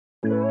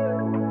Sabi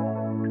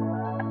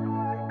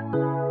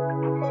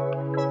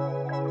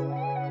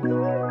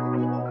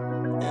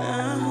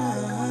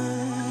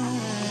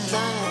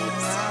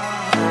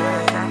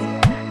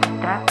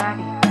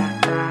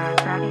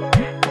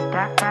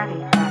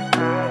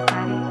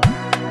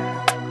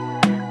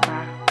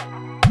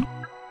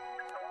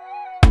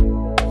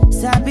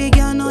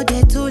girl no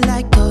dey too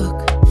like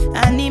talk.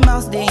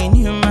 Animals dey in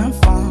human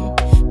form.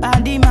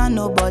 Body man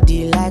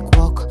nobody like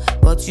work,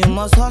 but you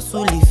must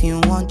hustle if you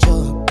want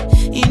job.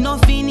 E no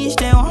finish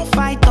dem wan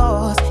fight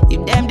us.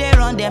 If dem dey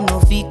run dem no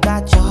fit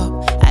catch up.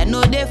 I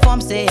know dey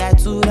form say I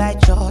too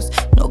righteous.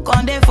 No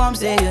con dey form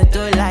say you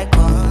too like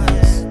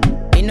us.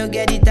 Me no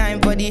get the time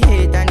for the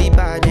hate and the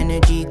bad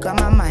energy. Got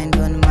my mind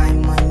on my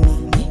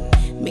money.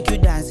 Make you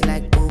dance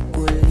like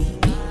broccoli.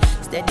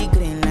 Steady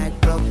green like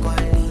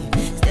broccoli.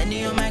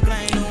 Steady on my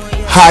grind.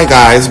 Hi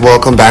guys,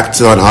 welcome back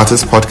to An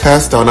Artist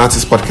Podcast. The An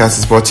Artist Podcast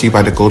is brought to you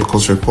by the Gold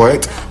Coast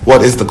Report.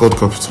 What is the Gold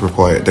Coast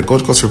Report? The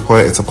Gold Coast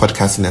Report is a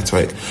podcast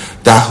network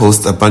that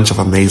hosts a bunch of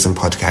amazing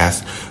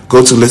podcasts.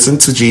 Go to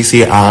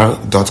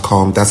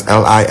listentogcr.com, that's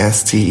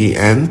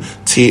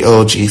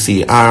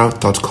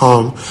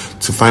LISTENTOGCR.com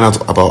to find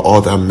out about all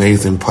the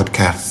amazing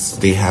podcasts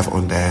they have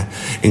on there,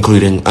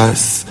 including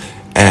us.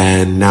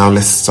 And now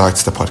let's start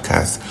the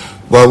podcast.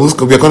 Well,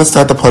 we're going to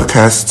start the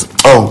podcast.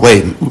 Oh,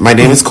 wait. My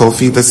name is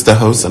Kofi. This is the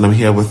host, and I'm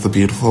here with the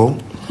beautiful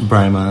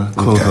Brima,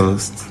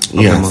 co-host of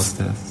the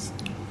Mostess.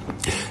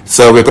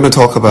 So we're going to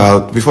talk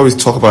about, before we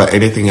talk about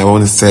anything, I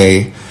want to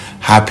say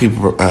happy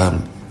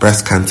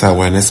Breast Cancer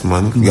Awareness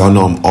Month. Y'all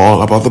know I'm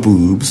all about the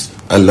boobs.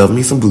 I love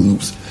me some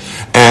boobs.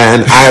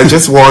 And I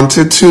just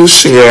wanted to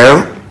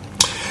share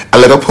a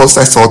little post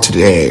I saw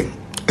today.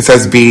 It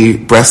says, be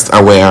breast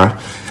aware.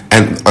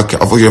 And okay,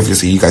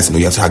 obviously, you guys know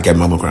you have to get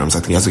mammograms. I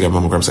think you have to get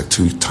mammograms like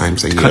 2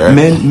 times a year.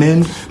 Men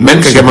can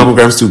get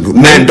mammograms too.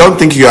 Men, don't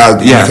think you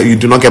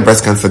do not get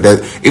breast cancer.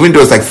 That even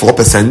though it's like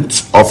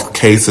 4% of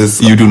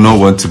cases, you do not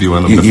want to be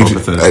one of the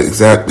 4%.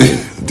 Exactly.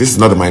 This is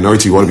not the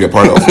minority you want to be a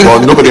part of. Well,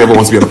 nobody ever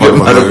wants to be a part of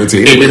the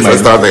minority. Let's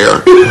start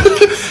there.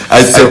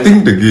 I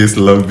think the gays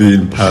love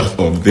being part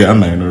of their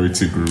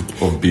minority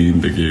group of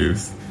being the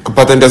gays.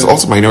 But then there's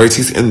also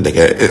minorities in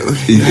there.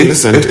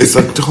 Listen, it's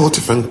a whole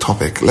different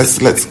topic.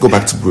 Let's go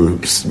back to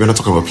boobs. We're not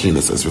talking about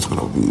penises. We're talking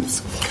about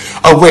boobs.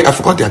 Oh wait, I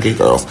forgot they're gay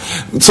girls.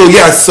 So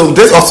so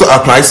this also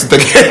applies to the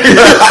gay.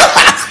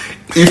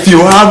 If you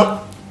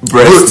have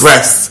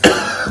breasts,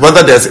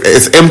 whether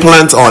it's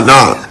implants or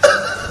not.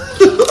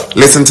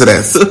 Listen to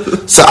this.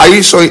 So are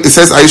you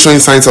showing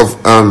signs of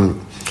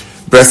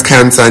breast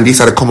cancer? And these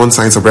are the common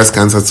signs of breast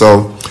cancer.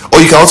 So,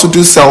 you can also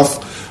do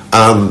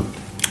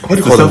what do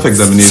you call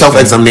self-examination?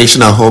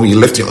 Self-examination at home. You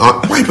lift your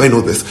arm. Why do I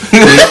know this? You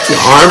lift your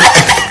arm.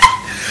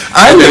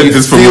 I learned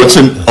this from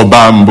watching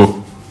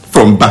Obambo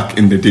from back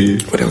in the day.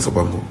 What else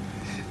Obambo?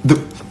 The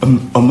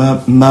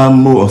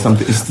Mambo or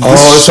something. It's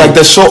like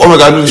the show. Oh my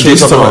God!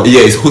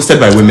 It's hosted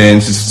by women.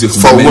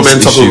 For women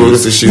talking about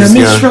women's issues.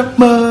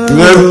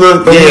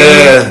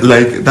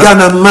 Like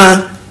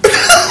that.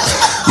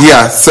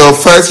 Yeah. So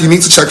first, you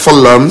need to check for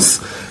lumps.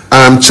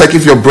 Check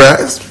if your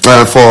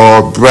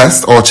for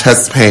breast or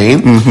chest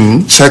pain.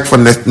 Mm-hmm. Check for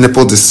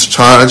nipple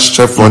discharge.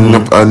 Check for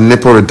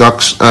nipple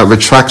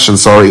retraction.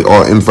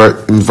 Or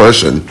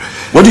inversion.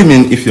 What do you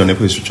mean if your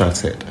nipple is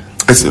retracted?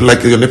 It's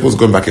like your nipple's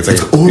going back. It's like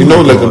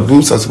like the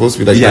boobs are supposed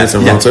to be like nice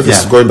and round. So if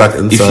it's going back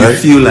inside,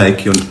 if you feel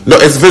like you're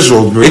it's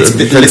visual.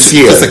 You can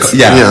see it.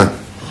 Yeah.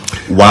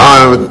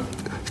 Wow.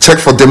 Check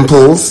for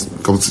dimples.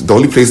 Because the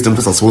only place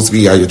dimples are supposed to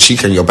be are your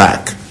cheek and your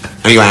back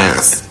and your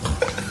ass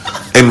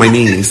and my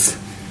knees.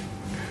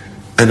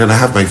 And then I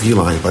have my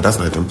V-line, but that's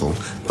not a dimple.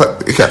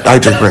 But I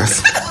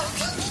digress.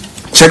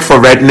 Check for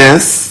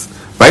redness.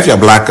 But if you're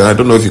black, I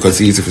don't know if you can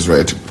see it if it's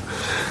red.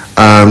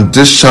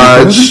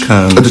 Discharge.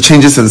 The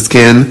changes in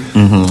skin.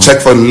 Mm-hmm.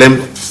 Check for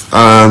lymph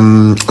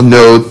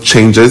node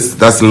changes.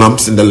 That's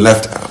lumps in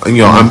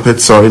your armpit.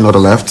 Sorry, not the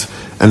left.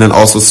 And then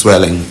also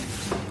swelling.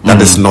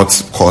 That is not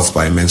caused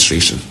by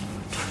menstruation.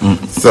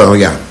 Mm-hmm. So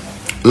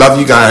love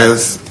you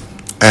guys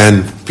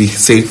and be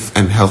safe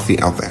and healthy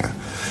out there.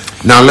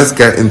 Now let's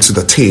get into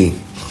the tea.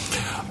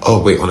 Oh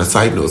wait, on a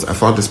side note, I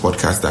found this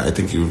podcast that I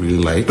think you really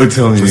like.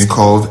 Tell me. It's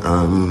called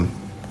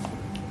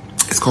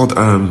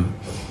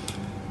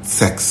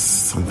sex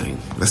something.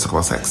 Let's talk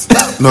about sex.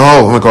 No,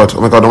 oh my god.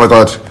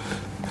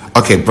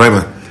 Okay,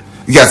 Brima.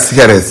 Yes,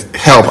 here it is.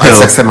 Help. I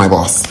texted my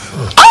boss.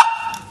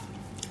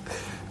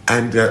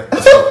 And I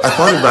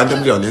found it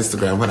randomly on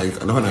Instagram when I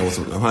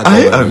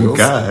am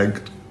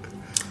gagged.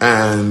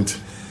 And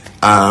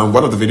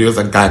one of the videos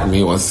that gagged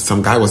me was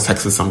some guy was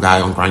texting some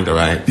guy on Grindr,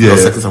 right? Yeah. He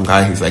was texting some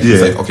guy. He's like,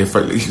 okay.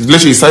 He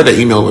literally started the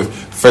email with,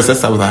 first let's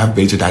start with I have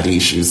major daddy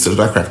issues. So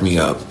that cracked me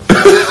up.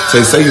 So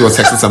he said he was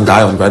texting some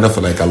guy on Grindr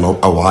for like a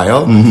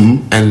while,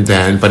 and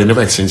then but they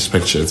never exchanged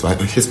pictures.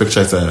 But his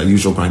picture is a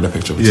usual Grindr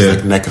picture, which is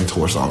like neck and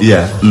torso.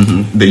 Yeah.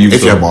 Mm-hmm.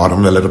 If you're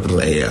bottom, a little bit of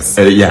ass.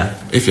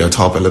 If you're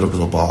top, a little bit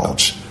of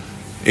bulge.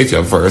 If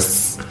you're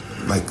verse,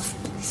 like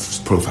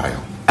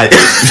profile.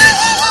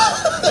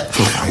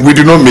 We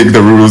do not make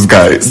the rules,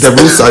 guys. The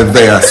rules are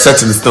there,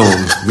 set in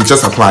stone. We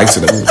just apply to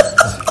them.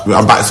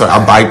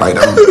 abide by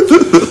them.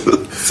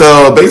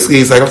 So basically,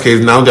 it's like, okay,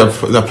 now they're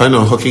planning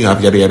on hooking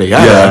up, yada yada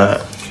yada.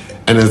 Yeah.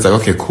 And it's like,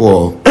 okay,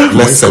 cool.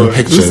 Let's send God,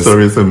 pictures. this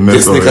story is a mess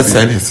This nigga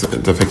already.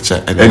 sent the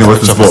picture, and it was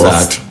his his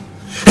boss. dad.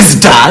 His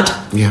dad?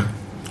 Yeah.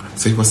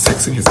 So he was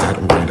texting his dad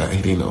on Grindr.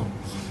 He didn't know.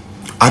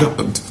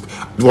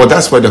 Well,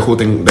 that's where the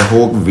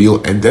whole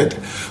reel ended.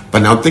 But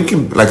now I'm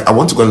thinking, like, I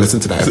want to go and listen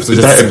to that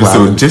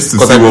episode. Just to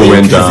see what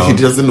went down.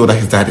 He doesn't know that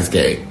his dad is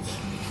gay.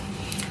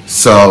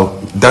 So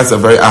that's a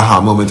very aha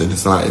moment in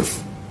his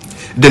life.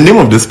 The name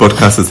of this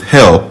podcast is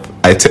Help.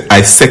 I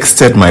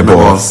sexted my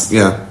boss.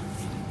 Yeah.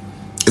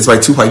 It's by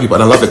two white people,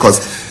 and I love it because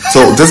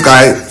this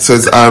guy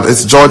says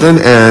it's Jordan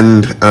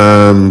and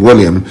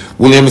William.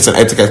 William is an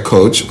etiquette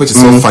coach, which is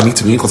so funny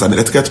to me because an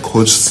etiquette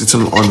coach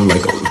sitting on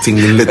like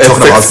talking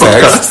about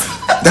sex.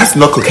 That's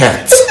not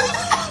coquette.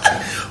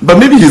 But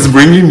maybe he's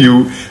bringing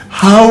you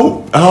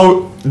how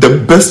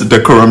the best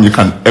decorum you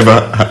can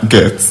ever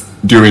get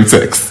during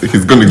sex.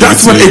 He's going to give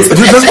That's what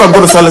I'm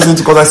going to start listening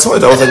to because I saw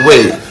it. I was like,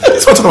 wait,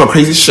 it's not talking about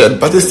crazy shit,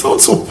 but they sound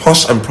so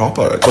posh and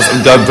proper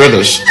because they're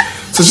British.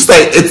 So it's just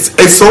like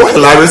it's so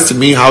hilarious to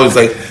me how it's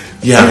like,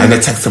 yeah, and I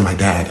texted my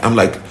dad. I'm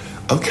like,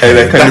 okay, and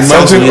I can that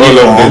sounds imagine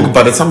really all of wrong, them,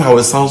 but somehow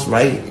it sounds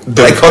right.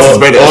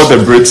 All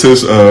the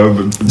British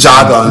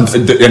jargon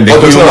and the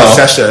all the humor.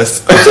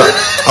 sashes.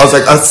 I was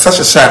like, such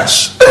a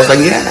sash. I was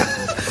like, yeah,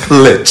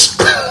 Lich.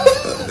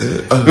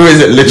 Who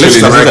is it? Literally, Lich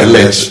is American.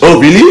 Lich. Oh,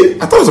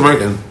 really? I thought it was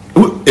American.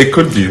 It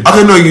could be.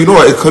 Okay, no, you know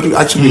what? It could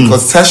actually be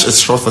because sesh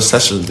is short for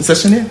session.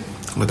 Session, yeah.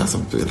 But that's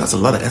a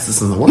lot of S's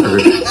in the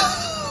word.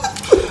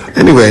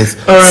 Anyways,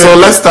 so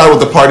let's start with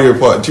the party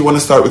report. Do you want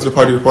to start with the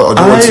party report, or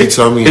do you want to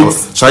tell me?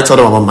 Should I tell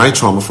them about my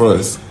trauma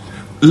first?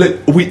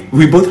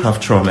 We both have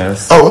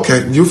traumas. Oh,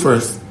 okay. You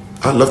first.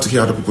 I'd love to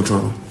hear other people's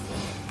trauma.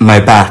 My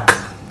back,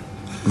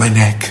 my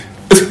neck,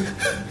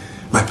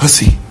 my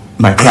pussy,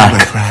 my crack.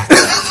 My crack.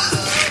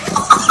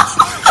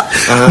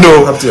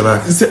 No, up to your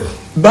back.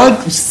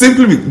 Back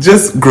simply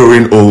just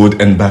growing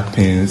old and back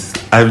pains.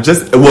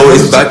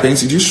 It's back pains.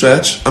 Did you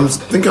stretch? I'm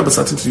thinking about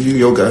starting to do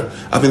yoga.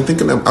 I've been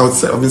saying I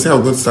was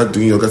going to start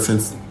doing yoga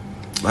since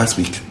last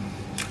week.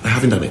 I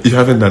haven't done it. You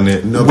haven't done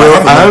it? No.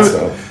 Well,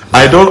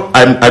 I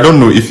don't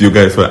know if you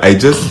guys. I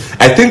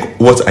think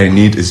what I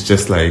need is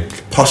just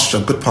like posture,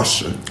 good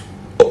posture,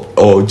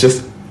 or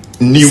just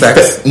new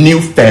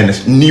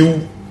fairness,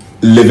 new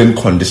living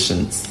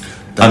conditions.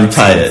 I'm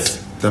tired.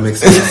 That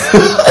makes sense.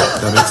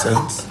 That makes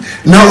sense.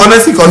 No,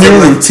 honestly,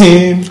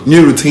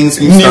 new routines,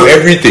 new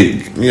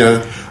everything.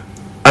 Yeah,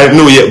 I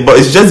know. Yeah, but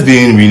it's just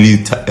being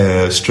really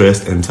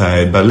stressed and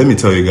tired. But let me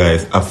tell you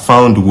guys, I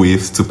found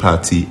ways to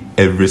party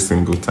every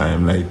single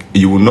time. Like,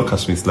 you will not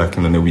catch me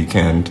slacking on the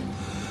weekend.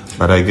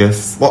 But I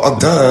guess, well,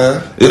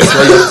 duh.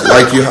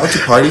 Like you have to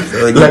party.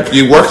 Like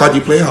you work hard,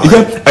 you play hard.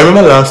 Yeah, I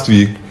remember last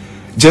week.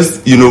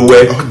 Just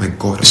work. Oh my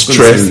god,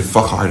 stress. You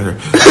fuck harder.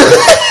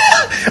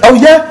 Oh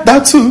yeah,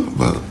 that too.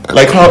 Well,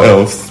 like how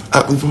else?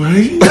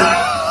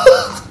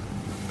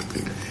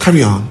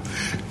 Carry on.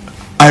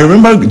 I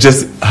remember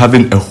just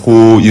having a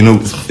whole,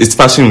 it's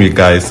fashion week,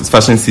 guys. It's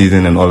fashion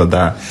season and all of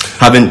that.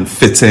 Having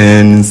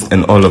fittings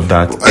and all of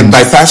that. And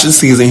by fashion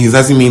season, he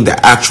doesn't mean the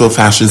actual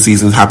fashion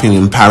season happening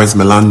in Paris,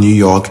 Milan, New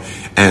York,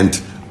 and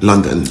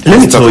London. Let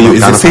me tell you,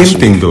 it's the same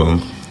thing though.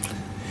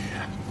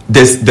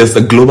 There's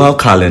a global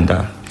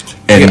calendar.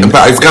 And yeah,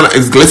 but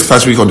it's Glitz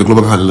Fashion Week on the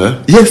global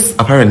calendar. Yes,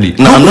 apparently.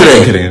 No, I'm not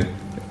even kidding.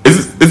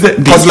 Is it?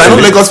 Because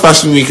Lagos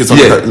Fashion Week is on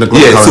the global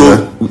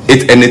calendar. So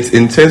it's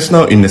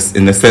intentional in the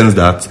sense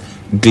that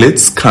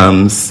Glitz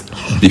comes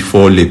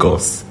before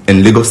Lagos,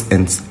 and Lagos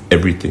ends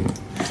everything.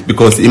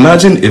 Because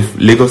imagine if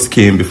Lagos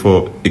came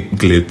before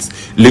Glitz,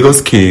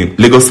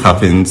 Lagos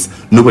happens,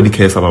 nobody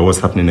cares about what's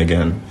happening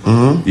again.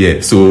 Mm-hmm.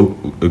 Yeah, so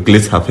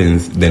Glitz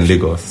happens, then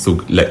Lagos.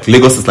 So like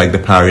Lagos is like the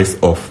Paris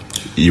of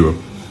Europe,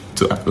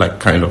 to like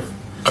kind of.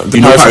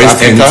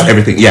 Paris ends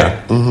everything. Yeah.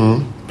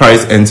 Mm-hmm.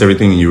 Paris ends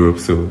everything in Europe,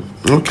 so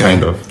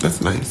kind of. That's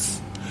nice.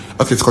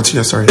 Okay, let's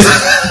continue. Sorry.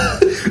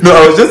 No,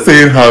 I was just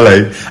saying how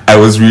like I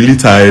was really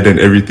tired and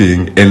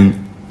everything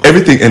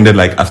ended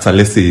like after,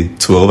 let's say,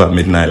 12 at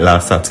midnight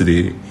last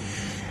Saturday,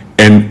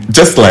 and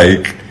just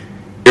like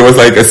it was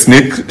like a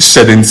snake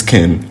shedding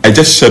skin. I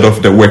just shed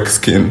off the work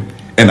skin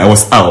and I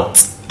was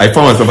out. I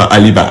found myself at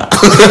Alibaba,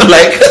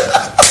 like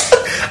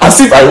as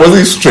if I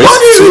wasn't stressed. What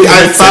do you mean?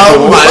 I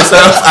found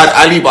myself at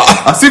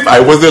Alibaba, as if I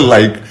wasn't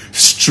like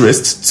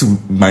stressed to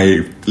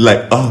my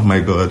oh my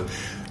god.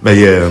 But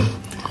yeah,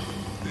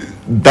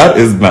 that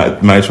is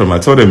my trauma. I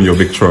told them your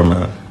big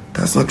trauma.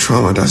 That's not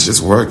trauma. That's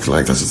just work.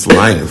 Like that's just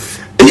life.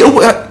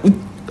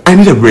 I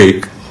need a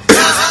break.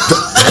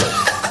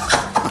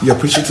 You're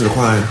preaching to the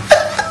choir.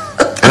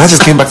 And I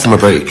just came back from a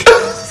break.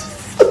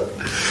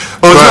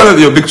 Oh,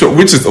 your big trauma,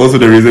 which is also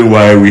the reason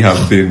why we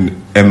have been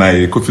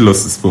MIA. Kofi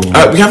lost his phone.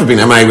 We haven't been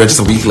MIA. We're just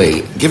a week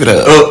late. Give it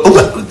up.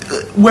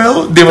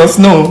 Well, they must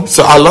know.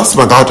 So I lost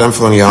my goddamn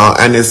phone, y'all,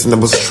 and it's in the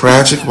most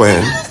tragic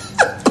way.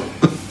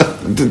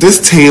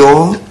 This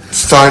tale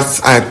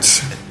starts at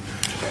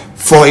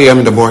 4 a.m.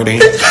 in the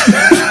morning.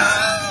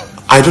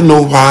 I don't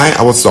know why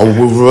I was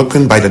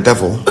awoken by the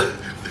devil.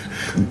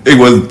 It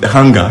was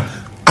hunger.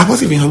 I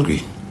wasn't even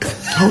hungry.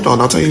 Hold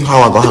on, I'll tell you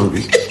how I got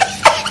hungry.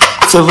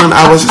 So then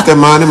I was just there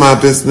minding my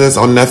business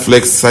on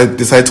Netflix. I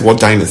decided to watch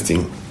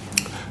Dynasty.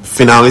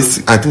 Finale,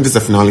 I think this is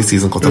the finale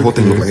season because the whole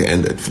thing looked like it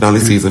ended.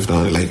 Finale season,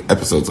 finale, like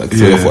episodes, like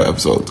 3 or 4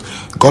 episodes.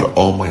 God,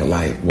 all my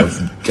life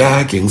was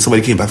gagging.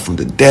 Somebody came back from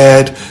the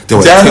dead. There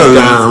were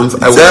takedowns.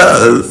 I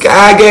was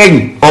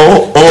gagging.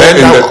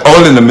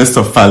 All in the midst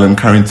of Fallon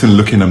Carrington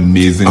looking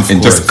amazing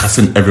and just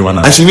cussing everyone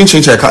out. And she even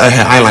changed her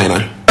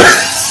eyeliner.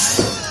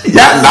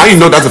 Yeah, now you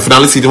know that's the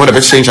finale season when the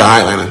bitch changed her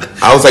eyeliner.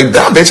 I was like,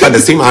 that bitch had the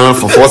same eyeliner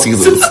for 4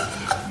 seasons.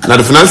 Now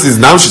the finale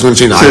season, now she's going to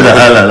change the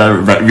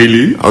eyeliner. Right,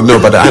 really? Oh no,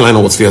 but the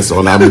eyeliner was fierce. So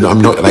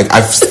I'm not like,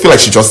 I feel like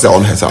she just did it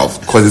on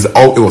herself because it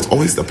was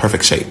always the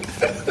perfect shape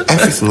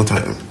every single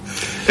time.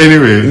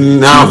 Anyway,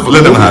 now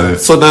let them have it.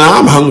 So now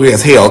I'm hungry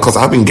as hell because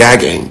I've been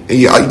gagging.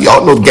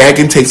 Y'all know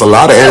gagging takes a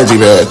lot of energy,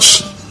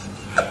 bitch.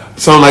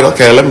 So I'm like,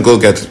 okay, let me go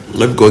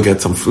get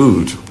some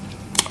food.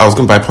 I was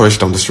gonna buy porridge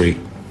down the street.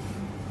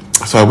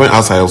 So I went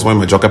outside. I was wearing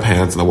my jogger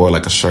pants and I wore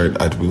like a shirt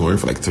I'd been wearing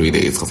for like 3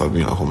 days because I'd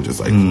been at home just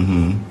like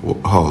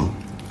home.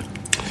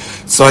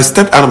 So I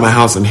stepped out of my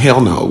house and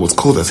hell no, it was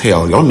cold as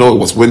hell. Y'all know it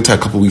was winter a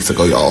couple weeks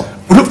ago, y'all.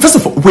 Well, first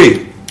of all,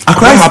 wait.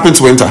 Accra happened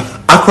to winter.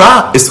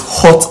 Accra is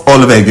hot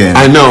all over again.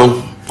 I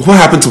know. What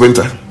happened to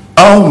winter?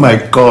 Oh my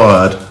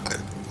god.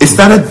 It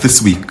started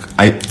this week.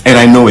 I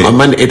know it. On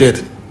Monday, it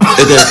did.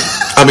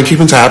 I've been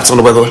keeping tabs on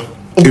the weather.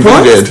 What?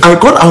 Really did. I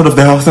got out of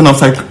the house and I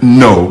was like,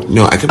 no.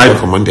 I came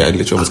back on Monday. I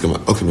literally almost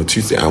killed my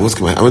Tuesday. I went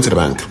to the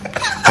bank.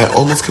 I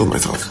almost killed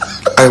myself.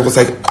 I was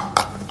like,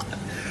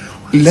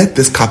 let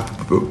this cup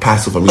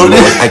pass over me.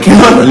 I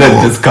can't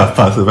let this cup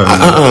pass over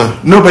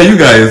me. No, but you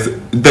guys,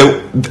 and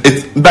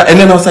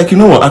then I was like, you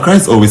know what? Accra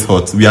is always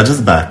hot. We are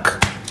just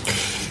back.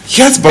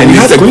 Yes, but we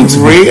had a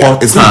great.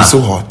 It's going to be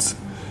so hot.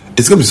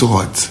 It's going to be so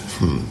hot.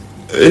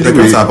 The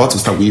girls are about to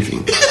start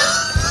weaving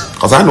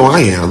because I know I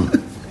am.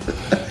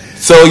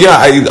 So yeah,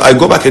 I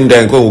go back in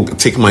there and go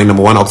take my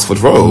number 1 Oxford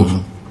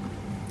robe.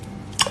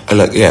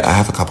 I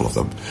have a couple of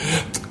them.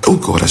 Oh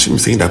God, I shouldn't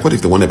be saying that. What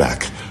if they want it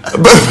back?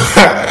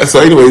 So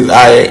anyways,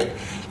 I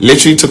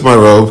literally took my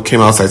robe, came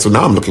outside. So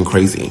now I'm looking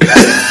crazy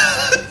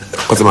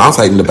because I'm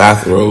outside in the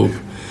bathrobe.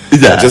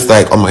 Yeah. Just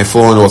like on my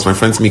phone, it was my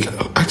friend's Mika.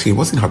 Actually, it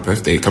wasn't her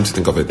birthday. Come to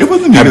think of it, it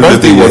wasn't her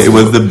birthday. It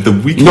was the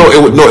weekend. No,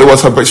 it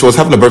was her. She was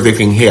having a birthday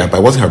thing here, but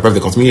it wasn't her birthday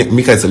because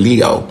Mika is a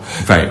Leo.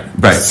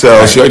 Right.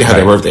 So she already had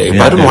her birthday.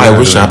 But I don't know why I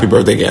wish her happy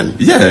birthday again.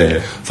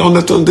 Yeah. So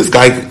on this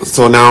guy.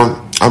 So now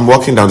I'm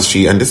walking down the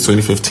street, and this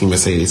 2015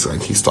 Mercedes,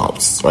 like he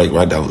stops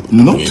right down.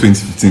 Not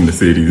 2015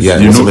 Mercedes. Yeah,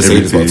 it's a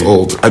Mercedes, but it's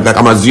old.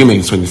 I'm assuming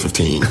it's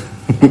 2015.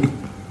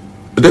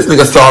 But this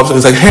nigga stops and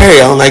he's like,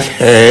 "Hey," I'm like,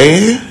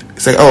 "Hey."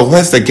 It's like, oh,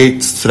 where's the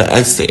gate to the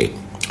estate?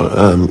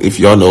 If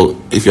y'all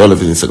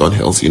live in Second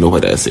Hills, you know where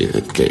the estate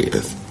gate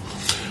is.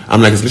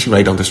 I'm like, it's literally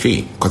right down the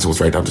street because it was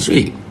right down the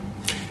street.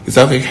 He's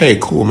like, okay, hey,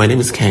 cool. My name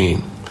is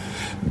Cain.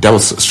 That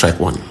was strike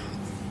 1.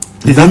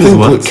 His name is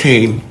what?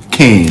 Cain.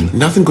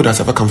 Nothing good has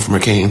ever come from a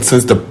Cain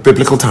since the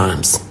biblical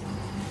times.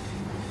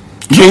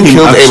 Cain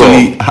killed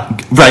Abel,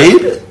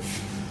 right?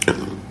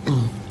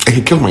 And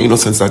he killed my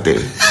innocence that day.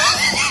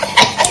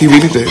 He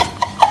really did.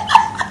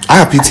 I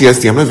have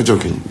PTSD. I'm not even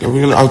joking.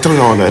 I'll tell you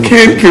all that.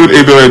 Cain killed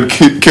Abel and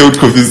killed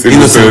Kofi's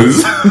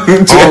innocence.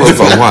 All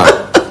over what?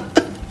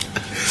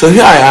 So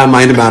here I am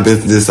minding my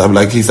business. I'm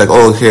like, he's like,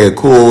 oh, okay,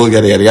 cool,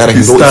 yada yada yada.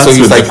 He's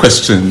like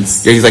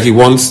questions. Yeah, he's like, he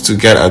wants to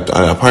get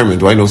an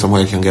apartment. Do I know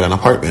somewhere he can get an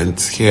apartment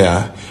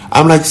here?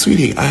 I'm like,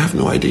 sweetie, I have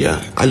no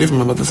idea. I live in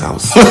my mother's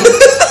house.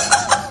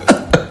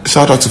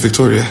 Shout out to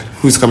Victoria,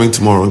 who's coming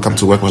tomorrow and come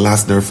to work my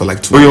last nerve for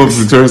like 2 weeks. Oh, yeah,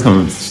 Victoria's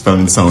coming to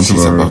sound She's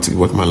tomorrow. about to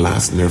work my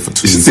last nerve for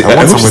 2 weeks. I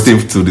want to stay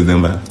till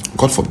December.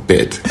 God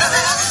forbid.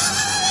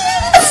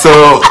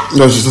 So,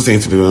 no, she's just saying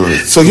to December.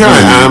 So here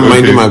I am,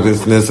 minding my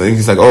business, and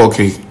he's like, oh,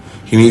 okay,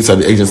 he needs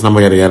the agent's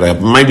number, yada yada.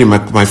 Mind you,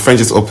 my friend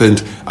just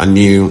opened a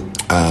new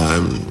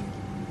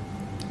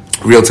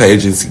realtor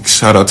agency.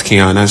 Shout out to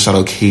Kiana, shout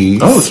out Keys.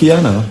 Oh,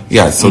 Kiana.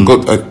 Yeah, so go,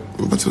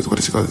 what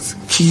does she call this?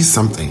 Keys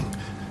something.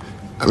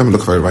 Let me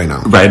look for it right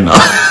now.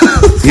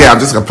 Yeah, I'm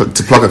just going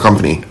to plug a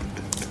company.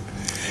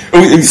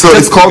 So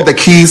it's called the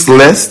Keys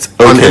List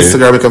on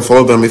Instagram. You can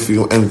follow them if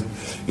you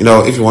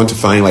want to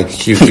find like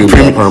cute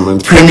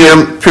apartments.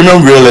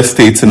 Premium real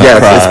estate in Accra.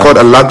 Yes, it's called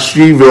a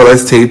luxury real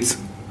estate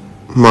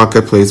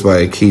marketplace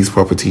by Keys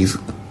Properties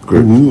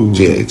Group.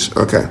 GH.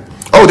 Okay.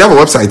 Oh, they have a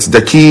website,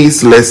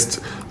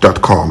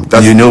 thekeyslist.com.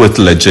 You know it's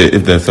legit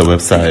if there's a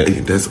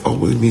website. There's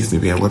always needs to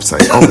be a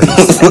website. Always.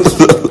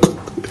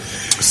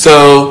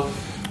 So.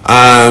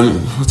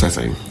 What's I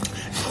saying?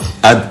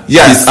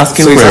 Yes, he's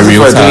asking for a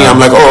realtor. I'm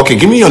like, oh, okay,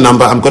 give me your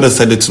number. I'm gonna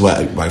send it to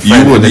my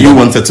friend. You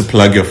wanted to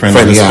plug your friend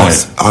at this point.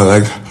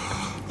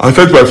 I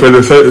sent my friend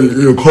and said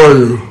he'll call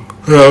you.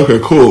 Yeah, okay,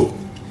 cool.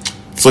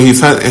 So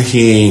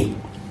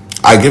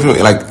I give him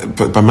like,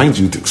 but mind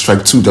you,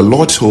 strike 2. The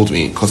Lord told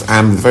me because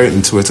I'm very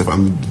intuitive.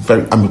 I'm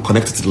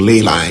connected to the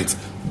ley lines,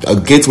 a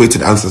gateway to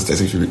the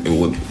ancestors. It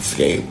would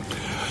escape.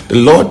 The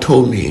Lord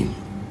told me,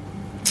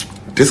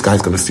 this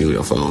guy's gonna steal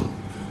your phone.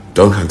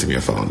 don't hand me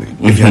your phone.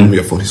 If you hand me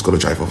your phone, he's going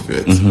to drive off of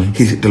it.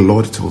 The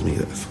Lord told me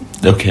this.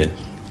 Okay.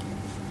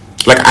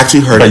 Like, I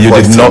actually heard But a you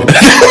voice did tell not. me.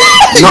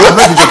 No, I'm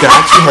not even joking. I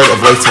actually heard a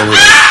voice tell me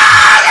this.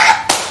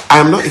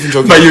 I'm not even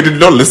joking. But you did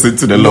not listen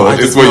to the Lord,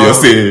 is what you're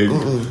saying.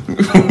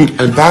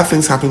 And bad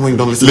things happen when you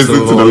don't listen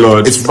Listen to the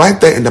Lord. It's right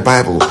there in the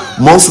Bible.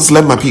 Moses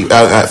let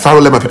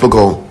Pharaoh let my people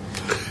go.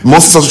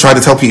 Moses also tried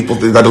to tell people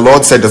that the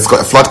Lord said there's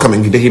got a flood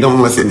coming. He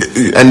don't listen.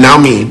 And now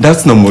me.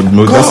 That's no more.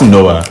 No, that's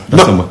Noah.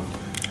 That's No. no more.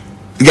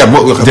 Yeah,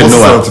 Moses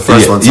Noah. was the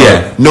first one. So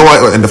Yeah.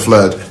 Noah and the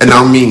flood. And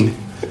now me.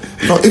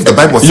 No, if the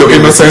Bible was Your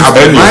innocence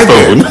and your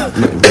phone.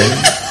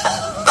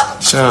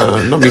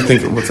 Sure, not me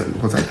thinking. What's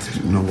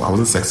that? No, I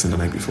wasn't sexting the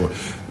night before.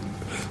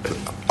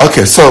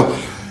 Okay, so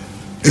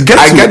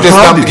I get this.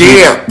 I'm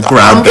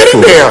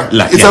getting there.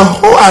 Like, it's a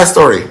whole ass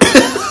story.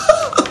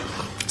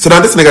 So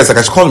now this nigga is like,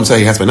 I should call him, so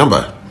he has my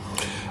number.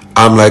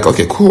 I'm like,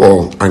 okay,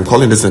 cool. I'm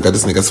calling this nigga.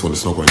 This nigga's phone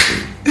is not going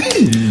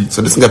through.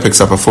 So this nigga picks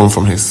up a phone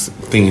from his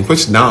thing,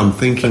 which now I'm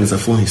thinking is a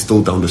phone he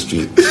stole down the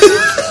street,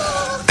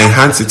 and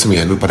hands it to me.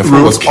 But the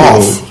phone was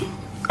off.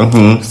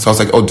 So I was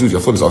like, oh, dude,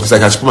 your phone is off. He's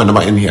like, I should put my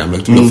number in here. I'm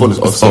like, dude, your phone is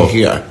off. So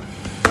here.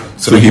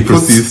 So he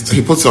puts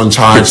it on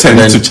charge.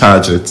 Pretend to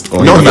charge it.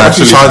 Or no, he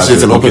actually charged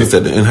it and okay. opens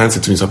it and hands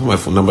it to me. So I put my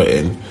phone number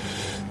in.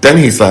 Then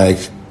he's like,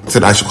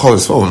 said I should call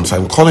his phone. So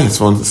I'm calling his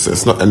phone.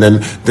 It's not, and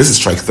then this is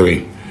strike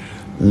 3.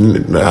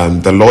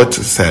 The Lord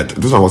said,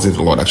 this one wasn't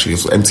the Lord actually,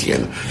 it was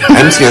MTN.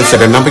 MTN said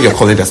the number you're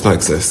calling does not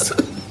exist.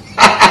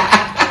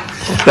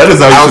 That is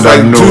how I was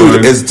like, known.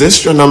 dude, is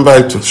this your number?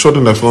 I showed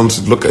him the phone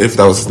to look if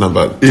that was his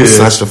number. He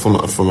snatched the phone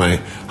out from my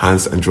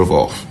hands and drove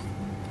off.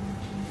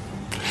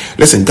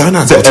 Listen, Ghana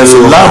has gotten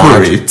so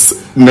hard.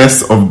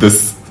 Elaborateness of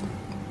this.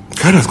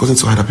 Ghana has gotten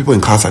so hard that people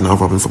in cars are now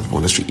robbing from people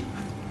on the street.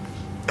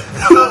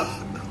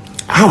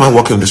 How am I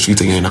walking on the street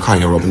and you're in a car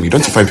and you're robbing me?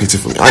 Don't you find pity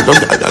for me?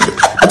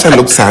 Don't I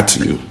look sad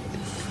to you?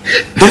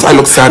 Don't I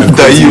look sad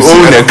that you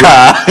own a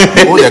car?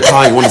 You own a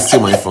car, you want to steal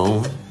my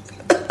phone?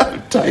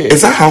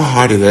 Is that how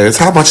hard it is?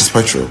 How much is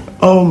petrol?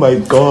 Oh my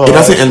god. It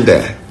doesn't end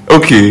there.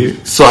 Okay.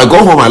 So I go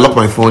home, I lock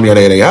my phone,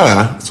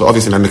 yada. So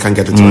obviously now they can't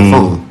get into my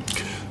phone.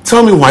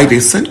 Tell me why they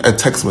sent a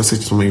text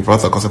message to my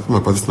brother, because I put my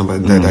brother's number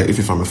in there, that if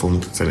you find my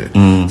phone, send it.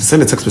 They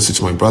sent a text message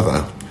to my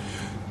brother.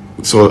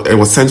 So it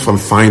was sent from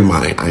Find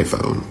My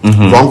iPhone.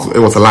 Wrong, it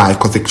was a lie,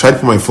 because they tried to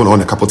put my phone on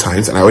a couple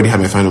times, and I already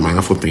had my phone on my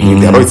Apple thing.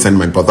 They had already sent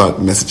my brother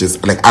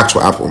messages, like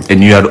actual Apple.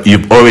 And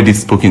you've already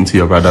spoken to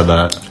your brother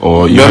that,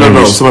 or you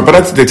no. So my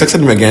brother, they texted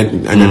me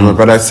again, and then my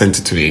brother sent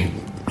it to me.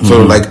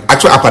 So like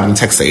actual Apple didn't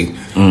text it,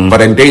 but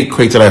then they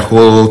created a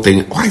whole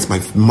thing. Why is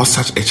my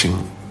mustache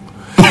itching?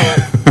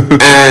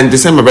 And they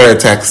sent my brother a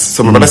text.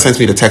 So my brother sends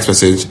me the text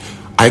message.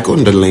 I go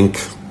on the link,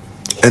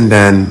 and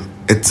then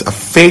it's a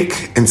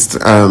fake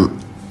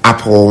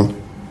Apple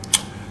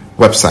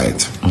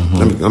website.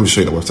 Let me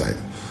show you the website.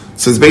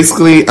 So it's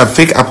basically a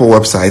fake Apple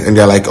website, and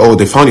they're like, "Oh,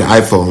 they found your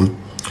iPhone.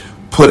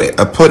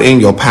 Put in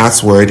your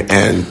password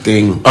and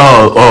thing."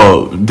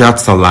 Oh,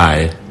 that's a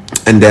lie.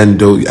 And then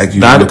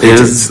that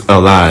is a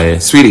lie,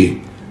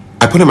 sweetie.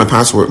 I put in my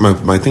password,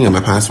 my thing, and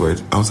my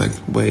password. I was like,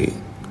 wait,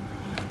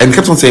 and it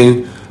kept on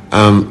saying,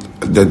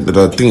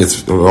 the thing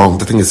is wrong.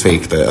 The thing is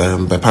fake.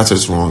 The password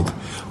is wrong.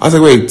 I was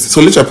like, wait.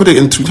 So literally, I put it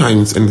in 2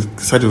 times and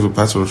decided the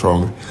password was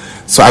wrong.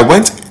 So I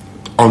went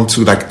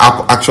onto like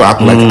actual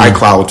Apple, like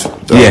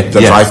iCloud, the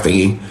drive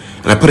thingy,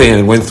 and I put it in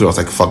and it went through. I was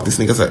like, fuck, these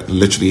niggas are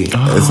literally,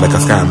 it's like a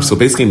scam. So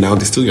basically now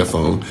they steal your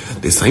phone,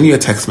 they send you a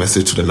text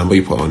message to the number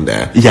you put on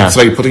there. Yeah.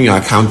 So you put in your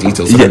account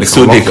details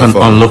so they can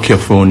unlock your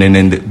phone, and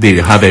then they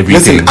have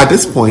everything. Listen, at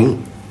this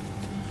point,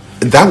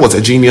 that was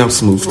a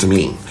genius move to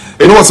me.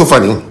 You know what's so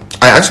funny?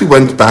 I actually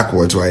went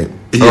backwards, right?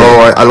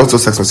 Yeah. I lost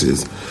those text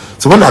messages.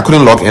 So when I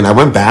couldn't log in, I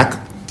went back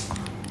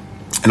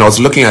and I was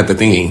looking at the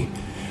thingy,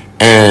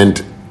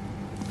 and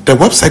the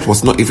website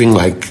was not even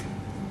like,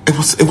 it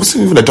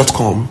wasn't even a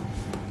 .com.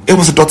 It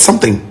was a dot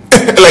something.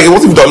 Like it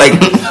wasn't even like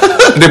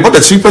they bought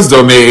the cheapest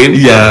domain.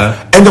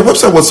 Yeah. And the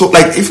website was so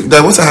like, if the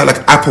website had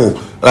like Apple,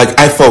 like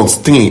iPhones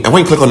thingy, and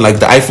when you click on like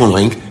the iPhone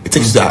link, it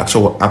takes you to the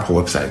actual Apple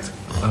website.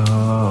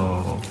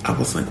 Oh. I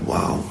was like,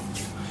 wow.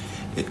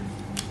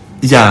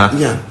 Yeah.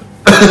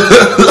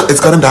 It's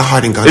gotten that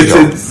hard in Ghana.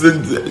 It's a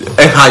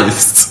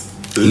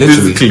heist.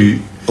 Literally.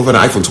 Physically. Over the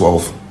iPhone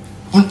 12.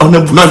 On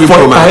a 5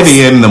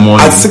 a.m. in the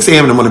morning. At 6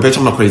 a.m. in the morning, bitch,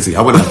 I'm not crazy.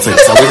 I went at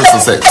 6. I waited till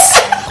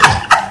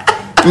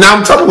 6. Now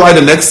I'm telling you why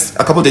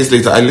a couple of days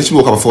later, I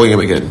literally woke up at 4 a.m.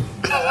 again.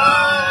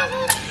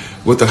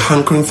 With the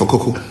hankering for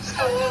cocoa.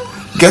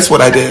 Guess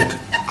what I did?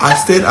 I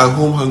stayed at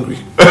home hungry.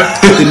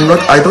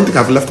 I don't think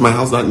I've left my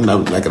house that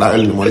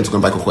early in the morning to go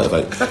and buy cocoa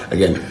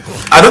again.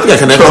 I don't think I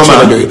can ever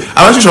do it.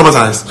 I'm actually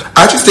traumatized.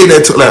 I actually stayed there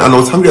and I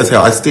was hungry as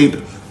hell. I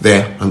stayed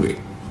there hungry.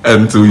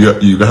 Until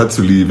you had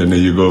to leave, and then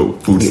you go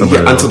food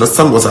somewhere else. Until the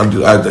sun was at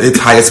its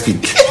highest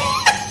peak.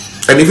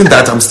 And even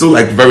that, I'm still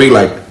like very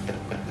like.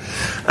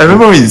 I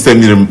remember when you sent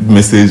me the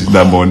message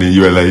that morning,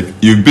 you were like,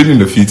 you've been in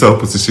the fetal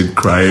position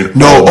crying.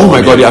 No, oh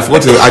my god, yeah, I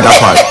forgot to add that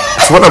part.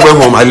 So when I went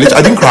home, I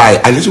didn't cry.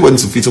 I literally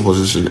went into fetal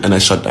position and I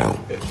shut down.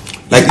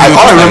 Like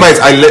all I remember is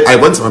I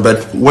went to my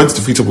bed, went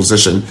to fetal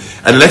position,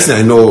 and the next thing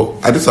I know,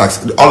 I just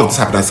asked, all of this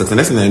happened at 6. The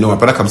next thing I know, my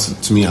brother comes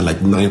to me at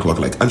like 9 o'clock,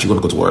 like, aren't you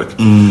going to go to work?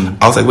 I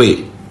was like,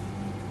 wait.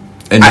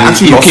 And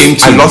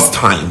I lost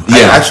time. Yeah.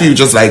 I actually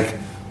just like,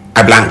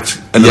 I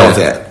blanked, and that was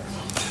it.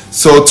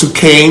 So to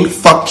Cain,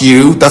 fuck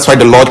you. That's why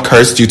the Lord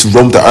cursed you to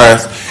roam the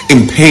earth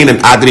in pain and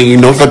agony. You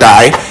never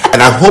die.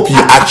 And I hope you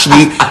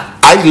actually,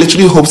 I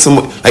literally hope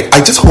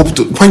I just hope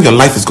when your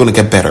life is going to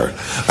get better,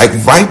 like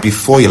right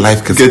before your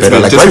life gets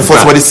better, like right before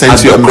somebody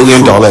sends you $1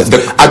 million,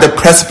 at the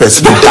precipice,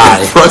 you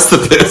die.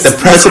 The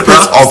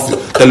precipice of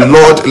the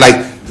Lord,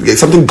 like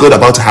something good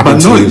about to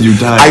happen to you. You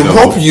die. I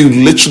hope you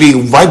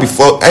literally, right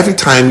before, every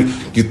time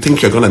you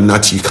think you're going to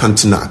nut, you can't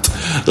nut.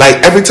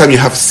 Like every time you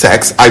have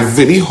sex, I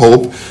really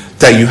hope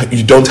that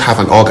you don't have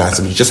an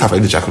orgasm, you just have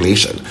an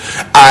ejaculation.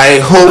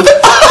 I hope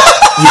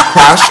you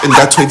crash in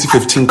that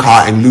 2015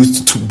 car and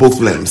lose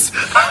both limbs.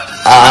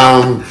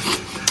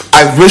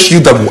 I wish you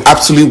the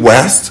absolute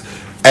worst,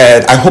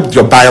 and I hope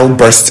your bile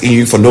bursts in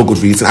you for no good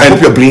reason. I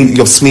hope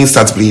your spleen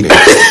starts bleeding.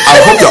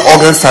 I hope your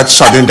organs start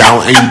shutting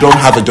down and you don't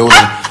have a donor.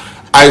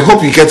 I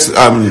hope you get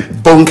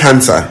bone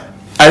cancer.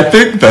 I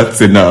think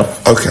that's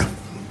enough. Okay.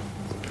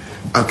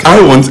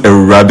 I want a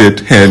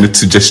rabbit hen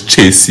to just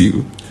chase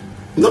you.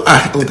 No,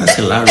 that's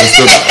hilarious.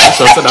 So I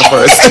should have said that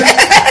first.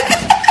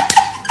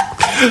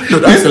 No,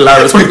 that's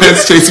hilarious. When they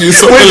chase you,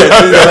 so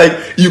like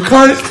you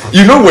can't.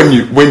 You know when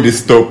you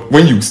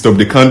stop,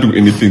 they can't do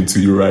anything to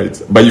you, right?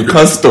 But you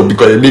can't stop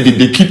because maybe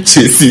they keep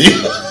chasing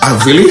you.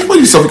 Really? When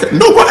you stop?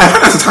 No, but I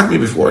had us attack me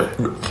before.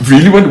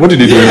 Really? What did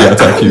they do when they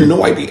attack you?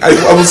 No idea.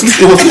 I was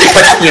touching me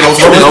and I was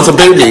running. I was a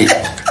baby.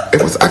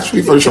 It was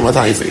actually very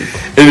traumatizing.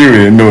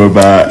 Anyway, no,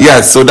 but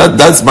yeah. So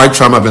that's my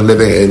trauma I've been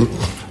living in.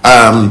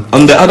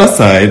 On the other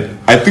side,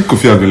 I think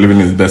Kofi has been living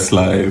his best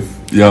life.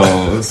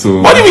 Yo,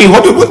 so what do you mean?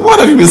 What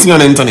have you been seeing on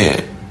the internet?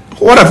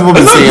 What have people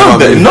been saying about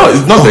me? No,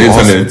 it's not the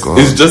internet.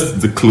 It's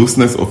just the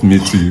closeness of me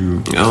to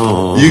you.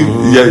 Oh,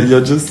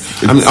 you're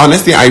just. I mean,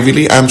 honestly, I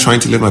really am trying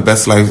to live my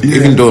best life,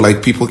 even though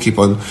like people keep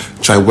on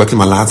trying working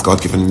my last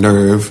God-given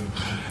nerve,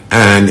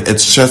 and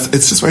it's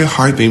just very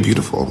hard being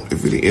beautiful.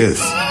 It really is.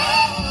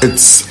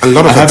 It's a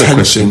lot of attention. I have a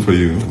question for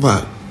you.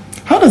 What?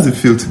 How does it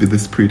feel to be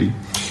this pretty?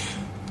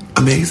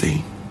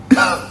 Amazing.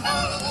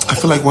 I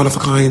feel like one of a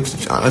kind.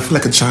 I feel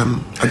like a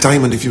gem, a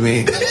diamond, if you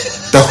may.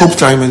 The Hope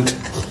Diamond.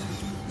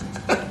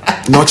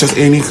 Not just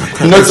any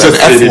kind. Not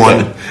just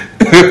F1.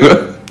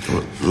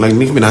 Like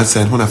Nicki Minaj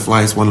said, when I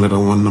fly, it's one letter,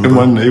 one number.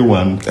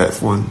 A1.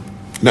 F1.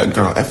 No,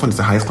 girl, F1 is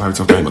the highest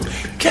clarity of diamond.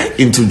 Get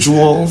into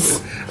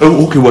jewels.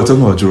 Oh, okay, we're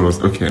talking about jewels.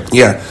 Okay.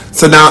 Yeah.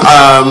 So now,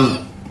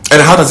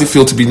 and how does it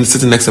feel to be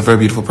sitting next to a very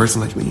beautiful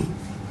person like me?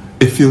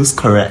 It feels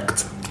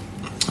correct.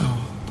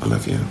 Oh, I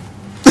love you.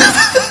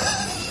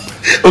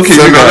 Okay,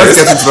 so now let's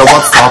get into the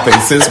what's topic,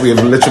 since we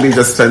have literally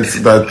just spent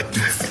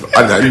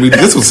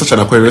this was such an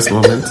Aquarius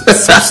moment.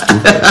 It's so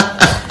stupid.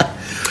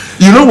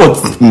 You know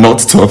what's not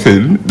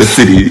topping? The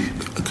city.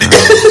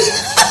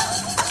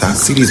 That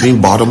city is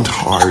being bottomed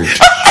hard.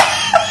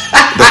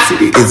 The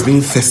city is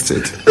being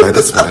fisted by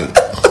this way.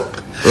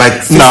 Like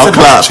fisted now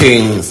clap.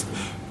 Chains.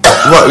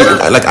 What,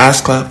 like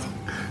ass clap?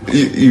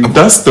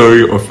 That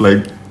story of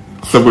like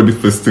somebody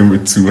fisting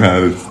with 2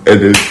 hands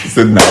and it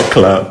said now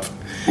clap.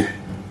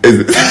 Is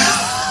it? What?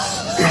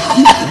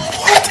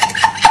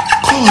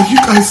 Oh, you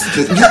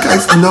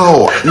guys,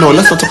 no,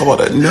 let's not talk about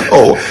that.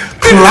 No,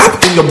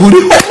 clap in the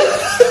booty hole.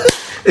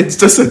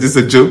 It's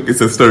a joke.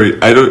 It's a story.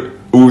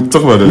 We'll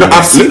talk about it. No,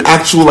 I've seen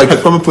actual like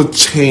someone put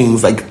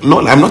chains. Like no,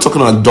 I'm not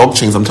talking about dog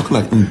chains. I'm talking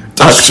like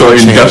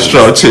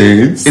industrial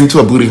chains into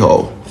a booty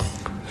hole.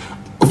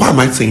 Why am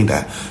I saying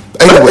that?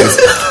 Anyways,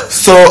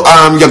 so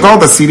your girl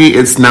the CD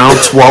is now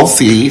 12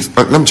 CDs.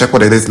 Let me check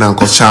what it is now,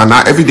 because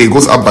now every day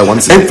goes up by 1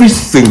 CD. Every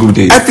single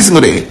day. Let me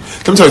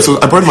tell you. So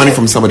I borrowed money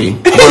from somebody.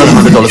 I borrowed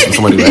 $100 from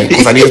somebody, right?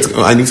 Because I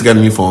need to get a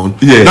new phone.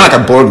 Yeah. Not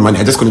like I borrowed money.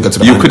 I just couldn't get to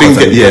the bank. You couldn't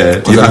get.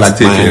 You had like to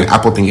take my it.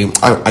 Apple thingy.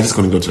 I just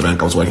couldn't go to the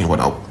bank. I was working it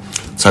out.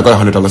 So I got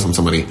 $100 from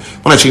somebody.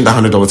 When I changed that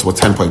 $100 to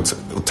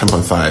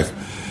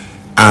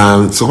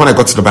 10.5. So when I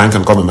got to the bank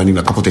and got my money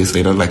a couple days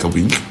later, like a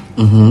week,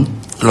 and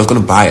I was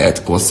going to buy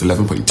it was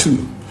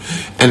 11.2.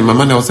 And in my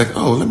mind I was like,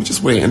 oh, let me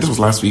just wait. And this was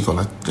last week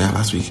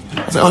last week.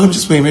 I was like, oh, let me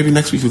just wait. Maybe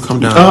next week it'll come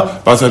down.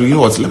 But I was like, you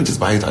know what? Let me just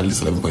buy it at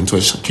least 11.2. I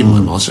should keep my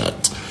mouth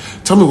shut.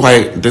 Tell me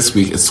why this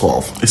week is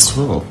 12. It's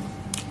 12.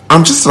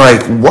 I'm just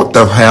like, what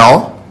the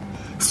hell?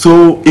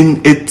 So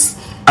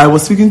I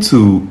was speaking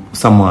to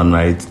someone,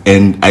 right?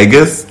 And I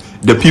guess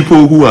the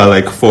people who are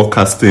like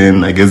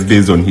forecasting, I guess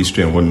based on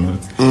history and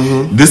whatnot,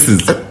 this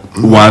is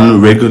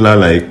one regular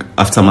like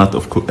aftermath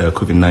of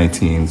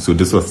COVID-19. So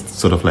this was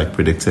sort of like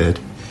predicted.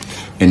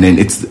 And then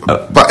it's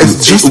but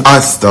it's just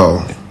us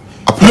though.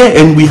 Yeah,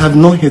 and we have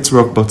not hit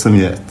rock bottom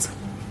yet.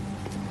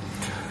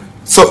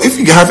 So if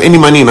you have any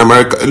money in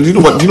America, do you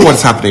know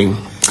what's happening?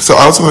 So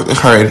I also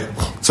heard.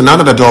 So now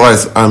that the dollar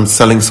is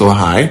selling so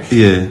high,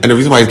 and the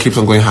reason why it keeps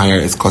on going higher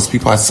is because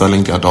people are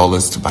selling their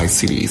dollars to buy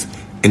CDs,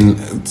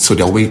 and so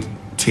they'll wait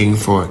thing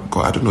for,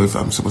 God, I don't know if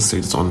I'm supposed to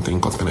say this one thing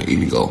because it's kind of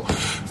illegal.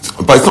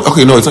 But it's not,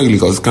 okay, no, it's not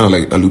illegal. It's kind of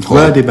like a loophole.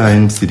 Where are they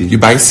buying cedi? You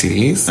buy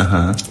cedis,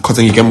 because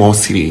then you get more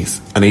cedis,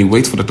 and then you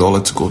wait for the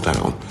dollar to go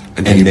down,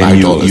 and then you buy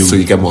dollars, so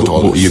you get more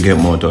dollars. You get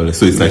more dollars.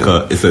 So it's like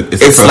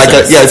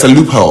it's a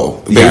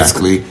loophole,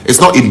 basically. Yeah. It's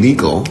not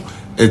illegal.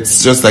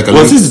 It's just like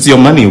this is your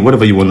money,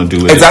 whatever you want to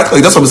do with exactly.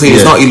 it. That's what I'm saying.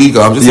 It's not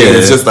illegal. I'm just saying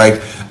it's just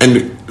like,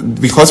 and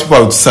because people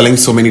are selling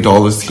so many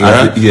dollars here,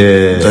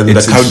 then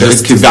it's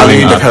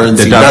valuing the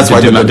currency. That's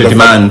why the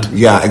demand.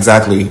 Yeah,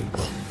 exactly.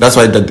 That's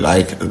why the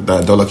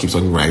dollar keeps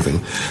on rising.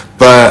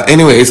 But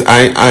anyways,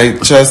 I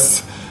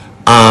just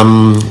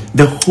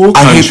the whole country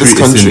I hate this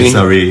country. Is in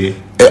disarray.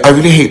 I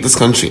really hate this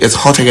country. It's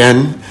hot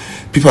again.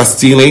 People are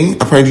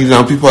stealing. Apparently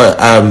now people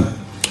are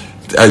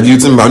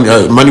using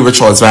money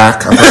rituals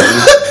back.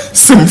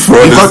 Sim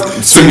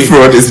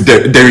fraud is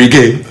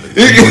derogate.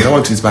 That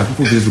one is bad.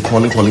 People be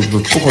calling people.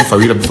 People call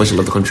Farida before she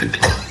left the country.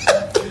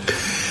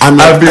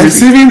 I've been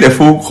receiving a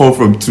phone call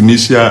from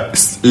Tunisia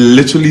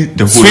literally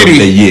the whole of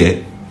the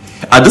year.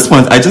 At this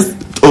point,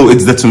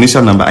 it's the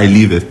Tunisia number. I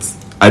leave it.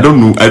 I don't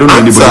know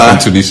anybody from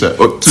Tunisia.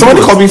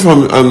 Somebody called me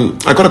from.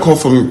 I got a call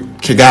from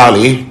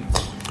Kigali,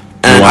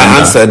 and I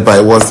answered, but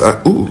it was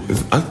I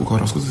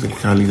was supposed to say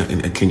Kigali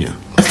in Kenya,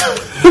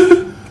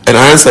 and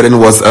I answered, and it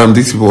was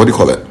these people. What do you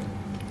call it?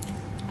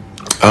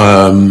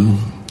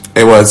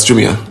 It was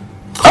Jumia.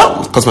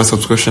 Because my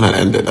subscription had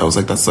ended. I was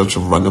like, that's such a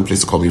random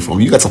place to call me from.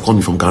 You guys have called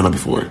me from Ghana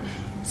before.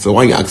 So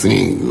why are you asking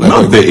me?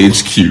 Not the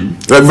HQ.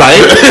 Right?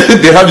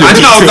 They have your I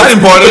know, that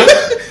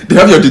important. They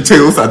have your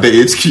details at the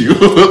HQ.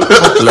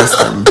 Bless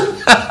them.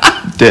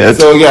 Dead.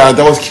 So yeah,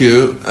 that was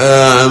cute.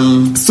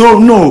 So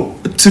no,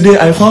 today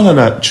I found out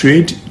that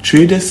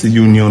traders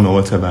union or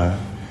whatever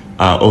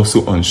are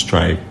also on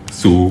strike.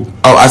 So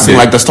as in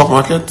like the stock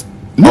market?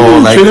 No,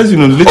 like, traders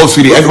union.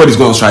 Sweetie, everybody's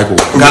going on strike.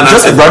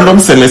 Just random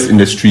sellers in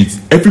the streets.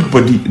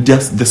 Everybody,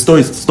 just the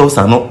stores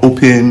are not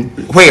open.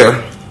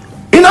 Where?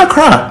 In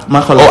Accra,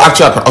 Makola. Oh,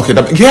 actually,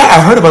 okay. I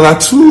heard about that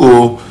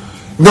too.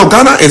 No,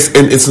 Ghana is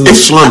in the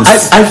slums.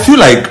 I feel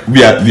like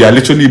we are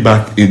literally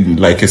back in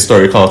like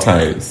historical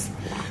times.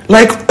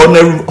 Like on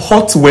a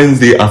hot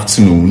Wednesday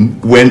afternoon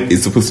when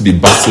it's supposed to be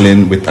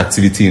bustling with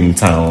activity in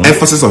town.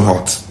 Emphasis on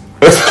hot.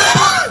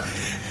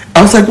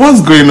 I was like,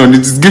 what's going on?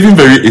 It's giving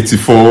very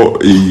 84.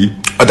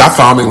 That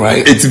farming,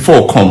 right?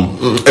 84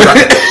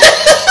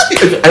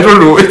 I don't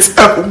know. It's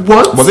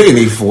what? Was it in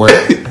 84?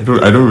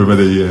 I don't remember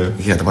the year.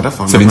 Yeah, but that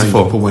farming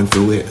 74. People went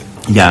through it.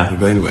 Yeah.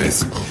 But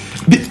anyways.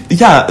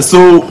 Yeah,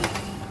 so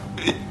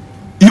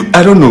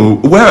I don't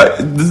know.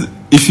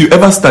 If you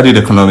ever studied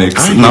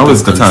economics, now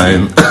is the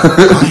time.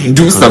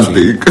 Do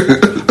something.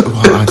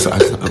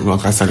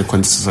 I studied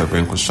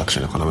quantitative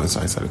construction economics,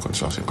 so I studied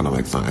construction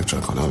economics, not actual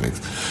economics.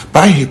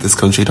 But I hate this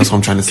country, that's what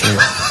I'm trying to say.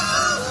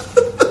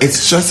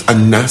 It's just a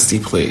nasty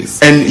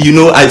place. And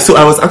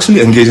I was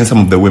actually engaging some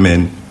of the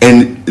women,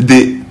 and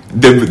the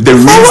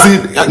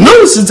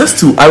reason it's just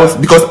two.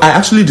 Because I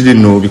actually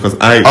didn't know because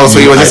so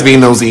you were just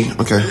being nosy.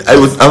 Okay. I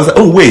was like,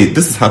 oh wait,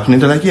 this is happening.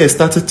 They're like, yeah, it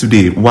started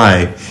today.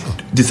 Why?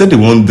 They said they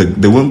want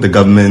the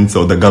government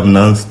or the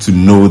governance to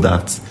know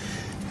that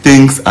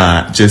things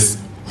are just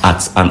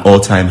at an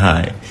all-time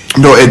high.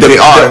 No, they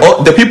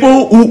are. The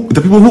people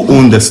who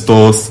own the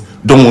stores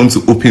don't want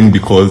to open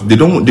because they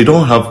don't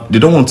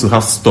want to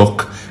have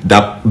stock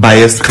that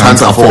buyers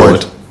can't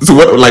afford. So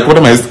what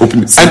am I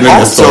opening? And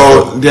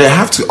also they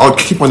have to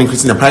keep on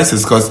increasing the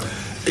prices because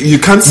you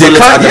can't sell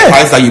it at the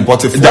price that you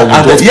bought it for with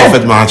those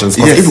profit margins.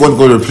 Because if you want to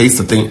go to replace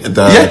the thing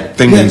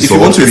if you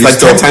want to, it's like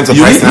 10 times the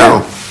price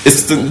now.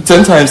 It's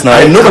 10 times now,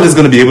 and nobody's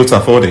going to be able to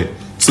afford it.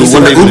 So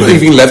when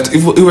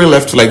Uber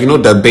left, like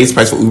the base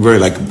price for Uber,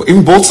 like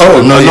even Bolt.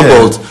 Not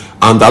Bolt.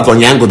 That one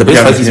Yango, the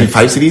base price used to be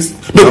 5 cities.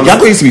 No,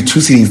 Yango used to be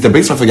 2 cities. The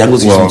base price for Yango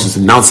used to be 2 cities.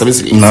 Now 7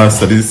 cities. Now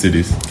 7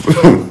 cities.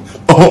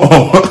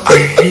 I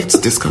hate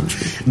this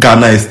country.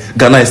 Ghana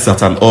is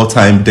at an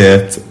all-time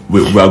debt.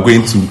 We are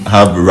going to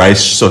have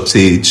rice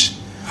shortage.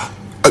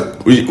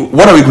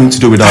 What are we going to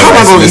do without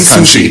rice in this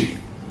country?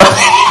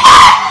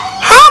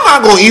 How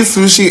am I going to eat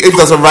sushi if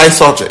there's a rice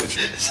shortage?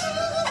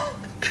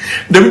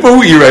 The people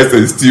who eat rice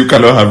and stew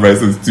cannot have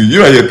rice and stew.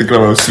 You are here thinking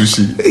about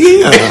sushi.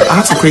 Yeah, I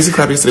had some crazy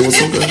crab yesterday. It was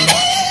so good.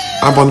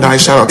 Bondi,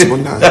 shout out to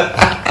Bondi.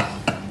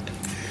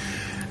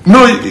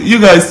 No, you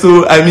guys.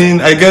 So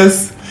I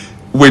guess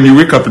when you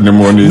wake up in the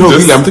morning,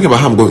 really, I'm thinking about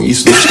how I'm going to eat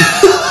sushi.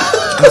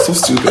 I'm so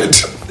stupid.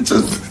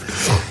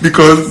 Just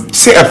because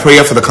say a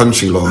prayer for the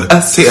country, Lord.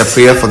 Say a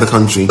prayer for the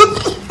country.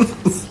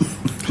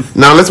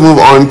 Now let's move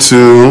on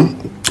to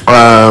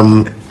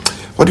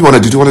what do you want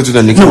to do? Do you want to do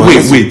the next one? No,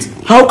 wait.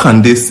 How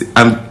can they say,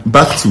 I'm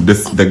back to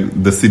this,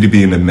 the city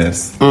being a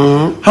mess.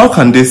 Mm-hmm. How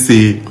can they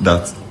say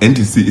that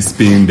NDC is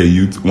paying the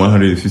youth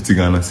 150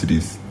 Ghana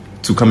cedis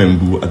to come and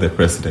boo at the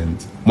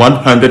president?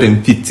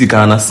 150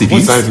 Ghana cedis?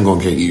 What's that even going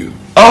to get you?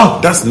 Oh,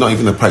 that's not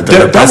even a price.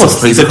 That was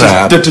crazy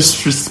crap. The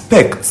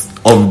disrespect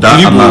of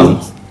that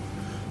amount. Boo?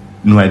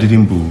 No, I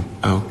didn't boo.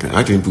 Okay,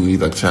 I didn't boo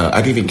either, child.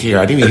 I didn't even care.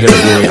 I didn't even hear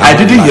the booing.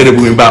 I hear the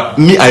booing, but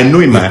me, I know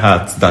in my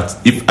heart that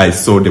if I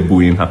saw the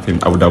booing happen,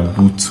 I would have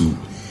booed too.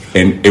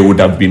 and it would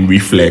have been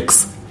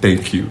Reflex.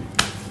 Thank you.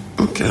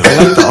 Okay, I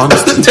like the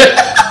honesty.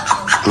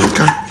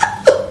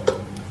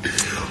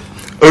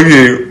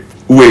 Okay,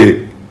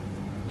 wait.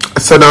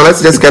 So now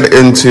let's get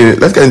into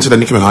the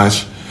Nicki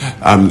Minaj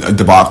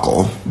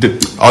debacle.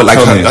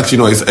 Actually,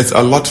 no, it's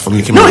a lot from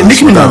Nicki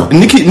Minaj. No,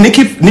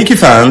 Nicki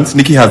fans.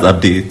 Nicki has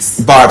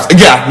updates. Barbs,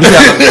 yeah,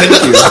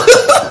 thank you.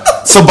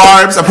 So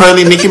Barbs,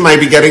 apparently Nicki might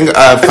be getting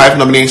 5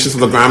 nominations for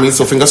the Grammy.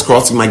 So fingers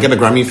crossed, we might get a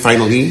Grammy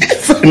finally.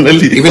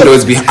 Even though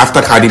it's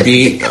after Cardi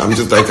B, I'm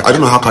just like, I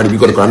don't know how Cardi B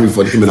got a Grammy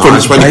for Nicki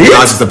Minaj. When Nicki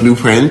Minaj is the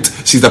blueprint,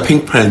 she's the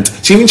pink print.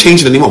 She even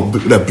changed the name of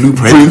the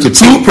blueprint to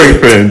two pink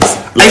prints.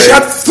 Like she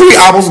had 3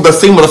 albums with the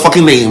same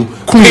motherfucking name.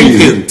 Pink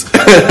Print.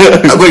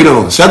 Wait,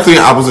 no, she had 3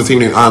 albums with the same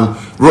name.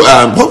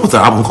 What was the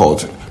album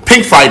called?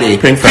 Pink Friday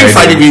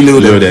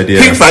Reloaded.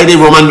 Yeah. Pink Friday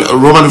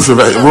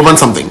Roman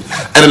something.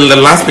 And then the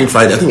last Pink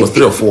Friday, I think it was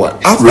 3 or 4.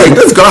 I was like,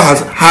 this girl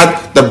has had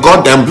the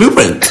goddamn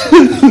blueprint.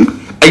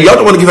 And y'all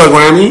don't want to give her a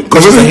Grammy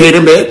because she's a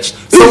hating bitch.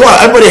 So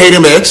what? Everybody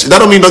hating bitch. That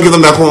don't mean don't give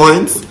them their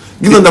coins.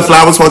 Give them the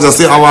flowers for just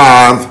say,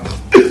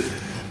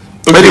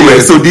 Okay, anyway,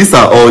 so these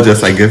are all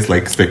just, I guess,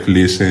 like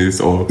speculations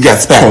or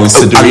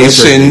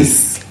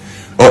considerations.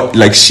 Or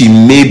like she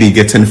may be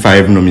getting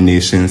 5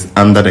 nominations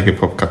under the hip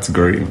hop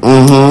category.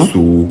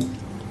 So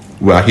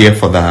we're here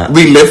for that.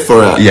 We live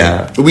for it.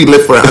 Yeah. We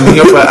live for it. I'm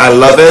here for it. I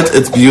love it.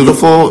 It's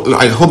beautiful.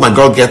 I hope my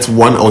girl gets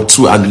 1 or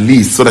 2 at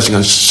least so that she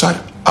can shut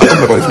up. Oh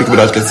my god, if Nicki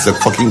Minaj gets a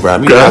fucking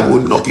Grammy, I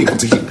would not be able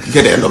to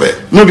get the end of it.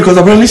 No, because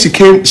apparently she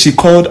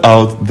called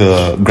out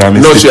the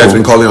Grammy. No, she has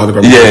been calling out the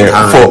Grammy.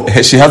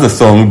 Yeah, she has a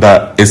song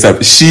that is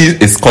she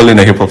is calling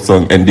a hip hop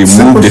song, and they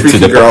moved it to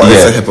the girl.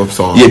 It's a hip hop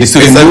song. Yeah, so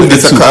they moved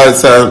it to.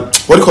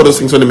 What do you call those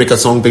things when they make a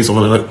song based on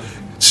another?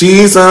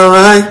 She's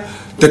alright.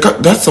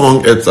 That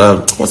song, it's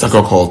what's that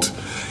girl called?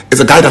 It's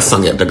a guy that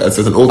sung it. It's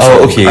an old song.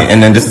 Oh, okay.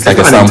 And then this is like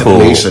a sample,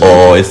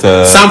 or it's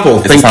a sample.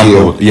 Thank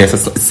you. Yes,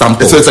 it's a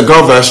sample. So it's a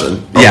girl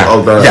version.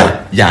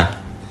 Yeah.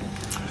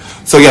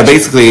 So yeah,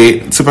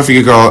 basically, Super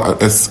Freaky Girl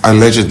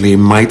allegedly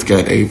might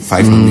get a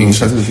 5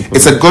 nominations.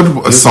 It's a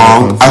good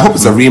song. I hope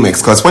it's a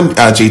remix because when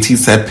JT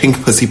said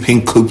 "Pink Pussy,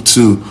 Pink Coupe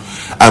 2,"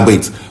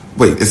 wait,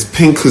 it's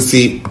Pink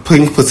Pussy,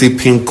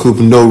 Pink Coupe,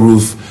 no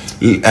roof.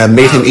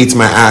 Made him eat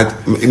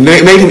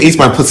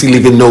my pussy,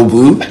 leaving no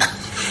boo.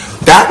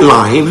 That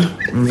line.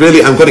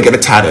 Really, I'm gonna get a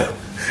tattoo.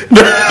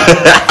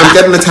 I'm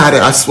getting a tattoo.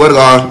 I swear to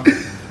God.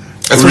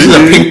 Especially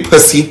the pink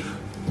pussy,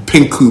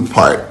 pink coupe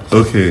part.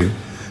 Okay.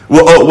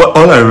 Well,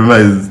 all I remember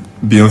is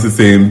Beyonce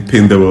saying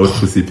 "Paint the world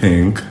pussy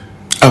pink."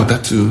 Oh,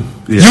 that too.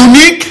 Yeah.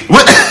 Unique.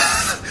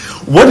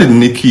 What did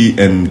Nicki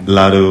and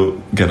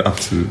Lado get up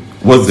to?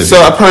 So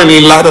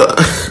apparently Lado.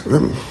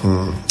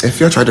 If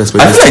you're trying to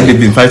explain, I feel like they've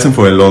been fighting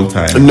for a long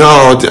time.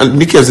 No,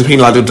 Nicki has been paying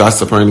Lado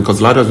dust apparently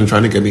because Lado has been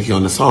trying to get Nicki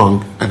on the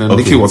song, and then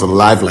Nicki wasn't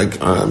live. Like,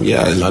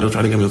 Lado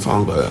tried to get me on the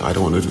song, but I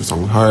don't want to do the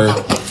song with her.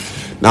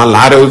 Now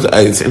Lado,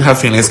 in her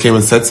feelings, came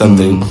and said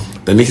something.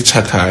 Then Nicki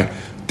checked her.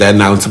 Then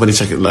now somebody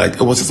checked it. Like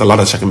it was just a lot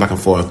of checking back and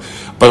forth.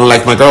 But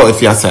like my girl,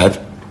 Ifya said,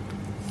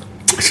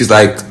 she's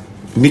like,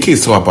 Nicki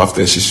is so above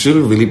this. She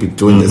shouldn't really be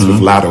doing this with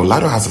Lado.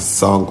 Lado has a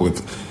song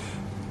with.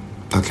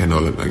 Okay, no,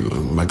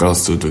 my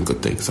girl's still doing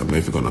good things. I'm not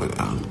even gonna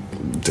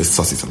this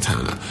Saucy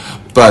Santana.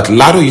 But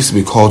Lado used to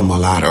be called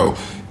Mulatto.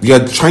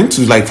 You're trying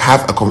to like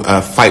have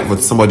a fight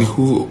with somebody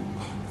who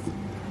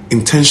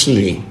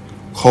intentionally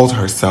called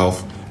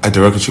herself a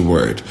derogatory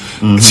word.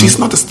 She's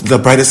not the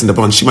brightest in the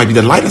bunch. She might be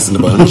the lightest in the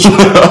bunch.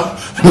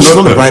 She's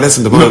not the brightest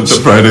in the bunch.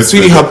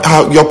 Sweetie,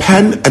 your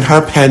pen and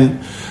her pen,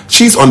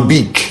 she's on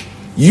beak.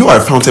 You are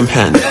a fountain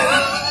pen.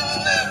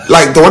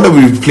 Like the one that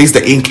we replace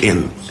the ink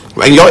in.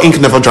 And your ink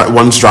never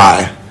runs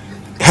dry.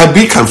 Her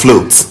beak can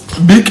float.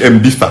 Beak and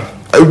beefer.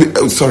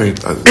 Sorry,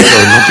 not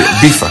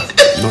beefer.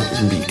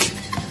 Not beak.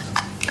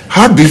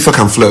 Her beefer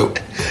can float.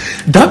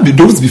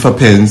 Those beefer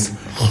pens,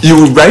 you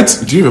would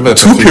write. Do you remember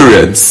 2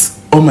 periods?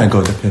 Oh my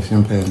god, the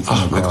perfume pens.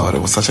 Oh my god,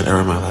 it was such an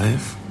era in my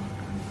life.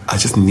 I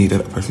just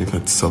needed a perfume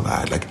pen so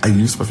bad. Like I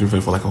used perfume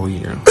pen for like a whole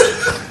year.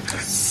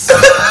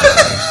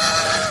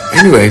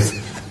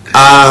 Anyways.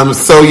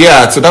 So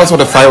that was what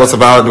the fight was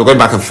about. We're going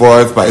back and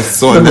forth, but it's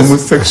so the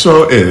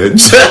homosexual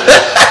edge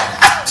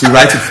to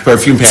write it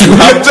perfume pen.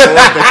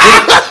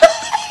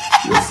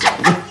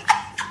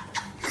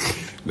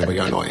 Never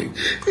you're annoying.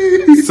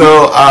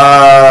 So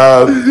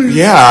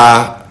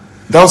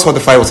that was what the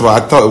fight was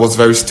about. I thought it was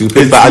very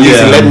stupid, but at least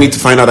it led me to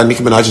find out that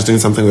Nicki Minaj is doing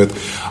something with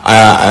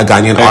a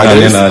Ghanaian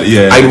artist.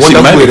 I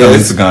wonder who it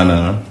is.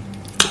 Ghana.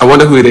 I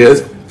wonder who it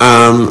is.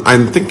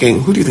 I'm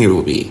thinking, who do you think it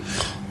will be?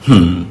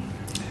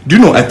 Do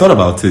you know, I thought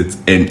about it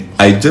and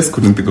I just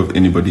couldn't think of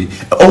anybody.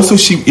 Also,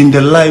 she in the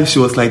live, she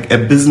was like a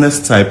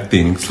business type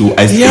thing. So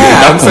I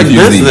that's like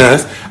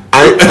business.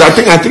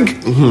 I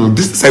think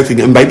this type thing,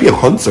 it might be a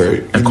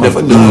concert. You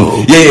never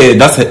know. Yeah,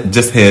 that's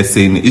just her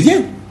saying it.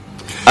 Yeah.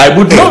 I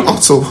would not.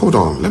 Also, hold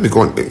on. Let me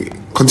go on.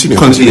 Continue.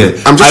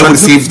 Yeah. I'm just trying to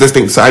see if this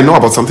thing. So I know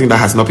about something that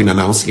has not been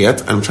announced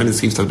yet. I'm trying to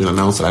see if it has been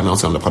announced. I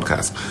announced it on the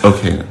podcast.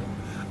 Okay.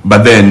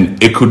 But then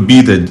it could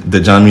be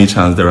the January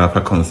Chance the Rapper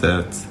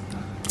concert.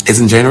 It's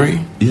in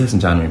January? Yes, in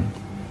January.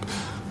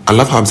 I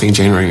love how I'm saying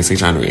January and say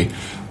January.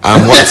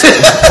 What's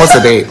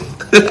the date?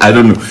 I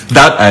don't know.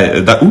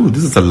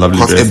 This is a lovely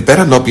Because dress. it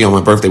better not be on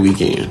my birthday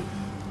weekend.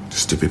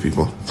 Stupid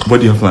people. What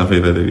do you have planned for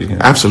your birthday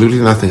weekend? Absolutely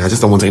nothing. I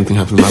just don't want anything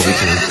happening that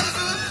weekend.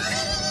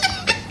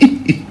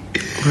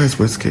 Where's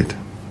Wizkid?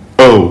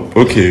 Oh,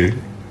 okay.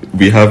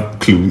 We have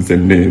clues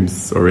and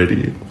names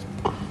already.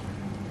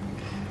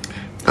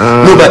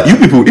 No, but you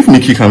people, if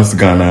Nicki comes to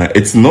Ghana,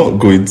 it's not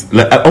going to,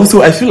 like.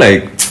 Also, I feel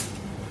like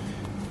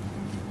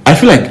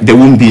there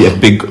won't be a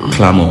big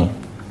clamor.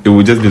 It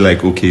will just be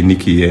like, okay,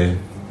 Nicki, yeah.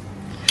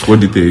 What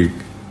do you think?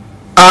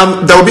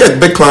 There will be a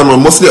big clamor,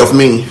 mostly of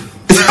me.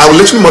 I will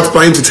literally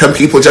multiply into 10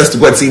 people just to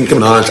go and see Nicki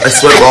Minaj. I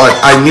swear to God,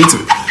 I need to.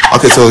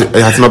 Okay, so it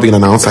has not been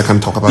announced. I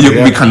can't talk about it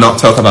yet. We cannot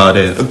talk about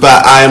it.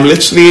 But I am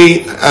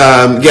literally,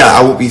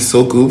 I will be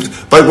so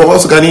gooped. But we're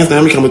also Ghanaians.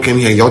 Naomi Campbell came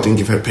here. Y'all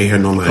didn't pay her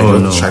no money. Oh,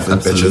 no, trifling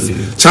absolutely.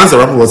 bitches. Chance the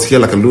Rapper was here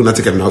like a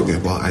lunatic and out there.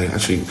 I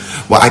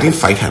didn't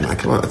fight him. I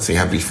cannot say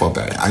that before,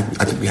 but I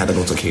think we had an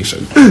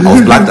altercation. I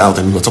was blacked out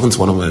and we were talking to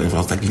one of them and I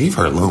was like, leave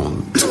her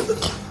alone.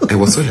 It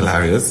was so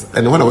hilarious.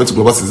 And when I went to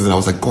Global Citizen, I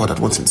was like, God, I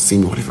don't want him to see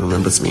me. What if he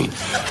remembers me?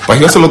 But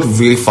he also looked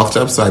really fucked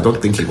up, so I don't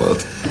think he would.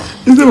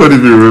 Is that what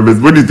if he remembers?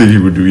 What do you think he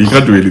would do? He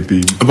can't do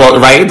anything. But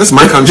right, this is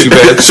my country,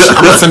 bitch.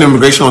 I'm not sending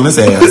immigration on this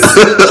ass.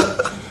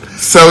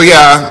 So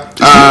yeah.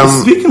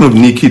 Speaking of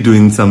Nicki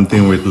doing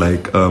something with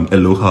like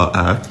Aloha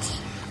Act,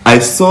 I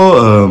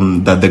saw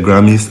that the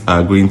Grammys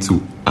are going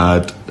to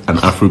add an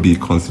Afrobeat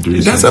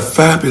consideration. That's a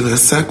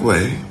fabulous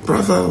segue,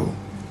 bravo.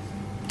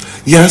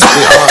 Yes,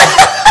 they are.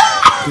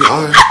 They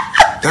are.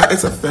 That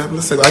is a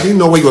fabulous segue. I didn't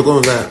know where you were going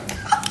with that.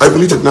 I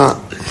really did not.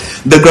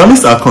 The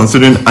Grammys are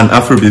considering an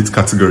Afrobeat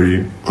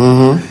category.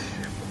 Mm-hmm.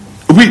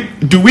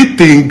 Do we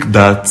think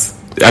that?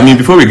 I mean,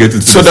 before we get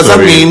to so does that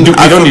mean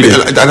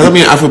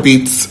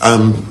Afrobeats?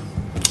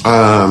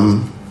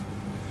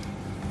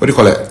 What do you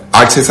call it?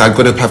 Artists are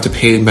going to have to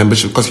pay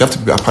membership because you have to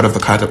be a part of the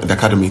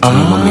academy to be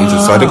nominated.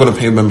 So are they going to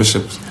pay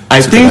membership?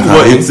 I think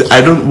what it's.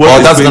 I don't.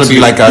 What that's going to be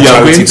like a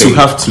charity thing. You are going to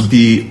have to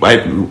be.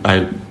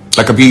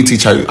 Like a BET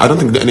charity. I don't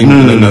think any.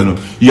 No.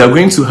 You are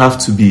going to have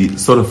to be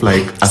sort of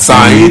like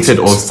affiliated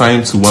or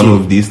signed to one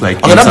of these like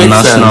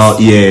international.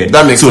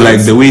 That makes sense.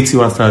 Like the way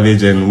Tiwa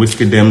Savage and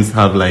Whiskey Dems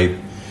have like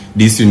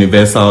these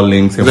universal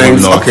links and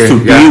whatnot. Okay. So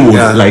they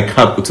would like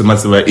have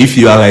automatically. If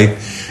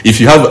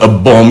you have a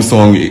bomb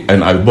song,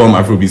 an album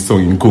Afrobeat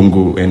song in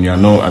Congo, and you're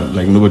not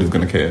like nobody's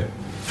gonna care.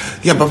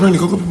 Yeah, but apparently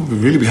Congo people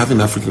really be having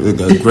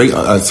great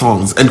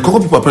songs. And Congo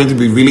people apparently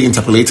be really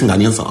interpolating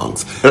Ghanaian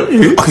songs.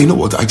 Okay, you know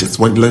what? I just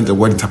learned the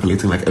word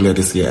interpolating like earlier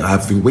this year.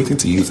 I've been waiting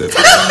to use it.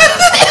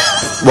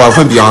 Well,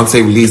 when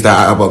Beyonce released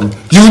that album,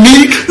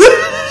 Unique!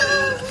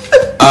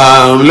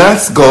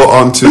 Let's go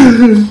on to...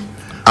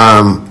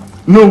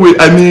 No, wait,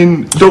 I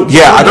mean...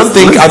 I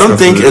don't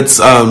think it's...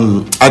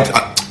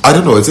 I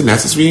don't know, is it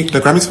necessary? The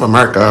Grammys of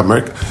America...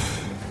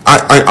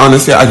 I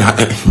honestly, I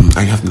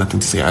have nothing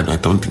to say. I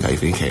don't think I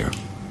even care.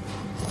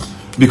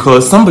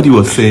 Because somebody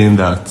was saying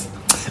that,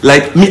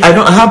 like me,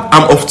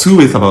 I'm of two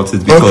ways about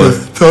it.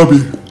 Because tell me.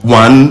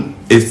 One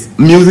is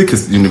music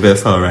is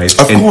universal, right?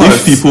 Of course.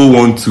 If people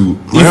want to,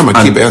 Mariah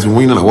has been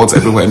winning awards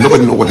everywhere. And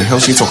nobody knows what the hell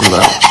she's talking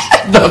about.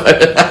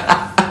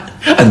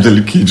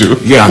 Angelique Kidjo,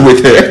 yeah,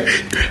 with her,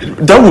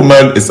 that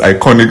woman is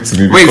iconic to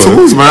me. Wait, so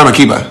who's Mariah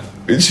Makeba?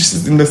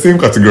 She's in the same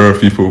category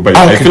of people, but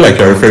I feel like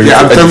you're referring to.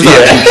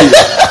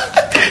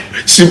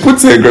 She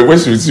puts her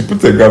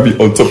Grammy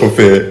on top of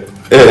her.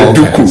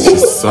 Duku.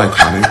 She's so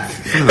iconic.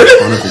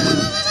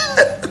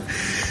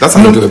 That's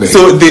how you do it.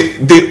 So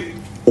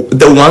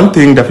the one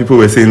thing that people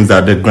were saying is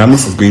that the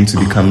Grammys is going to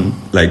become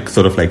like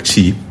sort of like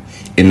cheap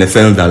in the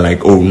sense that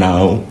like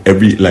now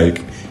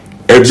everybody,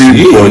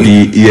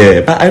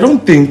 yeah. But I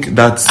don't think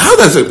that's how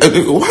does it.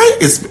 Why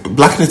is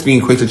blackness being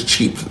equated to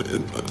cheap?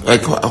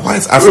 Like why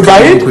is Africa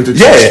being equated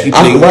to cheap?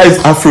 Why is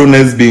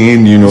Afroness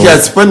being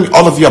Yes, when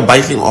all of you are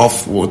biting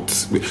off what?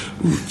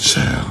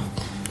 Child.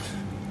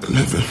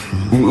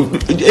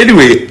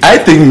 Anyway, I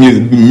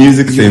think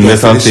music is a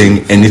universal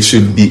thing, and it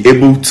should be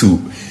able to.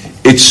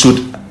 It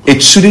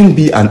shouldn't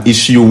be an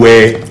issue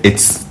where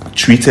it's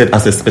treated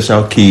as a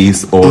special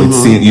case, or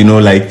it's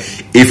like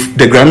if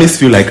the Grammys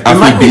feel like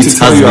Afrobeat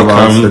has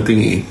become the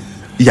thingy.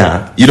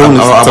 Yeah, you don't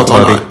talk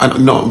about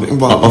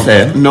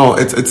it. No,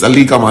 it's a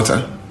legal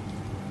matter.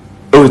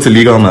 Oh, it's a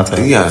legal matter.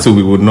 Yeah. So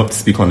we would not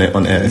speak on it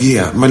on air.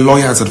 Yeah, my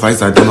lawyer has advised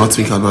that I do not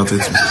speak about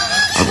it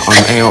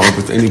on air or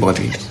with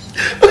anybody.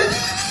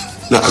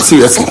 No,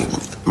 seriously.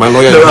 My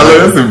lawyer. There are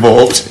lawyers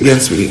involved.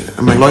 Yes, really.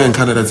 My lawyer in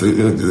Canada it's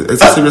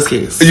a serious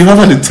case. You have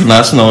an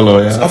international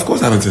lawyer. Of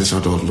course, I have an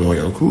international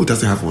lawyer. Who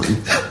doesn't have one?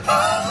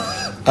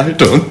 I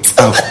don't.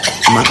 Oh,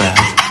 my bad.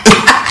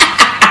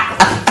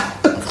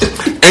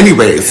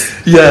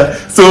 Anyways, yeah.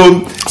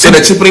 So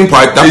the chipping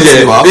part that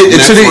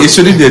it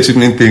shouldn't be a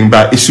chipping thing,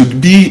 but it should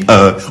be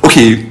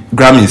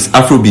Grammys,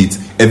 Afrobeat,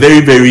 a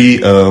very very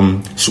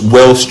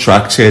well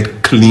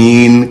structured,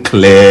 clean,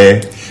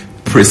 clear,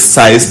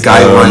 precise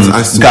guidelines,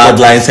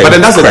 but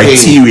then that's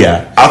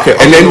criteria. Okay,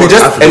 and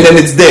then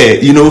it's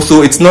there,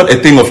 so it's not a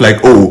thing of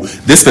like, oh,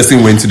 this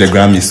person went to the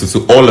Grammys,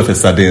 so all of a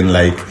sudden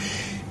like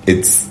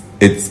it's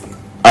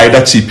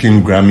either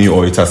cheapened Grammy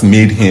or it has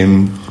made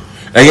him.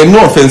 Again,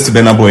 no offense to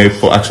Burna Boy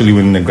for actually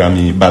winning a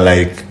Grammy, but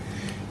like,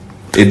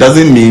 it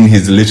doesn't mean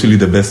he's literally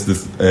the best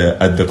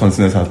at the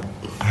continent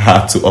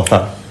had to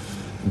offer.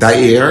 That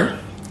year,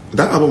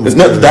 that album was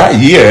it's not that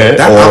year.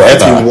 That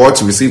album he wore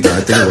to receive that,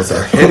 I think it was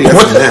a hideous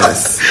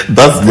mess.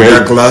 That's where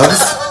their gloves.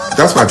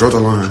 That's where I draw the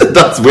line.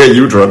 That's where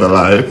you draw the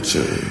line.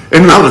 Sure.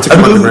 And I want to take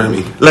about the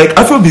Grammy. Like,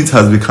 Afrobeat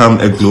has become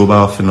a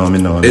global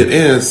phenomenon. It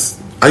is.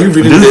 Are you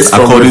reading this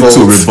from according Revolt?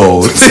 to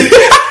Revolt?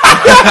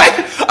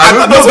 I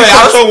don't know the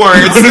actual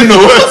words. No.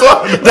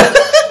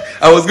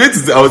 I was going to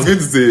say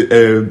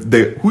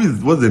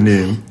what's the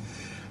name?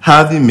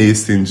 Harvey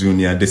Mason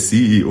Jr., the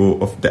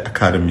CEO of the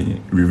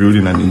Academy, revealed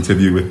in an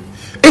interview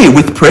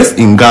with press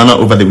in Ghana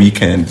over the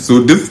weekend.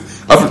 So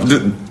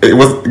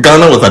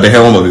Ghana was at the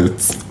helm of it.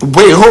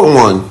 Wait, hold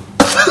on.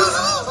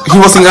 He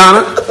was in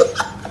Ghana?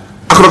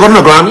 I could have gotten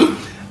a Grammy?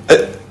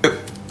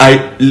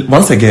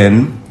 Once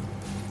again,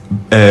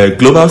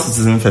 Global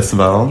Citizen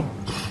Festival.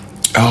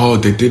 Oh,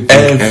 they did.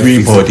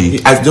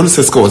 Everybody. I noticed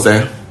Cisco was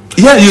there.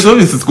 Yeah, you know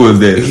Cisco was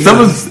there.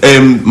 Yeah.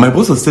 My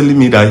boss was telling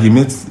me that he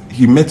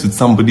met with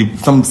somebody,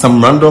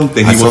 some random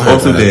thing. He was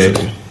also there.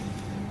 Actually.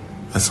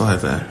 I saw her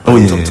there. Oh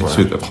yeah,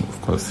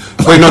 of course.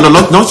 Wait, no,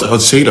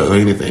 not Shade or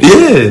anything.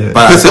 Yeah,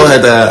 but I saw her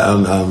there.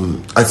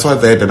 I saw her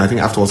there. Then I think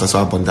afterwards I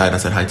saw her Bondi. And I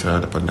said hi to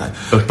her at Bondi.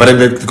 Okay. But then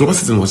the global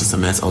season was just a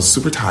mess. I was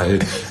super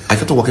tired. I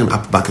kept on walking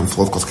back and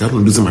forth because I kept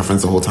on losing my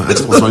friends the whole time. I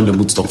just was not in the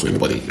mood to talk to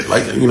anybody.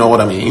 Like, you know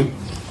what I mean?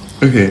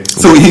 Okay.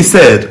 So he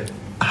said,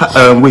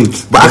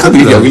 wait, but I can't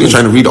believe you're really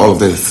trying to read all of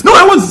this. No,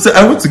 I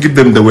want to give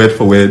them the word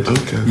for word.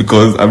 Okay.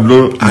 Because I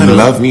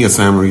love me a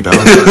Sam Reader.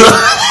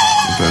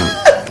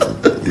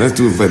 Let's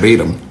do it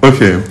verbatim.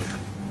 Okay.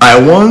 I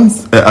want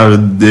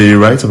the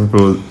right to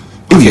propose.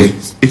 Okay.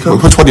 Which one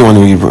do you want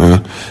to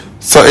read?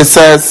 So it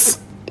says,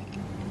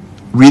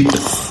 read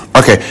this.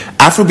 Okay.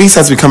 Afrobeats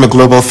has become a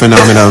global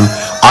phenomenon.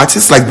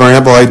 Artists like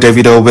Burna Boy,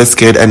 Davido,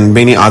 Wizkid, and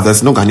many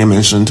others, no Ghanaian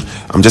mentioned,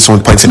 I'm just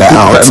pointing that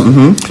out,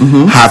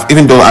 have,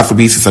 even though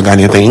Afrobeats is a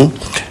Ghanaian thing.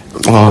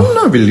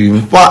 Not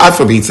really. Well,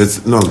 Afrobeats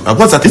is, no.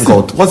 What's that thing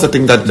called? What's the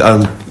thing that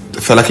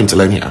fella came to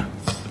learn here?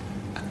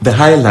 The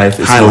high life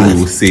is high what life. we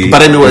will say.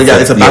 But anyway,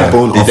 it's a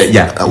backbone of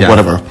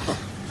whatever.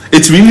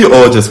 It's really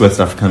all just West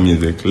African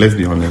music, let's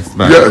be honest.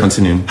 But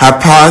continue.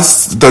 Have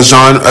pushed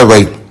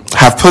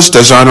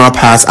the genre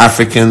past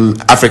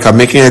Africa,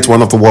 making it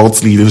one of the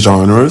world's leading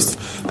genres,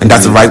 and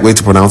that's the right way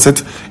to pronounce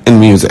it, in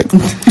music.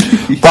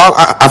 While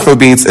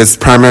Afrobeats is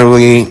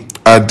primarily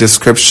a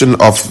description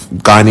of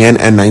Ghanaian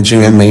and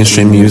Nigerian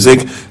mainstream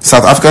music,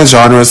 South African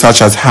genres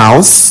such as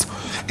house,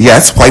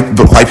 yes,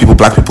 white people,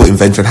 black people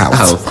invented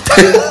house.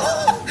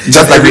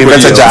 Just like we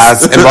invented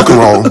jazz and rock and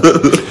roll.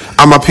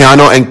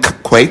 Amapiano and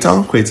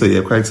Kwaito.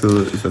 Kwaito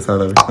is a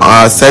South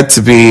African. Said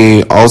to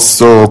be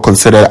also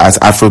considered as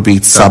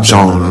Afrobeat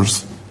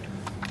subgenres.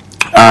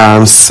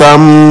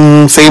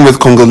 Some, same with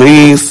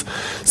Congolese,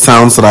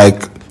 sounds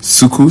like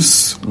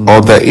Sukus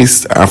or the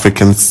East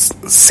African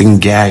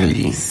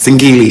Singili.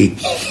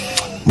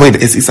 Wait,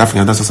 it's East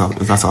African. That's how I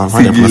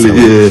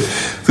yeah.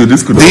 So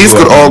these could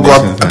all go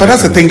up. But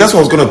that's the thing. That's what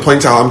I was going to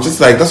point out. I'm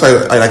just like, that's why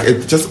I like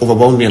it. Just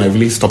overwhelmed me, and I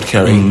really stopped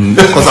caring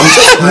because I'm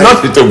just like,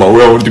 not it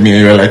overwhelmed me.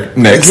 And you're like,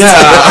 next. Yeah,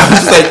 I'm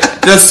just like,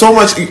 there's so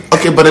much.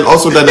 Okay, but then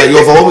also then you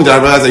overwhelmed me. That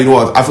I realized that, you know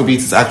what, Afrobeat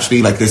is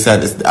actually, like they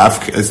said,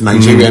 it's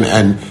Nigerian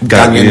and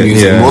Ghanaian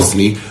music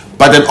mostly.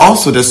 But then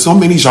also there's so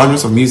many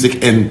genres of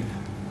music in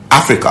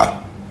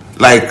Africa,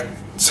 like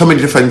so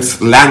many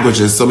different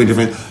languages, so many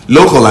different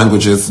local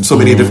languages, so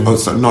many different,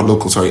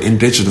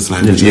 indigenous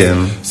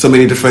languages, so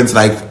many different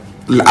like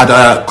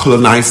other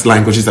colonized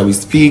languages that we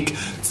speak.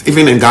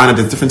 Even in Ghana,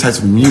 there's different types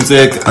of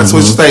music, and so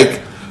it's just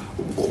like,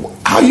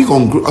 how are you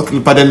going to? Okay,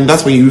 but then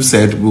that's when you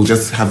said we'll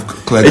just have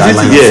clear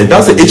guidelines. Yeah,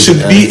 that's it. It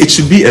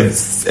should be a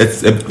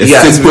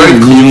simple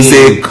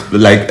music,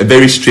 like a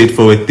very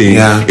straightforward thing.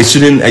 Yeah. It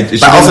shouldn't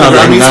have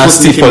like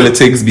nasty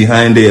politics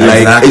behind it.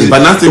 Exactly.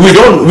 Like, we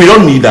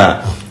don't need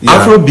that.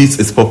 Yeah. Afrobeats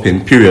is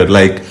popping, period.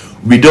 Like,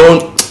 it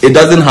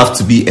doesn't have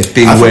to be a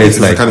thing Afrobeats where it's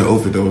like kind of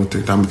over though.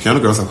 The piano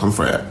girls have come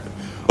for it.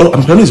 Oh,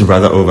 Piano is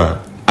rather over,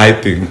 I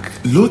think.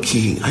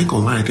 Low-key, I ain't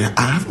gonna lie,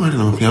 I haven't heard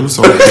an Piano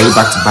song back to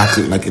back,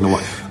 like, you know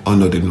what? Oh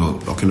no, they know.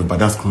 Okay, no, but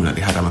that's cool that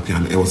they had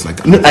Piano. It was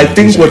like, no, I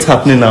think what's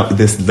happening now,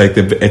 there's like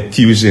a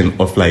fusion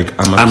of like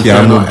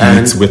Piano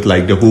beats with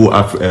like the whole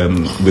Afro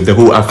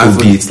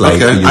beats. Like,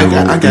 okay, you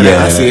know, I get it.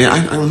 I see it.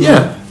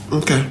 Yeah.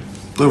 Okay.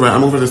 All right,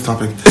 I'm over this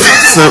topic.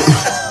 So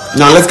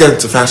now let's get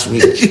into fashion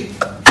week.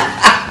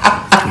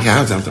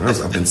 Yeah,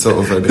 I've been so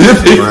over this.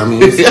 You know what I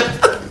mean? It's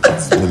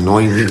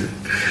annoying me.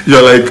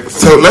 You're like,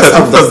 so let's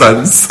have the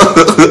dance.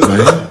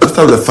 Right? Let's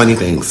have the funny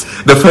things.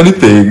 The funny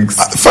things.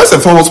 First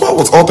and foremost, what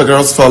was all the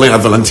girls falling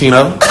at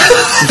Valentina?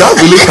 That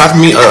really cracked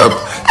me up.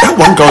 That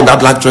one girl in that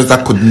black dress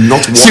that could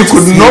not walk. She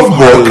could not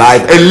walk.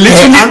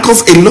 Her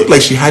ankles, it looked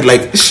like she had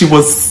like, she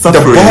was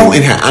suffering. The ball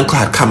in her ankle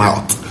had come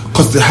out.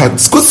 because her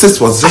good sis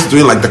was just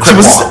doing like the crib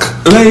walk.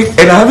 Like,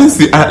 and I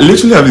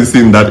literally haven't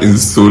seen that in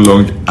so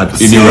long at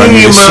any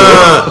runway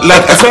show.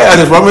 Like, I said at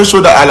a runway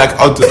show that I like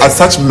at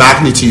such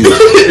magnitude.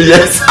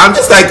 Yes. I'm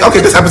just like,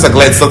 okay, this happens at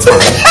Glens, that's fine.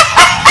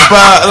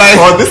 But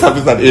like, this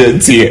happens at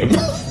ANTM.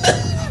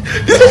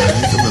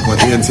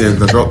 ANTM,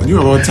 the girl, you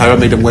remember when Tyra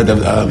made them wear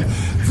them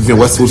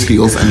Westwood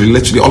heels, and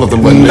literally all of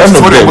them were.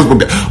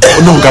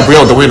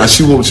 Gabrielle, the winner,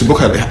 she broke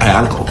her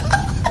ankle.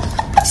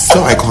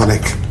 So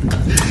iconic.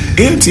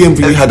 ANTM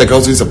really had the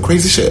girls doing some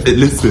crazy shit.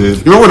 Listen, you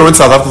remember when I went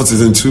to South Africa for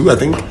season 2, I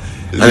think?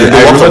 And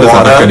they walked on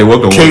water. They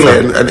walked on water.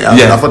 Kaylin, and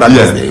I forgot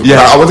that name.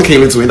 Yeah, I wasn't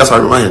Kaylin to win. That's why I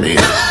remember her name.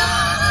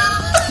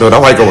 No,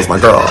 that white girl was my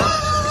girl.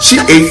 She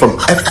ate from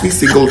every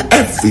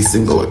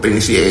single thing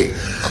she ate.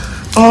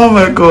 Oh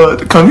my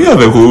god! Can we have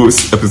a whole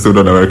episode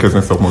on America's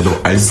Next Top Model?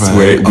 I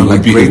swear, on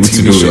like great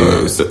TV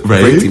shows,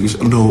 right? Great TV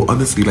shows. No,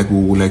 honestly, like we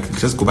will like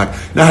just go back.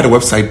 Now I had a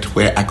website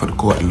where I could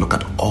go and look at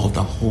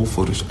the whole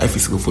photo shoot,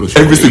 every single photo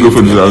shoot, every single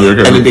photo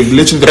shoot, and then they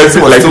literally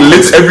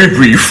every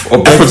brief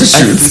of the photo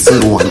shoot, every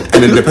single one,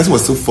 and then the person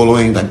was still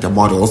following like the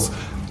models.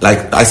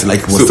 Like I said,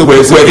 like was still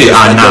where they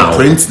are now.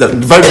 Prints that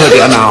very where they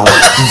are now,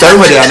 very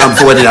where they are now,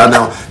 where they are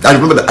now. I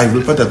remember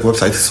that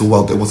website so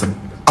well. There was an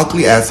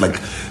ugly ass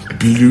like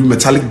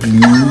metallic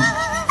blue,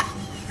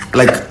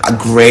 like a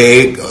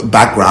grey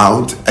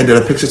background, and then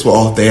the pictures were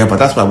all there. But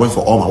that's why I went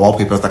for all my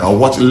wallpapers. Like I'll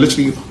watch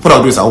literally. What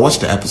I'll do is I'll watch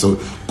the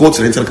episode, go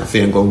to the internet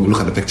cafe, and go look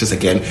at the pictures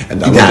again,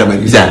 and download them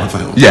and use them on my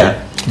phone.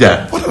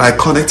 Yeah. What an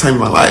iconic time in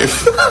my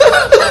life.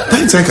 That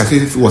internet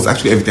cafe was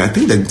actually everything. I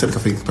think the internet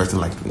cafe person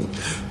liked me,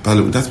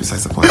 but that's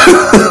besides the point.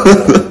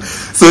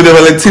 So the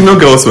Valentino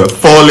girls were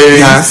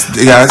falling. Yes.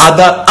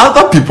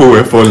 Other people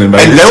were falling, but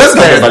and there was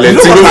the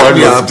Valentino one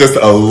was just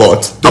a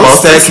lot.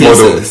 Those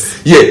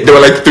staircases. Yeah, there were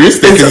like 3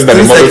 staircases that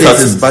the model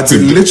started. But they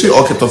literally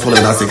all kept on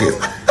falling that staircase.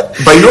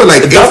 But you know,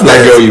 like that's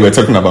that girl you were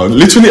talking about.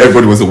 Literally,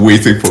 everybody was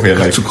waiting for her,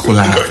 like to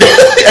collapse.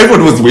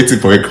 Everybody was waiting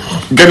for her.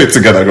 Get it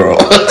together,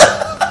 girl.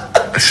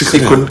 She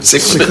couldn't.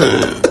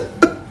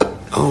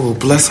 Oh,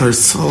 bless her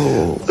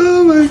soul.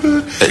 Oh my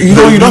god. You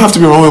know, you don't have to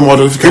be a runway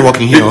model if you can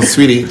walk in heels,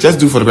 sweetie. Just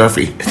do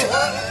photography.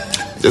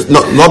 Just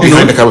not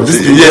behind the camera.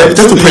 Just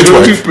to print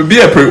work. Be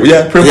a print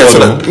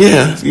model.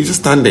 You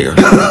just stand there.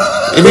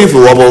 Even if it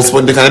wobbles,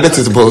 but they can edit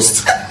it to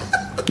post.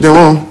 They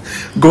won't.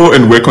 Go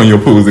and work on your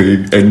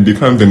posing and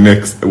become the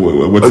next.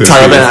 What's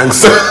Tyra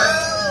Banks.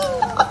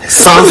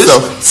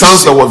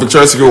 Sounds like what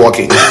Victoria's Secret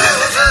walking.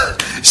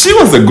 She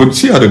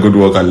had a good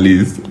work at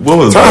least. What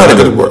was Tyra that? had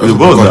a good work.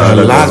 What was that?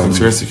 The last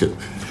Victoria's Secret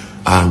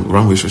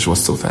runway show, she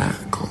was so fat.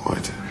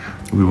 God.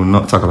 We will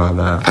not talk about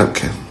that.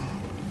 Okay.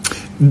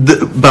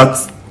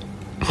 But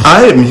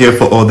I am here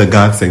for all the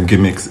gags and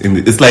gimmicks.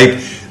 It's like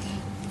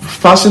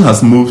fashion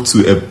has moved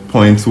to a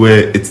point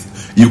where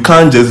you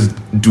can't just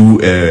do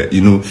I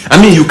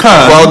mean you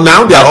can. Well,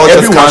 now they're all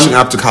just catching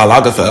up to Karl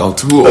Lagerfeld,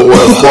 who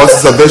of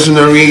course is a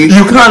visionary.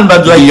 You can,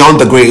 but like beyond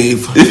the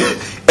grave.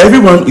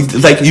 Everyone,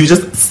 like, you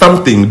just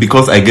something,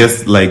 because I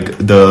guess like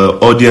the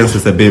audience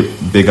is a bit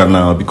bigger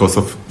now because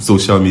of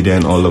social media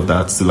and all of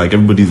that. So like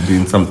everybody's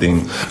doing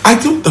something. I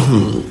don't.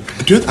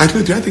 Do I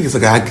think it's a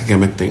gag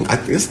gimmick thing? I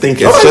just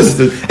think it's it's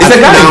a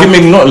gag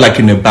gimmick, not like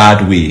in a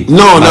bad way.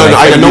 No.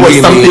 I know what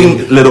you mean.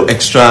 Something little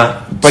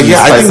extra. But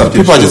yeah, I think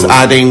people are just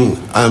adding.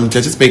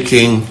 They're just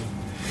making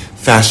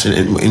fashion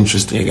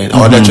interesting again.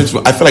 Or they're just.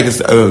 I feel like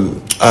it's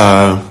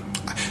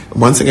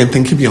once again,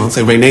 thank you,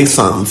 Beyonce,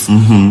 renaissance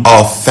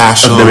of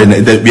fashion.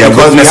 We are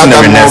witnessing a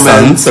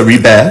renaissance, a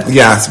rebirth.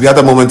 Yes, we had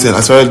that moment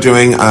I started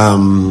doing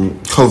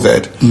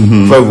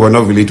COVID, where we were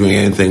not really doing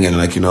anything, and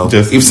like,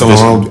 Yves Saint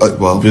Laurent,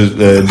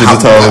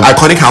 digital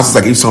iconic houses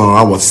like Yves Saint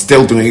Laurent was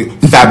still doing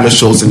fabulous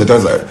shows in the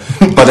desert,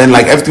 but then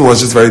like everything was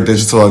just very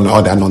digital and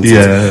all that nonsense.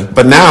 Yeah.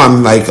 But now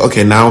I'm like,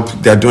 okay, now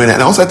they're doing it,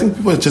 and also I think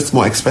people are just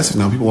more expressive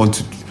now. People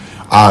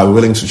are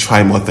willing to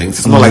try more things.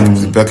 It's not like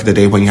back in the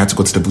day when you had to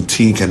go to the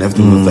boutique and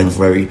everything was like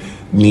very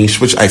niche,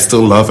 which I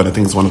still love, and I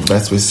think it's one of the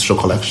best ways to show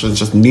collections,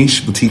 just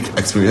niche boutique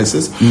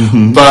experiences.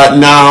 But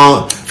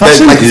now,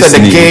 fashion like is the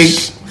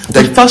niche.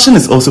 But fashion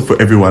is also for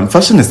everyone.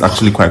 Fashion is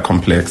actually quite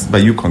complex,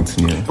 but you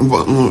continue.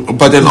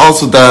 But then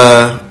also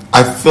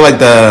I feel like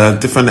the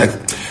different.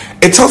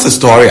 It tells a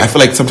story. I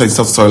feel like sometimes it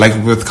tells a story.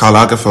 Like with Karl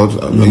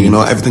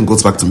Lagerfeld, everything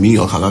goes back to me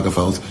or Karl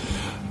Lagerfeld.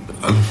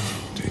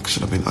 It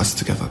should have been us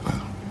together, but.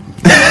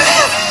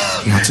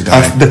 You had to die.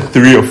 As the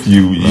three of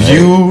you, right.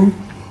 You,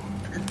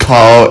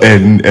 Carl,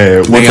 and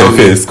what's her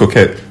face,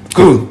 Coquette.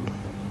 Who?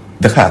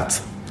 The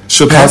cat.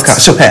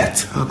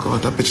 Chopette. Oh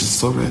god, that bitch is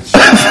so rich.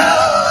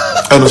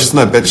 Oh no, she's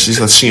not a bitch. She's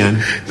a Shein.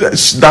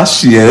 That's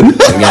Shein.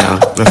 Yeah,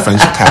 the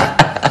French cat.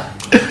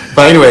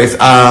 But anyways,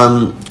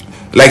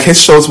 like his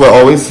shows were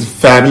always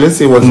fabulous.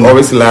 It was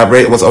always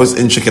elaborate. It was always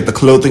intricate. The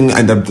clothing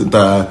and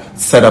the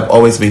setup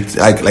always made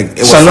like it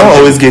was. Chanel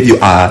always gave you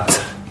art.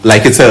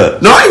 Like it's a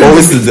I'm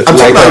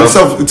talking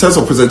about in terms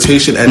of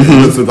presentation and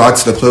with regard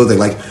to the clothing.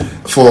 Like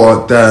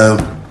for the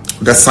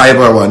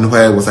cyber one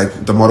where it was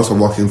like the models were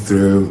walking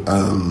through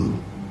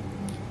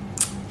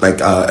like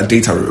a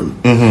data room.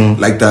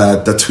 Like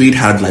the tweed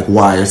had like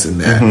wires in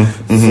there.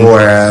 For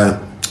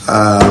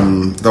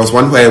there was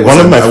one where it was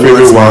one of my a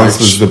favorite women's ones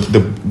march.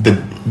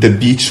 was the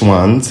beach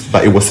ones,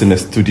 but it was in a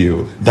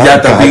studio. The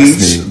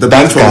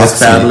beach one was gags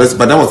fabulous,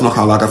 but that was not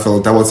Karl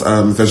Lagerfeld. That was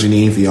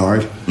Virginie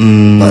Viard.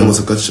 But it was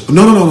a good show.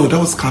 No, that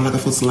was Karl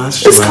Lagerfeld's last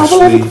show. It's Karl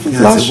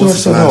Lagerfeld's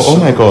last show. Oh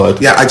my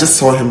god! Yeah, I just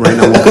saw him right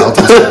now walk out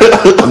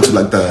onto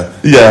like the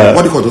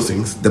what do you call those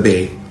things? The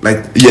bay,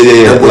 like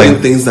the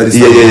wooden things that is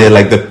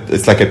like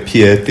it's like a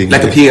pier thing,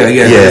 like a pier.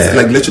 Yeah. It's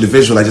like literally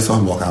visual. I just saw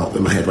him walk out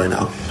in my head right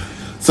now.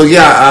 So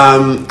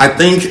I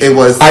think it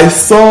was. I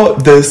saw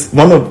this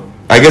one of,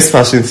 I guess,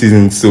 fashion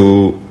season,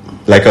 so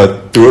like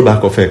a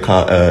throwback of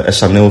a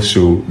Chanel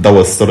show that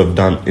was sort of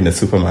done in a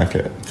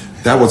supermarket.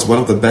 That was one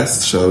of the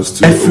best shows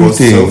too. Everything.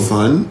 It was so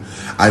fun.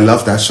 I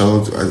love that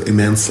show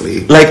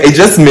immensely. Like, it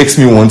just makes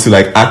me want to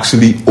like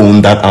actually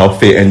own that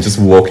outfit and just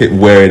wear it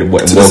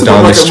walk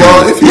down the street.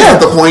 Well, if you have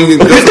the coin, you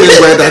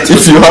definitely wear that.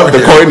 If you have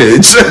the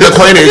coinage,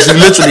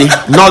 literally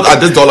not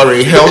at this dollar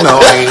rate. Hell no.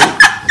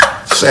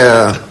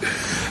 Share.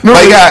 No,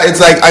 but yeah,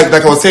 it's like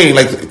I was saying,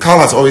 like Karl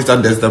has always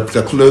done this,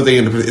 the clothing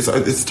and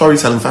it's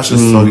storytelling, fashion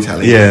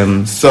storytelling.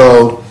 Yeah.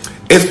 So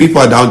if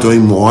people are now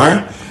doing more,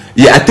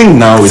 I think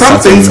now it's some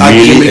things are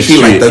really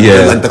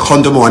gimmicky, like the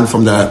condom one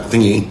from the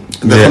thingy.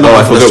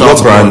 I forgot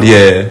what brand.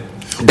 Yeah.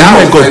 Oh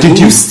my god! like, did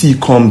you see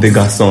Comme des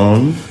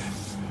Garçons?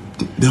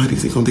 No, I didn't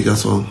see Comme des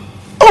Garçons.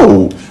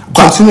 Oh,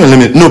 continue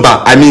limit. No,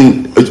 but I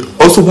mean,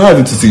 also what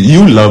happened to see?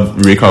 You love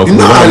Rick Alford.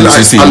 No, I love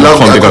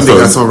Comme des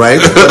Garçons,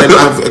 right?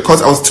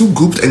 Because I was too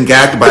gooped and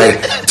gagged by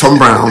Tom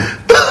Brown.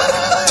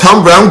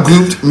 Tom Brown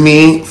gooped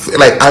me,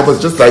 like I was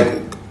just like,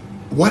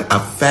 what a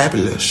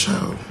fabulous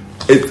show.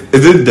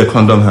 Is it the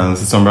condom hands?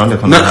 Is Tom Brown the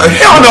condom hands?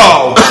 Hell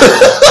no!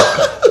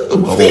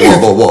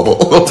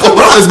 Whoa. Tom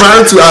Brown is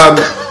married to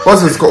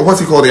what's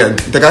he called again?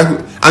 The guy who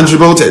Andrew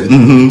Bolton.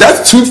 Mm-hmm.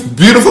 That's two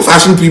beautiful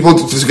fashion people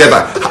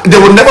together. They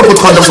would never put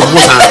condoms on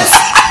both hands.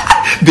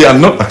 They are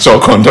not actual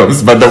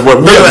condoms, but the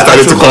word we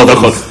decided to call them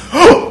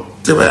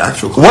condoms. They were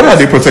actual condoms. What are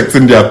they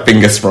protecting their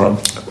fingers from?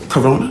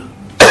 Corona.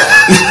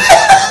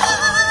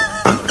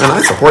 And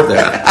I support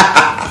that.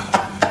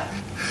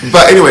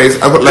 But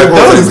anyways, I would like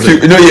that was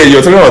cute. No,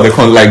 you're talking about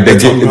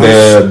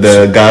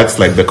the gags,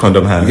 like the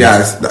condom hands.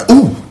 Yes.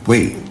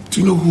 Wait. Do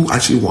you know who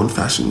actually won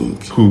Fashion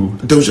Week? Who?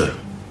 Doja.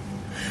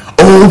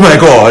 Oh my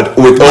god!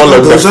 With all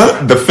of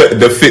Doja? the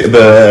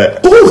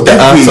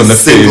ass on the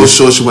single face.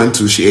 show she went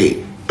to, she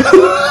ate.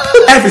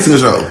 Every single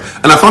show.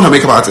 And I found her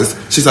makeup artist.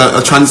 She's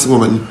a trans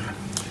woman.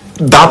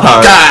 That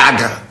part.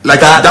 Gag. Like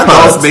that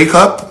girl's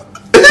makeup.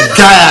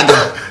 Gag.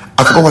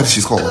 I forgot what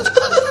she's called.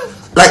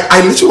 Like,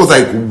 I literally was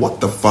like, what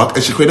the fuck?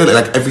 And she created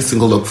like every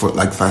single look for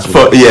like fashion.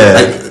 Like,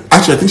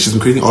 actually, I think she's been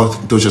creating all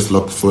Doja's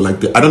look for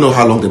like I don't know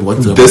how long they've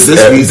worked together. This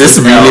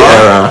really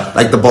era.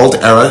 Like the bald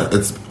era,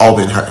 it's all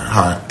been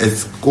her.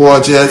 It's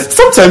gorgeous.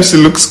 Sometimes she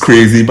looks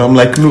crazy, but I'm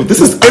like, no, this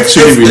is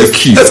actually really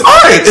cute. It's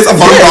alright. It's a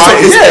fun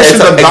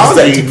she's a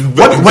bounty.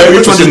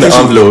 Which one do you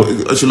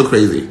think she look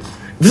crazy?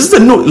 This is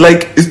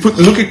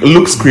it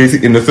looks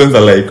crazy in the sense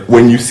that like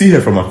when you see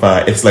her from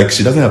afar, it's like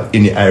she doesn't have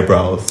any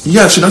eyebrows.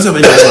 Yeah, she doesn't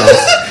have any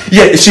eyebrows.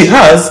 Yeah, she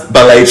has,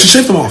 but like she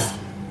shaved them off.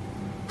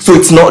 So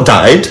it's not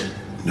dyed?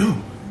 No.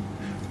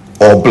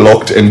 Or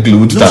blocked and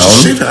glued down?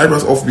 She shaved her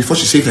eyebrows off before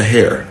she shaved her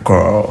hair.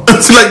 Girl.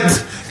 So like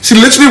she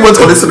literally went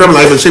on Instagram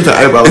Live and shaved her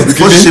eyebrows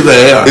before she shaved her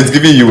hair. It's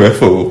giving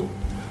UFO.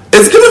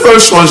 It's giving very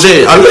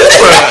stranger. I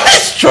literally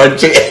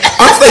stranger.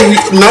 I was like,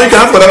 now you can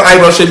have whatever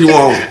eyebrow shape you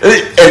want.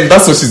 And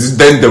that's what she's.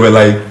 Then they were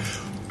like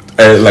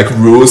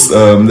rose,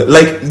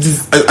 like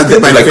I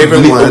think my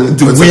favorite one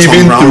was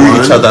weaving through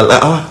one. Each other.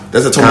 Like,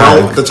 there's a Tom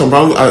Brown. The Tom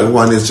Brown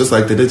one is just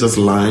like they did just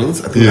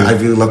lines. I think I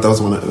really love that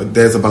was one.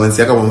 There's a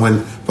Balenciaga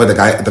one where the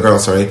girl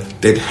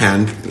did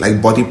hand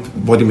like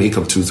body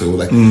makeup too. So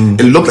like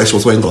it looked like she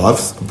was wearing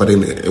gloves, but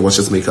then it was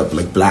just makeup,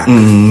 like black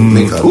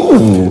makeup.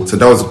 Ooh. So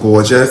that was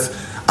gorgeous.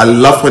 I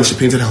loved when she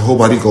painted her whole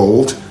body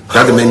gold.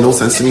 That made no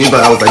sense to me,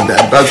 but I was like,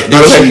 that's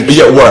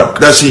work.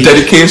 That's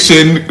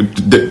dedication,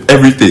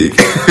 everything.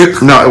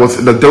 No, it was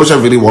the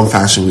Doja really won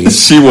Fashion Week.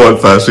 She won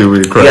Fashion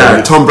Week, right?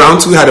 Yeah, Tom Brown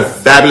too had a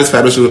fabulous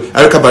show.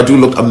 Erykah Badu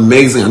looked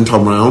amazing on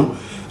Tom Brown.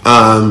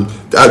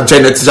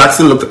 Janet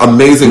Jackson looked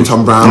amazing.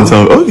 Tom Brown.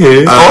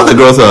 Okay, all the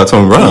girls are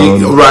Tom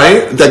Brown,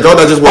 right? The girl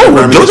that just won.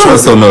 Doja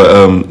was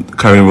on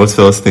Karen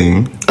Rothfell's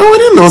thing. Oh, I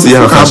didn't know.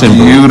 Yeah, fashion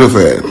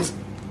beautiful.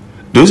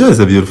 Doja is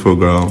a beautiful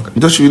girl.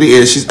 She really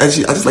is. I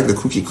just like the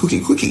cookie.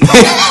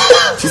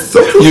 She's so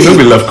cookie. You know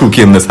we love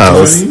cookie in this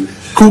house. Right?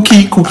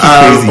 Cookie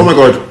crazy. Oh my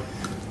god.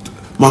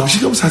 Mark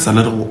Jacobs has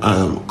another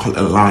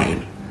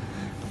line.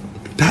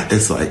 That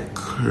is like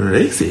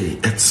crazy.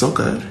 It's so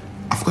good.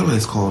 I forgot what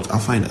it's called. I'll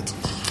find it.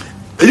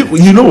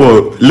 You know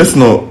what? Let's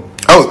not.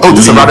 Oh,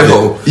 this is a rabbit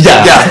hole.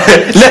 Yeah.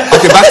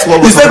 Okay, back to what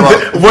we're talking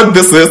about. What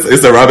this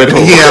is a rabbit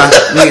hole.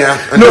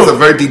 Yeah. And it's a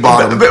very deep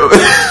bottom.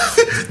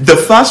 The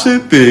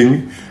fashion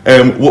thing.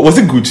 What was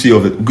it? Gucci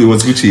or it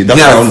was Gucci? That's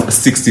around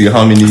 60.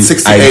 How many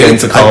 68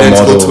 identical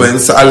models?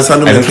 twins. So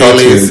Alessandro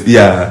Michele's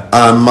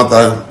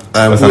mother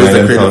who is the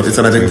identical creator. It's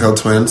an twin. identical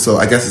twin, so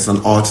I guess it's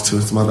an ode to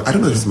his mother. I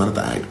don't know if his mother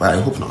died, but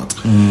I hope not.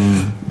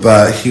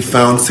 But he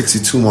found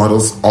 62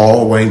 models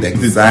all wearing the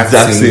exact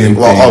same same.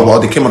 thing. Well,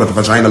 they came out of the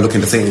vagina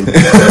looking the same.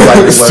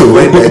 But So-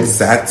 wearing the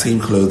exact same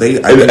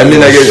clothing. I mean,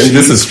 I guess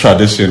this is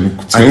tradition.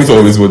 Twins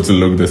always want to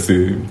look the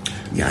same.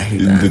 Yeah, I hate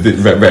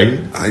that. Right?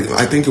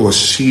 I think it was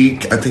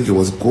chic. I think it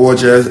was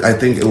gorgeous. I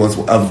think it was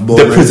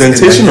The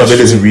presentation of it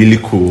is really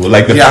cool.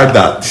 Like the fact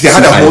that they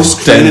had a whole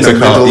screen in the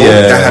middle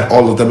yeah. that had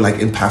all of them like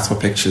in passport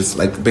pictures,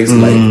 like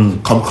basically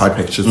like com card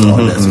pictures and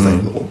all that. So,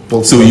 like,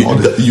 both So of them, you all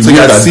that. you so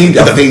know you that see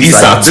their face. these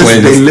Like, are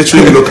twins. they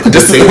literally look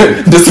the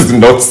same. This is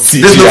not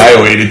CGI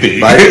or anything.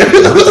 Right?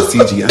 Not the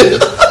CGI.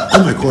 Oh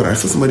my god! I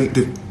saw somebody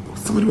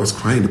was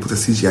crying. They put a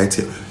CGI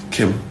tear.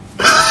 Kim.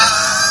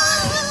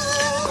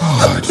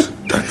 God,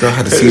 that girl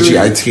had a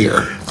CGI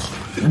tear.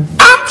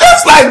 I'm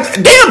just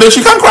like, damn, bitch,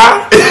 you can't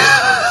cry.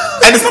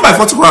 And it's not my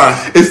fault to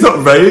cry. It's not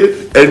right.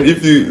 And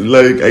if you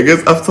like, I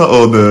guess after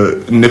all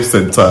the nips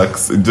and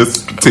tucks, it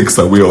just takes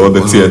away all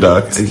the tear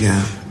ducts.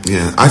 Yeah.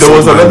 There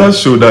was another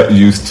show that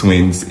used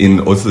twins in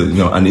also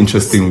an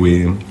interesting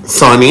way.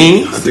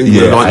 Sonny, I think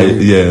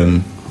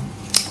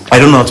I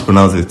don't know how to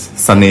pronounce it.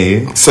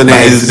 Sane.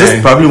 It's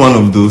just probably one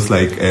of those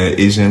like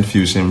Asian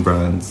fusion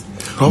brands.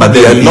 But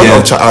there are a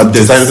lot of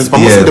designers, but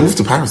most of them moved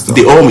to Paris though.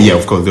 They all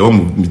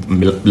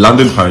moved.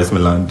 London, Paris,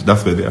 Milan.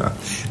 That's where they are.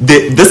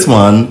 This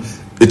one,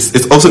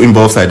 it also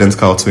involves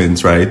identical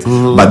twins, right?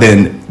 Mm-hmm. But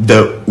then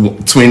the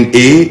twin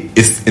A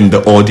is in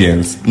the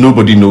audience.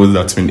 Nobody knows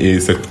that twin A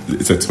is a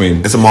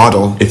twin. It's a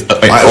model. It's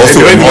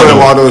also a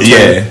model.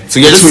 Yeah. So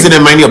you're just sitting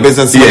and minding your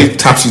business. Somebody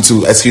taps you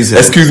to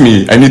excuse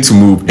me, I need to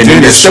move, and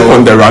then they step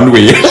on the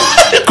runway.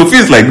 Kofi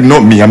is like,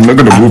 not me. I'm not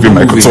going to move in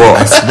my couture.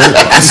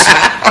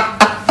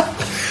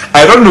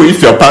 I don't know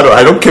if you're part of.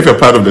 I don't care if you're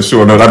part of the show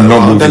or not. I'm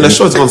not moving. Then the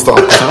show is gonna stop.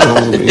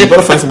 You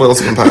better find somebody else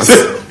who can pass.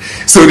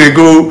 So they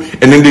go,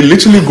 and then they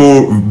literally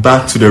go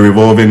back to the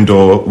revolving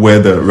door where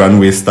the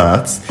runway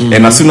starts. Mm-hmm.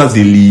 And as soon as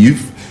they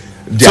leave,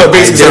 so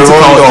basically, the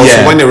revolving door.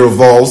 So when it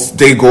revolves,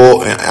 they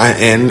go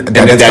in.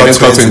 The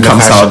identical twin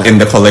comes out in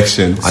the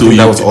collection. I think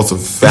that was also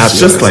fabulous. It's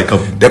just like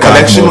the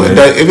collection.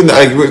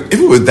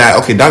 Even with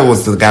that, okay, that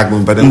was the gag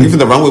one. But then even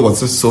the runway was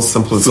just so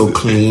simple and so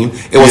clean.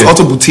 It was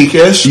also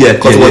boutique-ish. Yeah,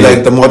 because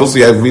like the models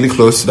were really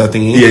close to that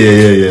thing.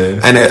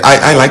 Yeah. And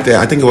I liked it.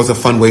 I think it was a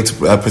fun way to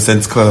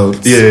present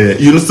clothes. Yeah.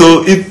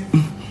 So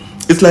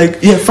it's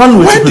like fun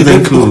way to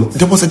present clothes.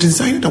 There was a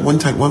designer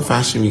that one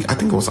fashion week, I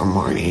think it was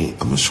Armani,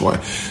 I'm not sure,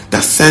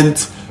 that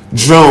sent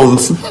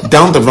drones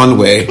down the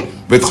runway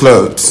with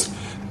clothes.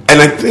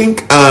 And I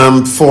think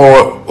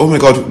for oh my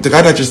god, the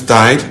guy that just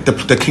died,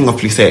 the king of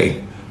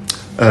Plissé.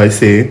 I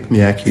see,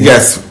 Miyake.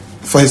 Yes,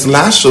 for his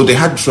last show, they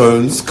had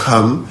drones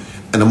come.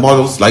 And the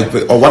models,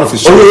 or one of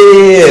his shows,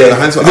 the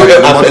hands were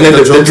up, and then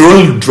the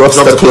drone drops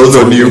the clothes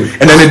on you,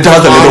 and then it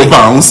does a little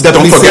bounce.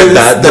 Don't forget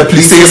that the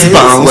Plissé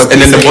bounce, and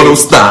then the model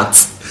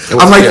starts.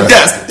 I'm like,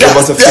 yes, it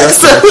was a fair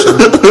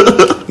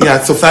selection.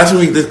 Yeah, so Fashion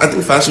Week. I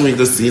think Fashion Week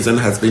this season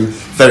has been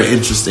very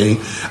interesting.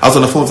 I was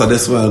on the phone with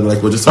this one,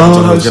 like we're just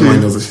talking to her. Gemma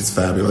knows that she's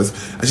fabulous,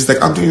 and she's like,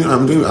 I'm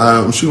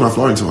shooting my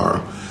Florence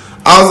tomorrow.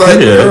 I was like,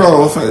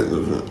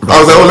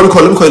 girl, let me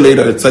call you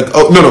later. It's like,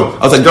 oh, no.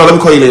 I was like, girl, let me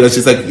call you later.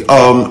 She's like,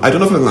 I don't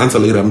know if I can answer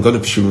later. I'm going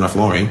to be shooting Ralph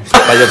Lauren. Like,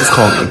 yeah, just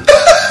call me.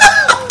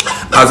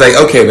 I was like,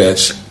 okay,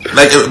 bitch.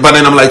 Like, but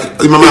then I'm like,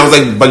 I was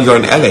like, but you're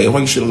in LA.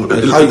 Why you shooting?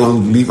 Like, how are you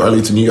going to leave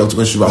early to New York to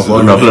go shoot Ralph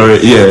Lauren?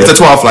 Yeah. It's a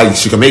 12 flight.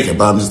 She can make it,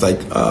 but I'm just like,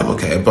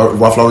 okay. But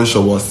Ralph Lauren's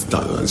show was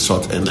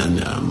shot in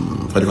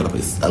what do you call the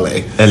place? LA.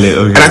 Okay.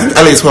 And I think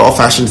LA is where all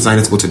fashion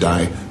designers go to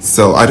die.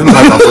 So I don't know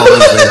how Ralph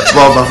Lauren's there.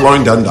 Well, Ralph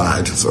Lauren done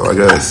died, so I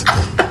guess.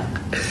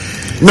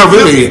 No,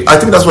 really. I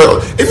think that's where.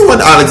 Even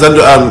when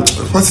Alexander,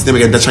 what's his name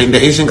again? The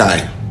Asian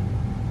guy.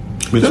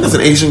 You know, there's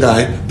an Asian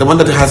guy, the one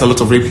that has a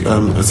lot of rape,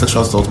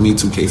 sexual assault, Me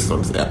Too cases on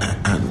his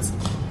hands.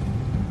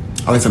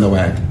 Alexander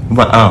Wag.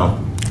 Wow.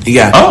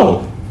 Yeah.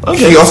 Oh.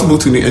 Okay. He also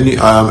moved to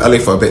LA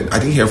for a bit. I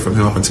didn't hear from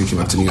him up until he came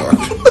back to New York.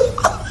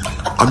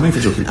 I'm not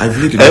even joking. I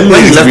really didn't.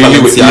 When he left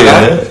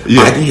Balenciaga,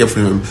 I didn't hear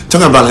from him.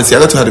 Talking about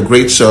Balenciaga, had a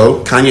great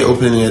show. Kanye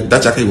opening it.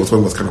 That jacket he was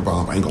wearing was kind of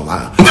bomb. I ain't gonna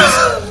lie.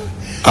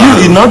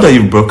 Now that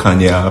you broke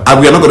Kanye up,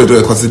 we are not going to do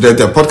it because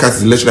the podcast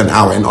is literally an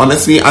hour. And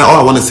honestly, all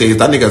I want to say is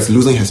that nigga is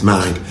losing his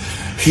mind.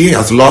 He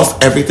has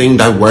lost everything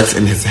that works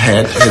in his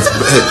head.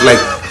 Like,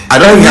 I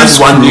don't think he has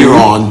one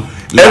neuron.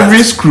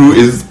 Every screw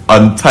is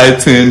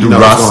untightened,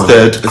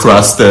 rusted,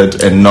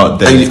 crusted, and not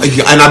there.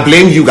 And I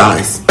blame you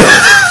guys.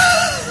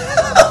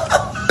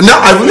 No,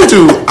 I really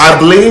do. I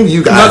blame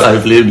you guys. I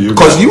blame you.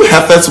 Because you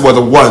heifers were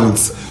the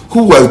ones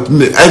who were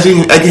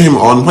egging him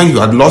on when he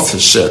had lost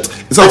his shit.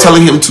 It's not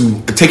telling him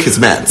to take his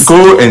meds.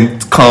 Go and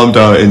calm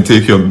down and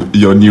take your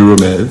neuro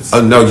meds.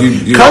 No,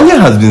 Kanye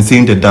has been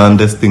saying the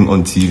damnedest thing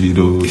on TV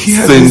though. He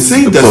has been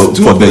saying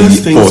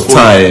for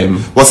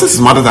time. Well, since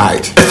his mother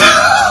died.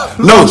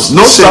 No,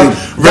 shame.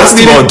 Rest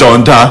more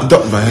Donda.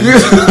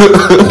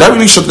 That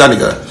really shook that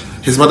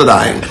nigga. His mother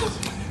died.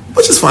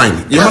 Which is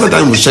fine. Your mother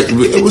dying will shake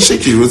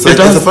you. It's like,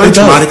 it's a very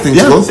traumatic thing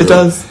to go through. It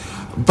does.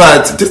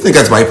 But this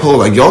nigga's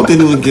bipolar. Y'all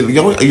didn't even give.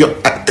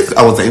 if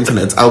I was the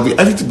internet,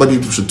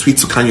 everybody should tweet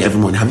to Kanye every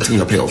morning. Have you taken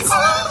your pills?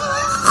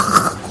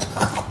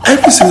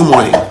 Every single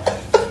morning.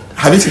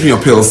 Have you taken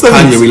your pills?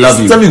 Kanye, we love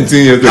you.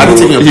 17 years ago,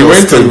 he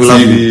went on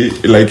TV,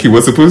 like he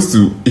was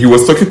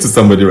talking to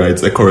somebody,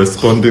 right? A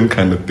corresponding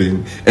kind of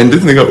thing. And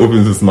this nigga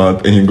opens his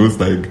mouth and he goes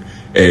like,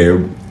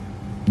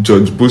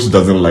 George Bush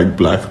doesn't like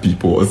black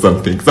people or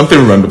something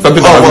random.